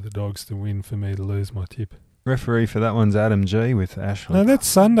worth it for the Dogs to win for me to lose my tip. Referee for that one's Adam G with Ashley. No, that's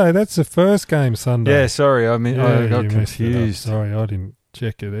Sunday. That's the first game Sunday. Yeah, sorry. I mean, I got you messed it up. confused. Sorry, I didn't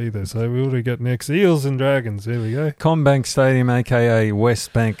check it either. So we would have got next Eels and Dragons. There we go. Combank Stadium, a.k.a. Bank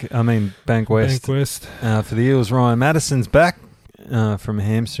West. Bank West. For the Eels, Ryan Madison's back from a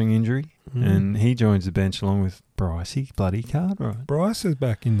hamstring injury, Mm. and he joins the bench along with Brycey bloody Cartwright. Bryce is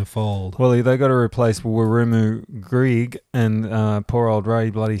back in the fold. Well, they got to replace Warumu Grieg and poor old Ray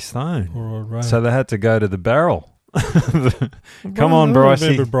bloody Stone. Poor old Ray. So they had to go to the barrel. Come on, Brycey. I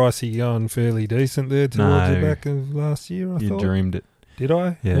remember Brycey going fairly decent there towards the No. back of last year, I You thought. dreamed it. Did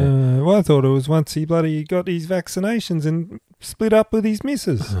I? Yeah. Well, I thought it was once he bloody got his vaccinations and split up with his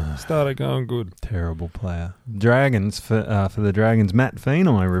missus. Started going good. Terrible player. Dragons, for the Dragons, Matt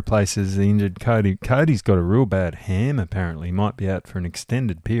Feeney replaces the injured Cody. Cody's got a real bad ham, apparently. Might be out for an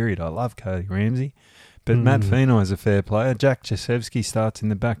extended period. I love Cody Ramsey. But Matt Feeney is a fair player. Jack Jasewski starts in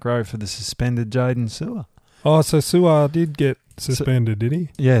the back row for the suspended Jaden Sewer. Oh, so Suar did get suspended, did he?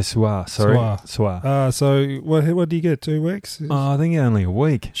 Yeah, Suar. Sorry. Suar. So what did he get, 2 weeks? I think only a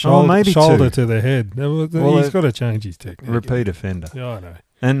week. Shoulder, maybe shoulder 2. to the head. He's got to change his technique. Repeat offender. Yeah, I know.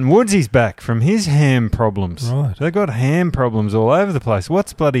 And Woodsy's back from his ham problems. Right. They've got ham problems all over the place.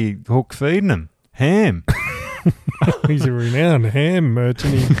 What's bloody Hook feeding them? Ham. He's a renowned ham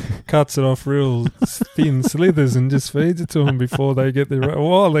merchant. He cuts it off real thin slithers and just feeds it to them before they get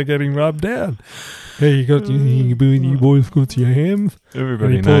while they're getting rubbed down. Hey, you boys got your ham?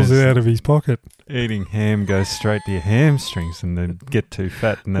 Everybody And he pulls knows it out of his pocket. eating ham goes straight to your hamstrings and then get too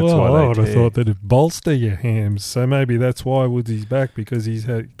fat, and that's I why would they have tear. thought that it bolster your hams. So maybe that's why Woodsy's back, because he's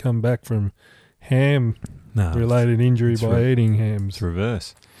had come back from ham-related injury it's by eating hams. It's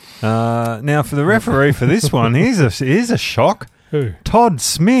reverse. Now, for the referee for this one, here's a shock. Who? Todd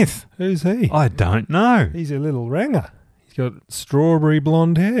Smith. Who's he? I don't know. He's a little ranger. He's got strawberry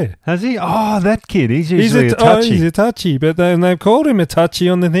blonde hair. Has he? Oh, that kid. He's usually a touchy. He's a touchy, but they've called him a touchy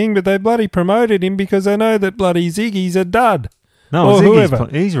on the thing, but they bloody promoted him because they know that bloody Ziggy's a dud. No, or Ziggy's whoever.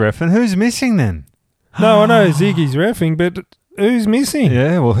 he's reffing. Who's missing then? No, I know Ziggy's reffing, but who's missing?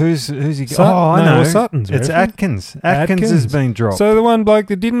 Yeah, well, who's he? Sutton, I know. well, Sutton's It's reffing. Atkins. Atkins has been dropped. So the one bloke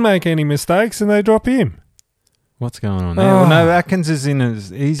that didn't make any mistakes, and they drop him. What's going on there? Well, no, Atkins is in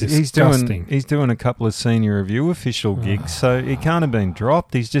he's Disgusting. doing a couple of senior review official gigs, so he can't have been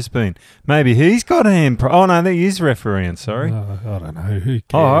dropped. He's just been maybe he's got a hand. Oh no, he is refereeing. Sorry. I don't know. Who cares?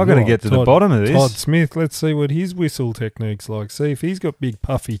 Oh, I've got to get to the bottom of this. Todd Smith, let's see what his whistle technique's like. See if he's got big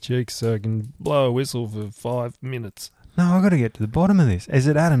puffy cheeks so he can blow a whistle for 5 minutes. No, I've got to get to the bottom of this. Is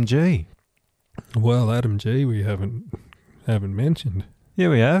it Adam G? Well, Adam G we haven't mentioned. Yeah,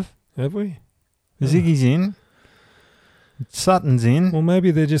 we have. Have we? Ziggy's in. Sutton's in. Well,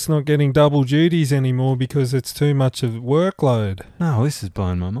 maybe they're just not getting double duties anymore because it's too much of workload. No, this has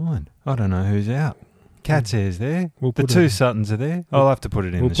blown my mind. I don't know who's out. Cat's Hair's there. We'll The put two it- Suttons are there. I'll have to put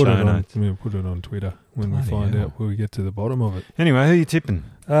it in We'll the put show it on. notes. We'll put it on Twitter when Bloody we find hell. out. When we get to the bottom of it. Anyway, who are you tipping?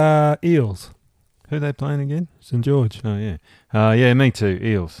 Eels, Who are they playing again? St George. Oh, yeah. Yeah, me too.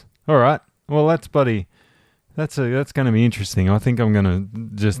 Eels. All right. Well, that's bloody... That's going to be interesting. I think I'm going to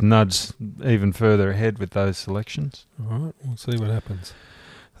just nudge even further ahead with those selections. All right, we'll see what happens.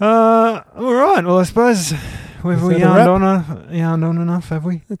 All right. Well, I suppose we've Is that a yarned on enough, have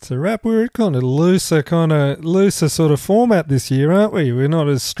we? It's a wrap. We're kind of looser sort of format this year, aren't we? We're not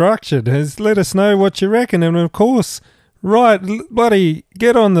as structured. Let us know what you reckon, and of course, bloody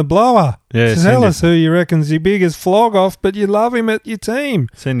get on the blower. Yeah, Tell us who you reckon's your biggest flog off, but you love him at your team.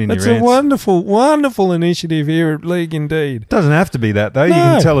 Send in It's your a answer. wonderful, wonderful initiative here at League Indeed. Doesn't have to be that, though. You No.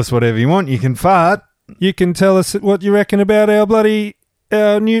 can tell us whatever you want. You can fart. You can tell us what you reckon about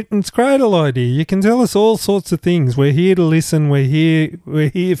our Newton's Cradle idea. You can tell us all sorts of things. We're here to listen. We're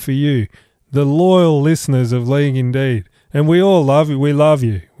here for you, the loyal listeners of League Indeed. And we all love you. We love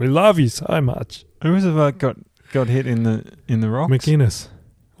you. We love you so much. Who was it got hit in the rocks? McInnes.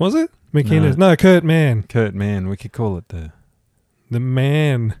 Was it? McInnes. No, Kurt Mann. Kurt Mann. We could call it the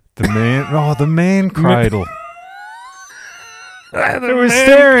Man. man. Oh, the man cradle. It It was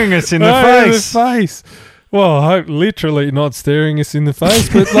staring us in the face. Well, I hope literally not staring us in the face,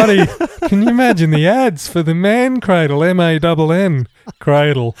 but bloody, can you imagine the ads for the Man Cradle, MANN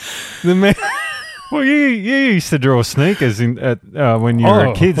Cradle? The man. Well, you used to draw sneakers when you were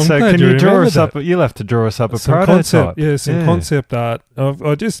a kid, I'm so glad can you you draw remember us that. up? You'll have to draw us up a Some prototype. concept art.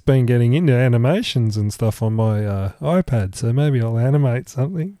 I've just been getting into animations and stuff on my iPad, so maybe I'll animate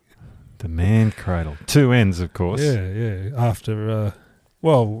something. The man cradle. 2 ends, of course. Yeah. After,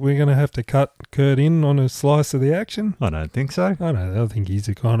 we're going to have to cut Kurt in on a slice of the action. I don't think so. I think he's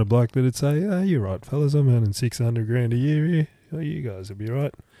the kind of bloke that'd say, you're right, fellas, I'm earning $600,000 a year here. Oh, you guys will be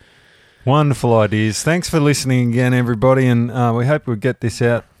right. Wonderful ideas. Thanks for listening again, everybody, and we hope we'll get this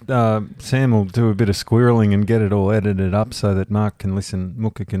out. Sam will do a bit of squirreling and get it all edited up so that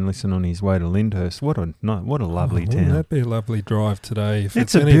Mooka can listen on his way to Lyndhurst. What a lovely town. Wouldn't that be a lovely drive today? If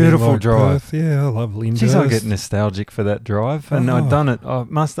It's a anything beautiful like drive. Perth. Yeah, I love Lyndhurst. Jeez, I get nostalgic for that drive, and I've done it. I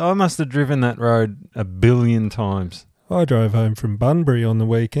must have driven that road 1 billion times. I drove home from Bunbury on the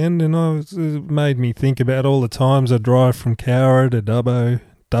weekend, and it made me think about all the times I drive from Cowra to Dubbo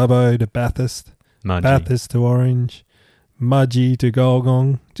to Bathurst, Mudgee. Bathurst to Orange, Mudgee to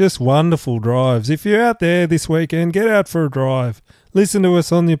Golgong. Just wonderful drives. If you're out there this weekend, get out for a drive. Listen to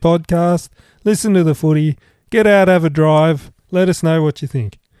us on your podcast. Listen to the footy. Get out, have a drive. Let us know what you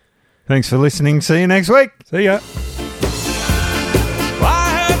think. Thanks for listening. See you next week. See ya.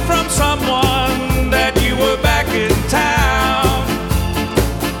 I heard from someone that you were back in town.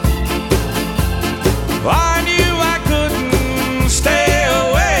 I knew I couldn't stay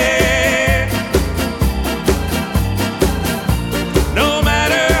away. No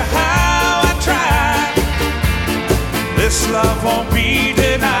matter how I try, this love won't be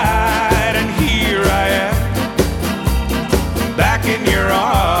denied. And here I am, back in your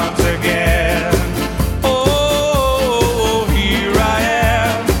arms again. Oh, here I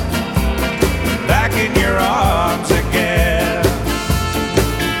am, back in your arms again.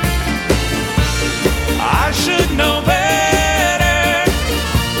 I should know better,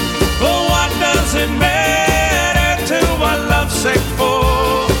 but what does it matter to a lovesick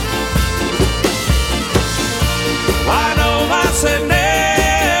fool? I know I said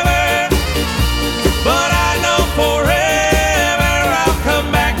never, but I know forever I'll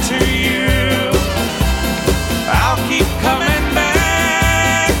come back to you. I'll keep coming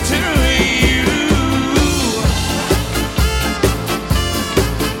back to you.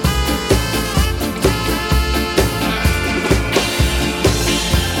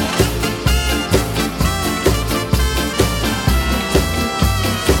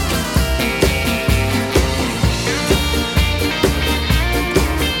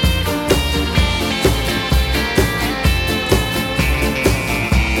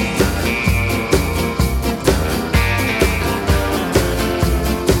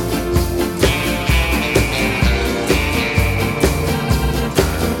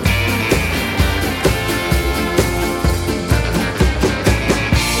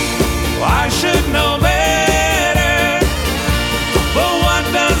 I should know better, but what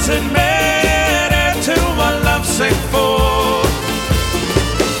does it matter to a lovesick fool?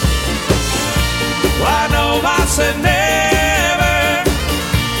 I know I said never,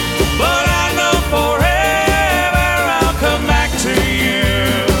 but I know forever I'll come back to you.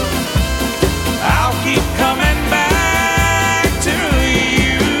 I'll keep coming back to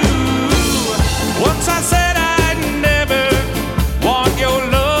you. Once I said I'd never want your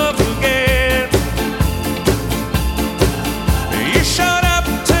love again. You showed up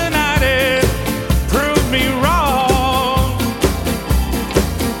tonight and proved me wrong.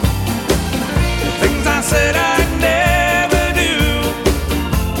 Things I said I'd never do,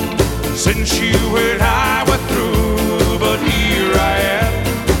 since you and I were